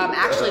you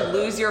actually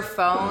lose your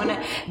phone?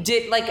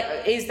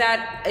 Is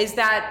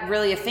that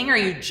really a thing, or are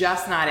you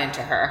just not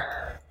into her?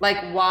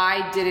 Like,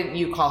 why didn't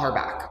you call her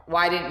back?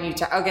 Why didn't you?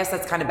 I guess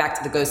that's kind of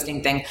back to the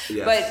ghosting thing.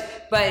 Yes.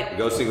 But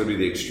ghosting would be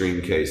the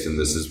extreme case, and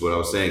this is what I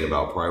was saying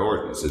about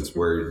priorities. It's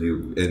where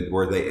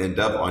they end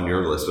up on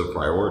your list of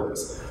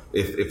priorities.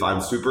 If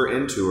I'm super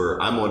into her,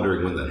 I'm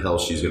wondering when the hell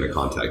she's going to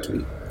contact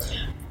me.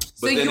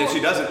 But then if she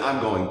doesn't,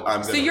 I'm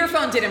going. So your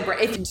phone didn't break.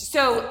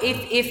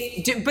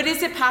 But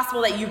is it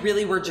possible that you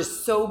really were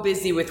just so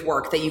busy with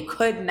work that you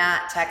could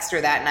not text her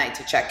that night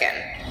to check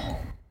in?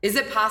 Is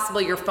it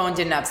possible your phone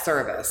didn't have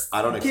service?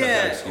 I don't accept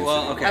that excuse.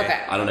 Well,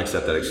 okay. I don't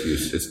accept that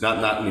excuse. It's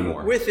not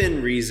anymore.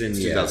 Within reason,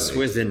 yes.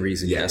 Within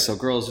reason, yes. So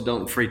girls,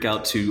 don't freak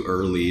out too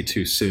early,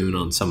 too soon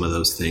on some of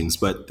those things.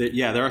 But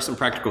there are some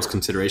practical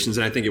considerations,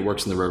 and I think it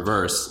works in the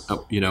reverse.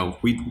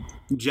 We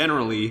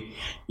generally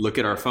look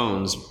at our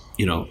phones,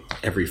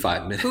 every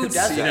 5 minutes. Who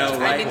doesn't?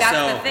 Right? I mean,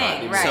 that's the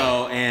thing, right?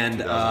 So,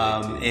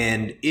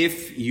 and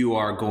if you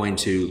are going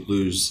to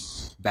lose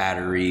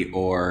battery,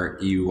 or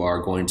you are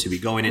going to be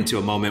going into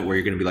a moment where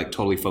you're going to be like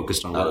totally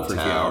focused on work for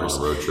a few hours,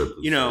 road trip,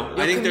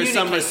 I think there's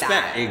some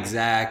respect.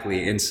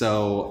 Exactly. And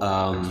so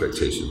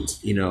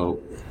expectations,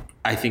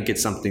 I think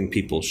it's something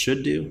people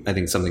should do. I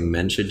think it's something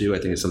men should do. I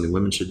think it's something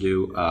women should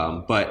do.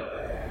 But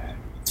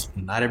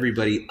not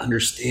everybody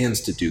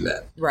understands to do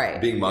that. Right.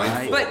 Being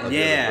mindful. But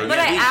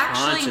I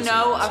actually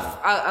know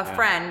a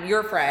friend,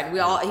 your friend,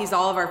 he's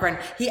all of our friend.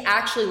 He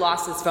actually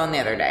lost his phone the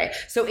other day.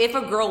 So if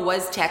a girl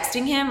was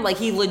texting him, like,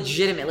 he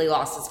legitimately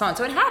lost his phone.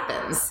 So it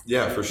happens.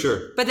 Yeah, for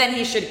sure. But then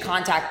he should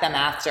contact them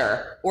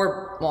after,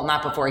 or, well,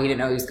 not before. He didn't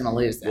know he was going to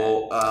lose it.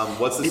 Well,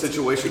 what's the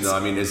situation though? I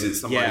mean, is it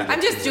somebody? Yeah.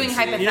 I'm just doing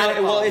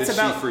hypothetical.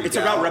 It's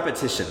about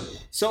repetition.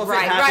 So if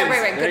right, it happens,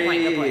 right. Good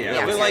point.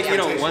 Yeah.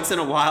 But once in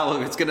a while,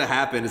 if it's going to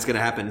happen, it's going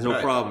to happen. No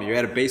problem. You're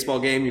at a baseball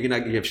game. You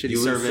have shitty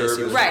service.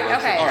 Right.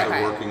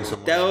 Okay. Working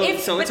somewhere.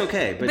 So it's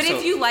okay. But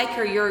if you like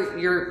her,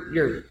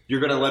 you're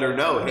going to let her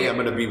know, hey, I'm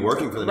going to be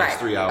working for the next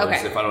 3 hours.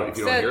 Okay. If I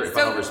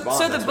don't respond.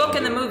 So the book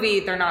and the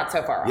movie, they're not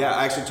so far off. Yeah,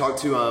 I actually talked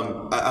to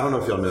I don't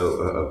know if y'all know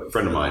a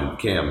friend of mine,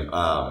 Cam.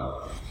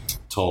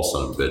 Tall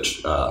son of a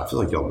bitch. I feel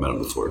like y'all met him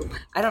before.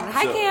 I don't know.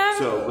 Hi, Cam.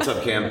 So what's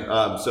up, Cam?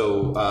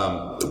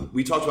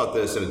 We talked about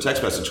this in a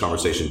text message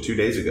conversation 2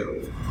 days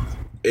ago.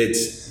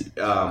 It's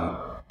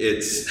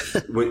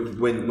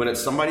when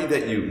it's somebody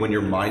that when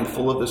you're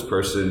mindful of this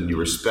person, you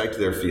respect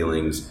their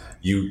feelings,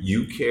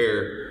 you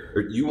care,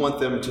 or you want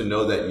them to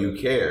know that you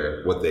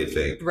care what they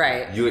think.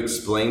 Right. You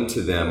explain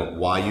to them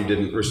why you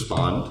didn't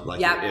respond.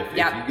 Like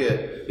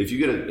if you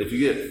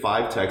get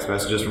 5 text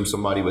messages from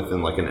somebody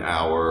within like an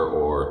hour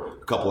or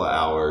a couple of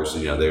hours,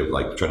 they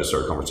like try to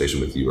start a conversation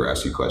with you or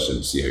ask you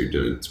questions, see how you're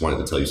doing. Just wanted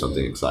to tell you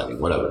something exciting,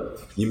 whatever.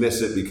 You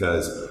miss it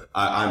because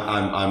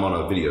I'm on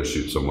a video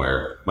shoot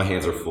somewhere. My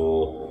hands are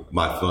full.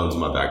 My phone's in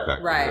my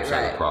backpack. Right.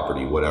 The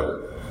property,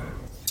 whatever.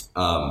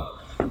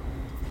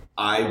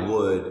 I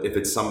would, if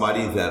it's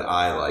somebody that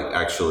I like,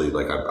 actually,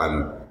 like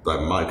I'm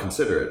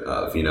considerate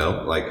of,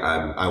 like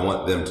I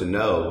want them to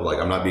know, like,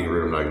 I'm not being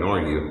rude, I'm not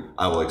ignoring you.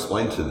 I will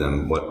explain to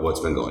them what's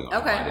been going on.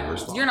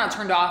 Okay. You're not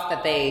turned off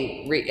that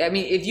they,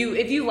 if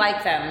you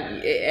like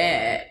them.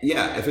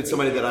 Yeah. If it's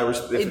somebody that I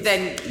respect,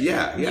 then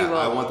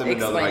I want them to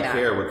know that I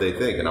care what they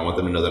think, and I want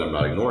them to know that I'm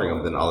not ignoring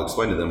them. Then I'll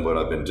explain to them what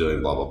I've been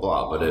doing, blah, blah,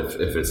 blah. But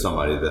if it's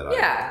somebody that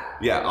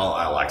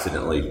I'll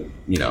accidentally,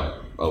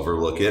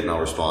 overlook it, and I'll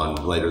respond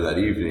later that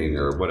evening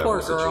or whatever.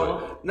 Poor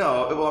girl.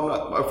 No, well, I'm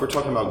not. If we're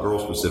talking about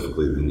girls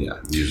specifically, then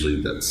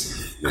usually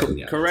that's.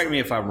 Correct me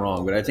if I'm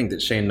wrong, but I think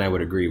that Shane and I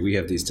would agree. We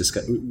have these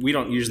discussions. We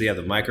don't usually have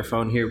the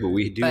microphone here, but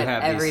we do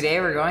every day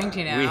we're going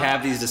to now. We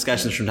have these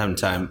discussions from time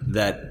to time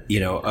that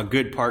a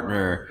good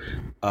partner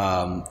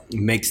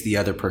makes the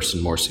other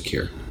person more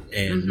secure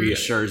and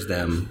reassures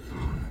them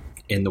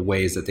in the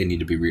ways that they need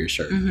to be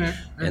reassured.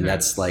 And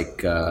that's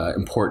like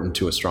important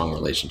to a strong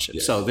relationship.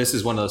 Yes. So this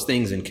is one of those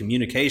things in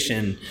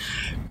communication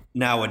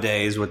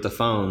nowadays with the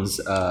phones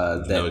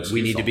that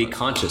we need to be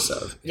conscious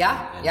of.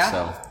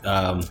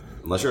 So,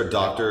 unless you're a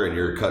doctor and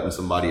you're cutting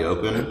somebody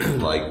open,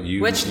 like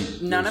you,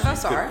 which none of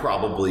us are,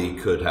 probably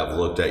could have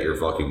looked at your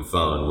fucking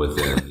phone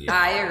within.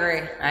 I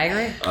agree.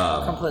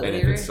 Completely and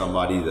if agree. it's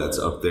somebody that's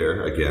up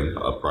there, again,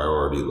 a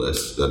priority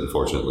list, then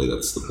unfortunately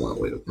that's the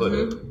blunt way to put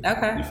it.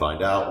 Okay. You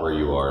find out where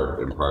you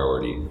are in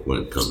priority when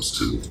it comes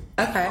to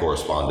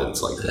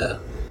correspondence like that.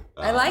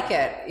 I like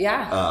it.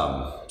 Yeah.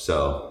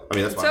 So I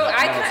mean that's why So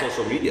I'm not on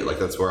social media. Like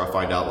that's where I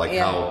find out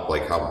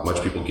how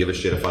much people give a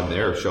shit if I'm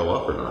there or show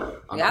up or not.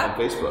 I'm not on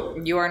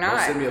Facebook. You are not.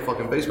 Don't send me a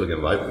fucking Facebook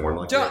invite. More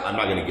than likely, I'm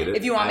not going to get it.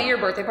 If you want me your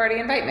birthday party,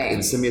 invite me.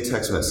 And send me a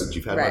text message.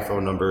 You've had my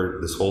phone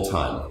number this whole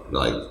time.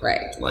 I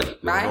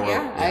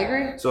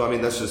agree. So I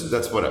mean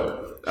that's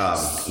whatever.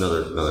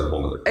 Another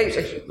whole other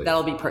conversation.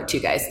 That'll be part 2,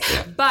 guys.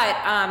 Yeah.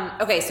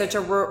 But okay, so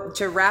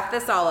to wrap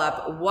this all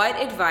up, what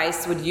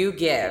advice would you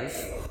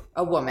give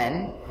a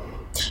woman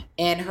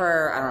in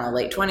her, I don't know,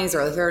 late 20s,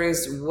 early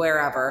 30s,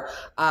 wherever,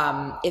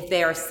 if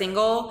they are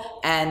single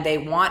and they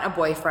want a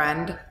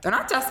boyfriend, they're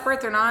not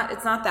desperate,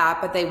 it's not that,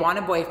 but they want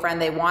a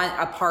boyfriend, they want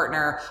a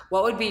partner,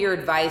 what would be your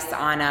advice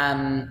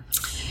on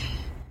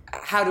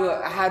how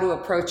to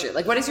approach it?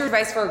 Like, what is your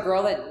advice for a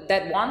girl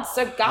that wants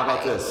a guy? How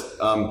about this?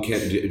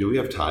 Do we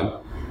have time?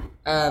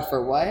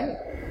 For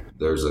what?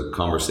 There's a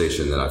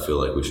conversation that I feel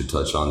like we should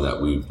touch on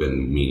that we've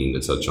been meaning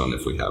to touch on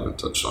if we haven't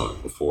touched on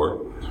it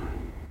before.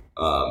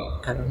 I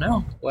don't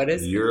know. What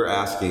is You're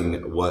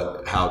asking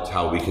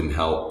how we can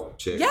help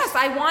chicks? Yes,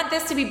 I want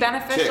this to be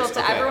beneficial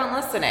to everyone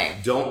listening.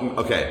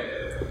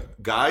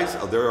 Guys,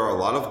 there are a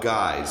lot of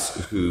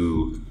guys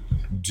who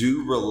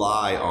do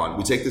rely on,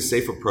 we take the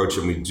safe approach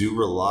and we do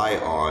rely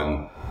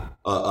on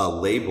a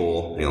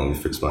label. Hang on, let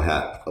me fix my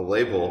hat. A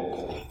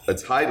label, a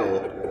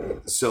title,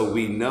 so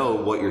we know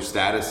what your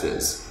status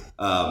is.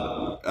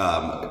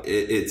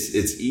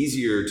 It's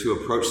easier to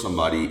approach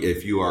somebody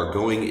if you are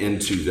going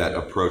into that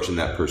approach and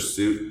that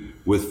pursuit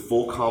with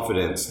full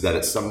confidence that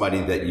it's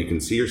somebody that you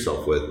can see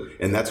yourself with,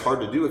 and that's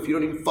hard to do if you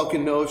don't even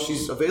fucking know if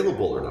she's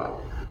available or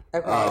not.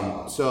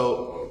 Okay.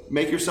 So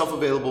make yourself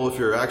available if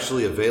you're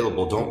actually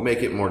available. Don't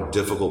make it more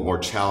difficult, more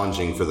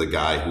challenging for the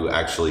guy who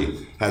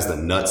actually has the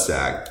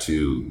nutsack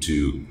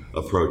to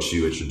approach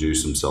you,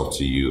 introduce himself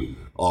to you,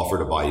 offer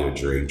to buy you a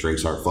drink.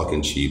 Drinks aren't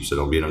fucking cheap, so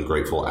don't be an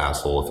ungrateful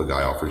asshole if a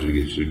guy offers you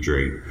to get you a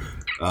drink.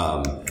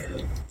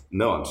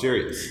 No, I'm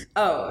serious.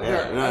 Oh,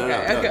 yeah. No,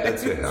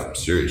 that's it. I'm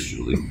serious,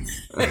 Julie.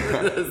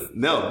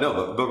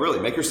 but really,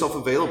 make yourself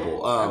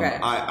available.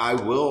 I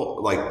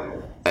will,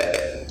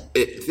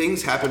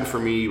 things happen for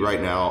me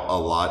right now a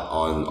lot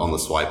on the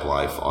swipe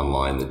life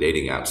online, the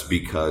dating apps,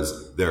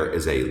 because there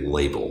is a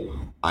label.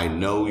 I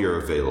know you're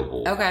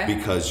available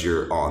because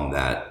you're on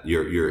that.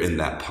 You're in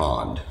that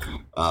pond.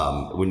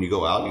 When you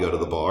go out, you go to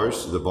the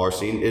bars, the bar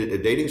scene.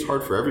 Dating's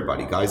hard for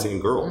everybody, guys and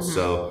girls. Mm-hmm.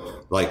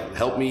 So,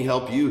 help me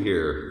help you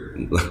here,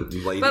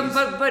 ladies.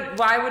 But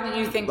why wouldn't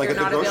you think they're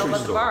not available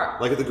at the bar?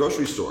 Like at the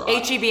grocery store.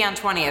 H-E-B on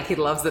 20th. He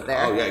loves it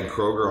there. Oh yeah, and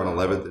Kroger on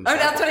 11th. And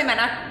that's what I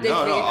meant. Not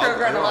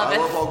Kroger on 11th. I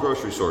love all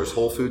grocery stores.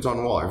 Whole Foods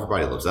on Wall.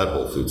 Everybody loves that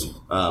Whole Foods.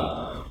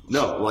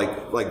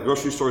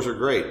 Grocery stores are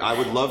great. I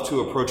would love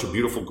to approach a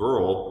beautiful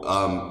girl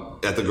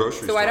at the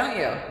grocery store. So why don't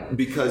you?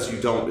 Because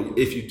you don't.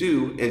 If you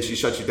do, and she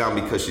shuts you down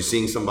because she's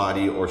seeing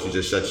somebody, or she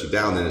just shuts you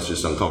down, then it's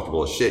just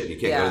uncomfortable as shit. You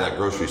can't go to that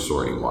grocery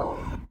store anymore.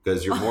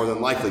 Because you're more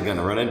than likely going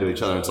to run into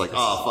each other. It's like,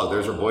 oh, fuck,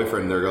 there's her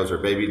boyfriend, there goes her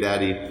baby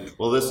daddy.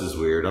 Well, this is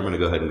weird. I'm going to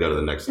go ahead and go to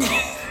the next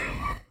aisle.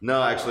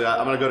 No, actually,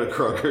 I'm going to go to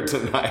Kroger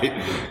tonight.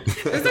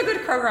 There's a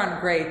good Kroger on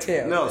Gray,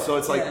 too. No, so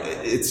it's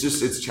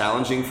it's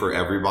challenging for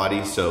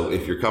everybody. So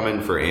if you're coming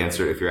for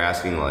answer, if you're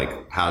asking,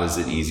 how does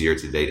it easier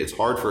to date? It's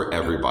hard for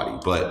everybody.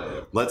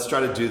 But let's try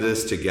to do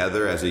this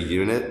together as a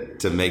unit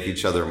to make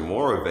each other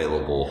more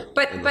available.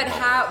 I love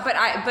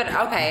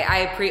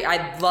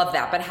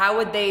that. But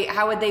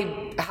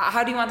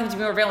how do you want them to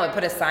be more available?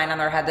 Put a sign on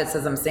their head that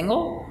says I'm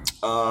single?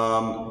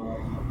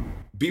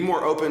 Be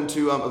more open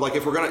to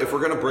if we're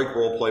gonna break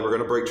role play, we're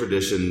gonna break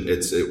tradition.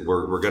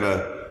 We're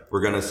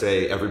gonna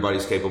say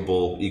everybody's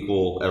capable,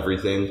 equal,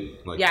 everything.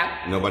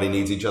 Nobody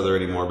needs each other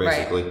anymore,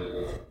 basically.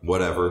 Right.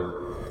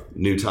 Whatever.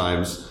 New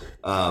times.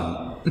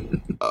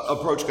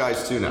 Approach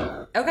guys too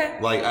now. Okay.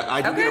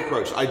 I do get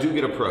approached. I do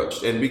get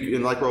approached,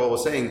 and like Roel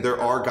was saying, there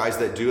are guys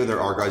that do and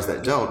there are guys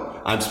that don't.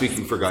 I'm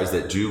speaking for guys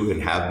that do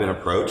and have been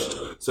approached.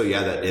 So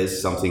yeah, that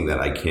is something that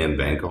I can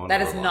bank on.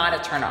 That is not a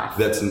turnoff.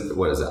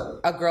 What is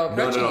that? A girl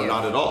approaching you. No,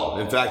 not at all.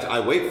 In fact, I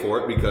wait for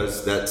it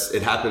because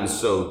it happens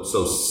so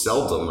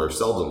seldom or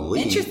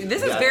seldomly. Interesting.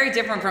 This is very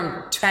different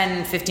from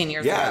 10, 15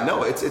 years ago. Yeah,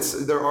 no,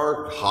 there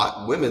are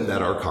hot women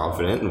that are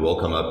confident and will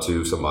come up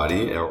to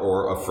somebody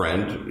or a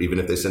friend, even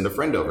if they send a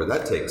friend over.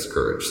 That takes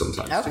courage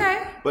sometimes. Okay.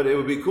 Too. But it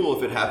would be cool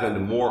if it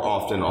happened more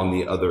often on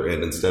the other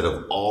end instead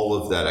of all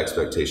of that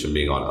expectation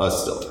being on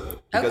us still.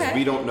 Because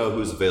we don't know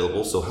who's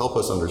available, so help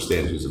us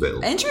understand who's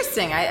available.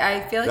 Interesting.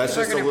 I feel like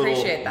people are going to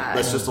appreciate that.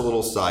 That's just a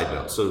little side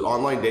note. So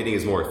online dating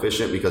is more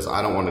efficient because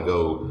I don't want to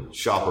go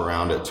shop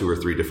around at 2 or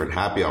 3 different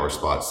happy hour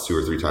spots 2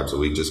 or 3 times a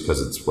week just because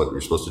it's what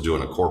you're supposed to do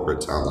in a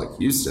corporate town like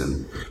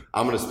Houston.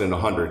 I'm going to spend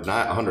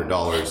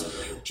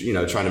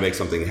 $100, trying to make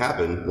something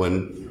happen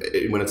when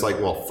it's like,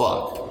 well,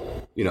 fuck.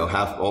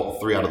 All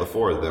 3 out of the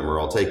 4 of them are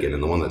all taken,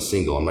 and the one that's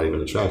single, I'm not even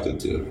attracted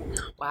to.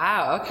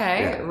 Wow.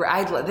 Okay.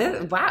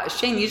 Yeah. Wow,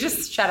 Shane, you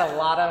just shed a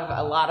lot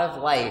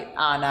of light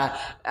on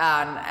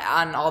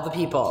all the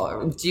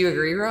people. Do you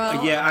agree,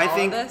 Ro? Yeah,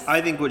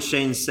 I think what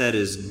Shane said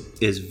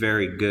is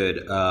very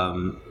good.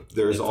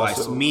 There's advice,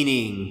 also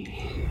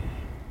meaning.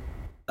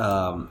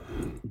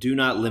 Do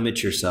not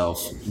limit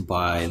yourself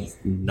by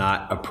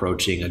not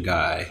approaching a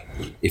guy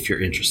if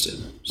you're interested.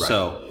 Right.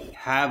 So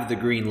have the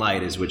green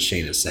light is what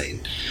Shane is saying.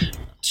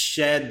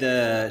 Shed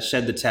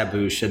the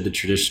taboo, shed the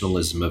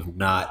traditionalism of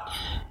not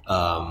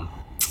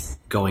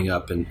going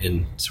up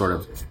and sort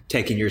of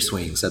taking your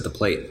swings at the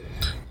plate.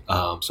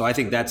 So I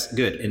think that's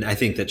good. And I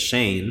think that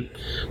Shane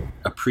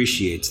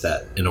appreciates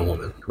that in a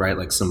woman, right?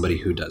 Like somebody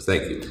who does that.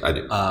 Thank you. I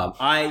do.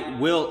 I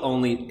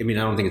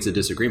don't think it's a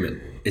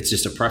disagreement. It's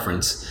just a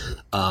preference.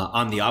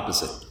 I'm the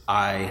opposite.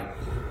 I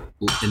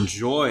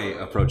enjoy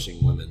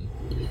approaching women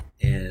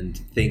and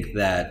think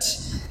that...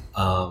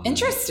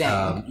 Interesting.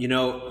 I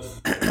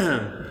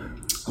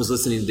was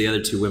listening to the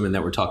other 2 women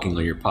that were talking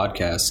on your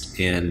podcast,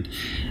 and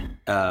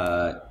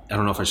I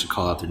don't know if I should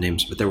call out their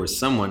names, but there was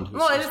someone. It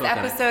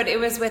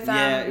was with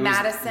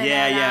Madison.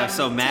 Yeah.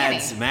 So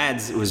Tanny.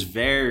 Mads was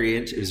very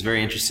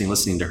interesting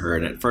listening to her,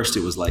 and at first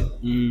it was like,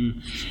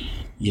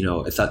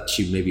 I thought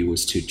she maybe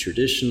was too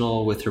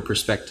traditional with her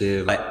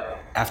perspective.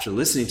 After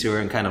listening to her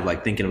and kind of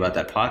like thinking about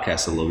that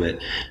podcast a little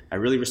bit, I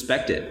really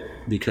respect it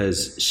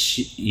because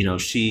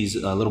she's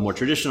a little more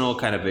traditional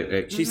kind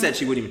of. She said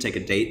she wouldn't even take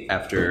a date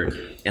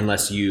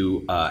unless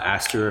you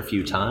asked her a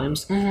few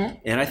times. Mm-hmm.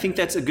 And I think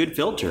that's a good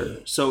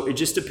filter. So it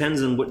just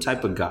depends on what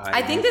type of guy.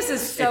 I think this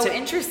is so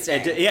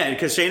interesting.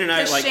 Because Shane and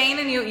I Shane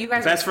and you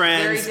guys best are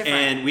friends, very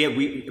and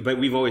but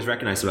we've always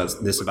recognized about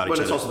each other.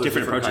 It's also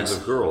different approaches. Kinds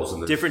of girls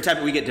and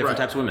we get different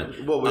types of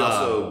women. Well, we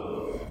also.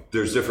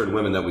 There's different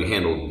women that we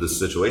handle the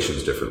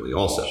situations differently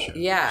also.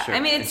 Yeah. Sure. I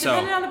mean, it's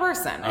dependent on the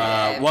person.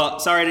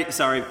 Sorry,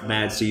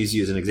 Mads, to use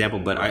you as an example,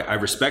 but I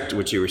respect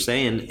what you were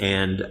saying,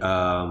 and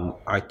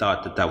I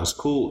thought that was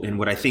cool. And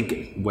what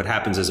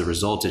happens as a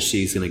result is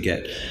she's going to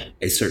get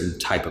a certain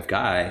type of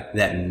guy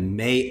that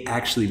may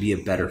actually be a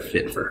better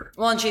fit for her.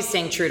 Well, and she's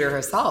staying true to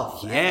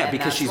herself. Yeah,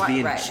 because she's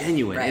being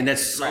genuine, and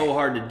that's so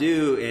hard to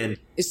do. And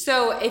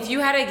so if you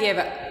had to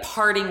give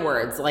parting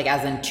words, like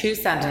as in 2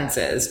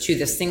 sentences to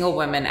the single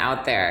women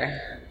out there,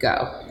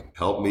 go.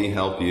 Help me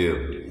help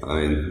you.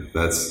 I mean,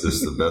 that's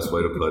just the best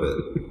way to put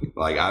it.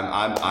 Like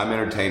I'm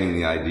entertaining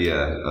the idea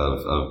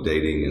of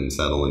dating and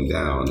settling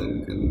down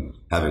and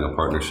having a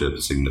partnership,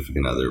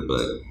 significant other,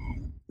 but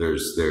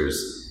there's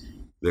things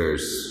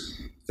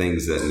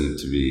that need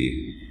to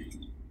be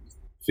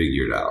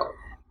figured out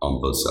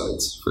on both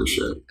sides for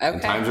sure. Okay.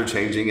 And times are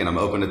changing, and I'm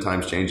open to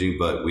times changing,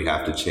 but we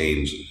have to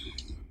change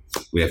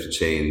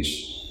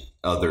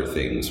other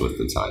things with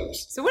the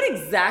times. So what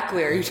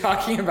exactly are you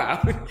talking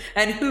about?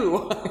 And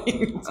who?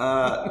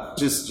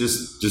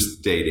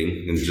 Just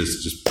dating and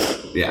just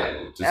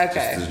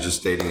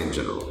dating in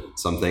general.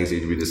 Some things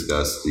need to be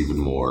discussed even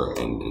more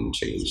and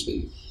changed.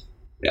 And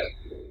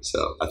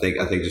so I think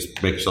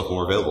just make yourself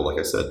more available. Like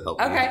I said, help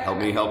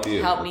me help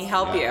you. Help me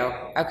help you.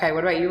 Okay.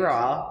 What about you,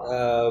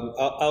 Raul?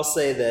 I'll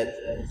say that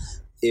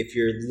if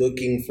you're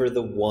looking for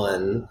the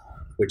one,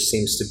 which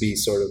seems to be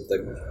sort of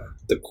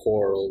the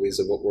core always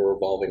of what we're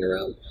revolving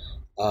around,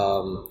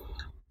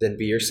 then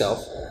be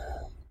yourself,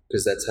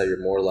 because that's how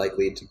you're more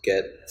likely to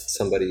get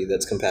somebody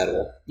that's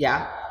compatible.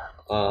 Yeah.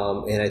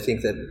 And I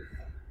think that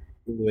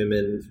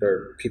women,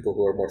 or people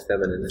who are more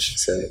feminine, I should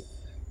say,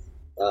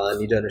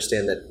 need to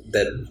understand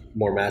that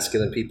more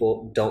masculine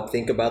people don't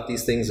think about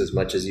these things as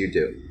much as you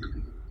do.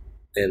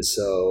 And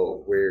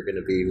so we're going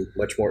to be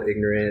much more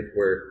ignorant.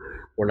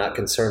 We're not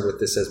concerned with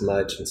this as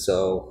much. And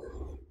so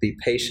be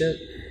patient,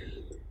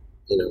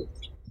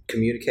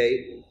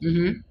 communicate,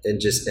 mm-hmm.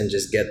 and just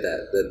get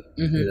that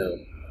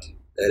mm-hmm.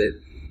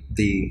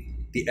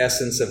 The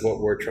essence of what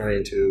we're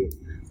trying to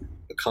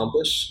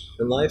accomplish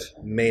in life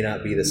may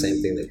not be the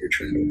same thing that you're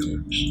trying to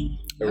accomplish.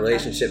 A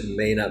relationship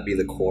may not be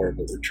the core of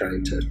what we're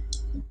trying to.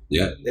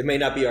 Yeah, it may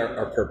not be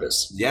our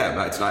purpose. Yeah,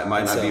 but it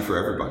might not be for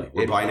everybody.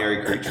 We're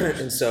binary creatures,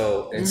 and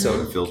so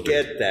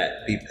get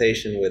that. Be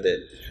patient with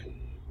it.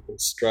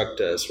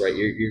 Instruct us, right?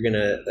 You're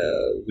gonna.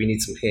 We need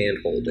some hand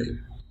holding.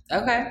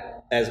 Okay.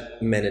 As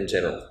men in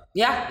general.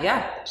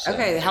 Yeah. So.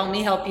 Okay, help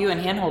me help you, and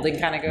hand holding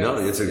kind of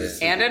goes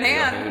hand in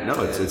hand.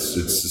 No, it's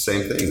the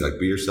same thing. Like,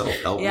 be yourself.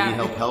 Help me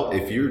help.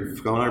 If you're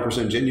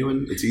 100%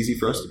 genuine, it's easy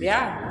for us to be.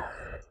 Yeah.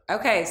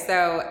 Okay,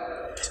 so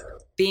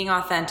being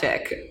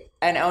authentic.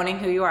 And owning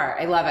who you are.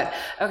 I love it.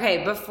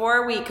 Okay,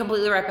 before we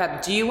completely wrap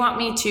up, do you want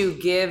me to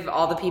give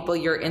all the people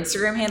your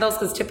Instagram handles?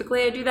 Because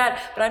typically I do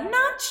that, but I'm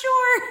not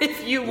sure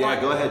if you want.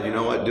 Yeah, go ahead. You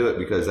know what? Do it,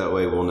 because that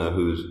way we'll know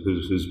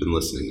who's been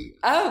listening.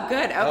 Oh,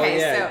 good.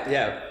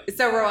 Okay,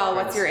 So Roel,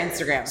 what's your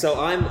Instagram? So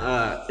I'm,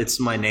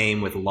 it's my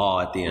name with law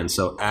at the end.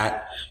 So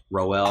at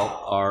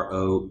Roel,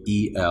 Roel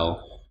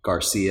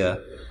Garcia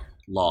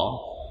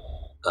Law.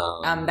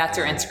 That's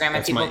your Instagram.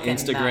 That's my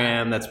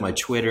Instagram. That's my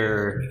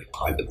Twitter.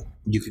 Private.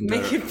 You can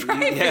make it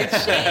private,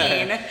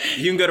 Shane.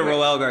 You can go to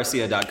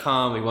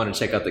roelgarcia.com. We want to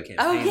check out the campaign.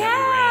 Oh, yeah.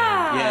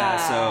 That we ran. Yeah.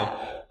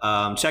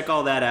 So check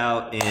all that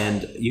out,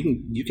 and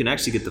you can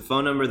actually get the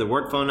phone number, the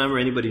work phone number.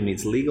 Anybody who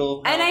needs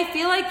legal help, and I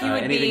feel like you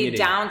would be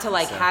down to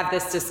have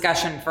this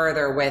discussion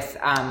further with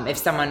if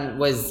someone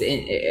was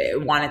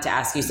wanted to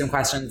ask you some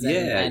questions.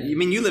 I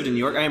mean, you lived in New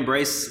York. I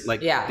embrace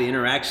the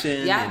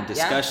interaction and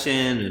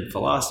discussion and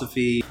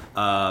philosophy.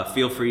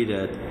 Feel free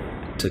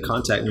to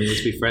contact me.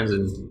 Let's be friends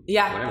and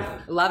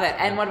whatever. Love it.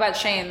 And what about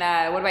Shane?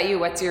 What about you?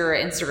 What's your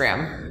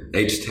Instagram?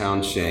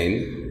 H-Town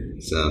Shane.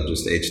 So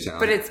just H-Town.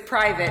 But it's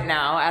private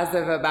now, as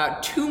of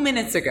about 2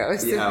 minutes ago.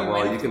 So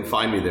you can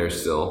find me there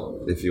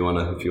still if you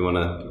wanna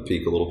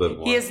peek a little bit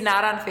more. He is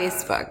not on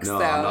Facebook. No,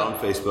 I'm not on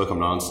Facebook. I'm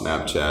not on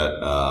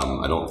Snapchat.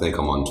 I don't think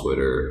I'm on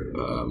Twitter.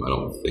 I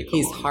don't think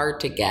he's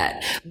hard to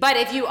get. But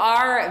if you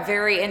are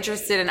very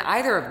interested in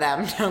either of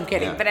them, no, I'm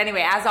kidding. Yeah. But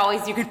anyway, as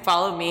always, you can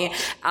follow me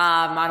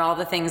on all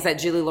the things at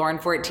Julie Lauren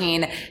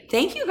 14.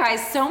 Thank you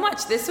guys so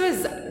much. This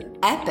was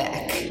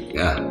epic.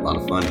 Yeah, a lot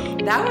of fun.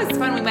 That was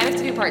fun. We might have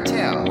to do part 2.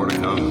 More to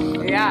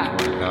come. Yeah. More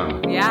to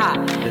come.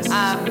 Yeah.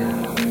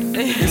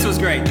 This was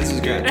great. This was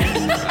good.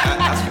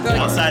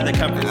 Outside the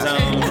comfort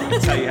zone.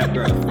 That's how you have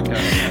growth.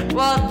 Okay.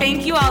 Well,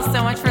 thank you all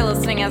so much for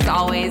listening as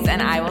always,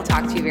 and I will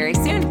talk to you very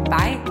soon.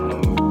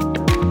 Bye.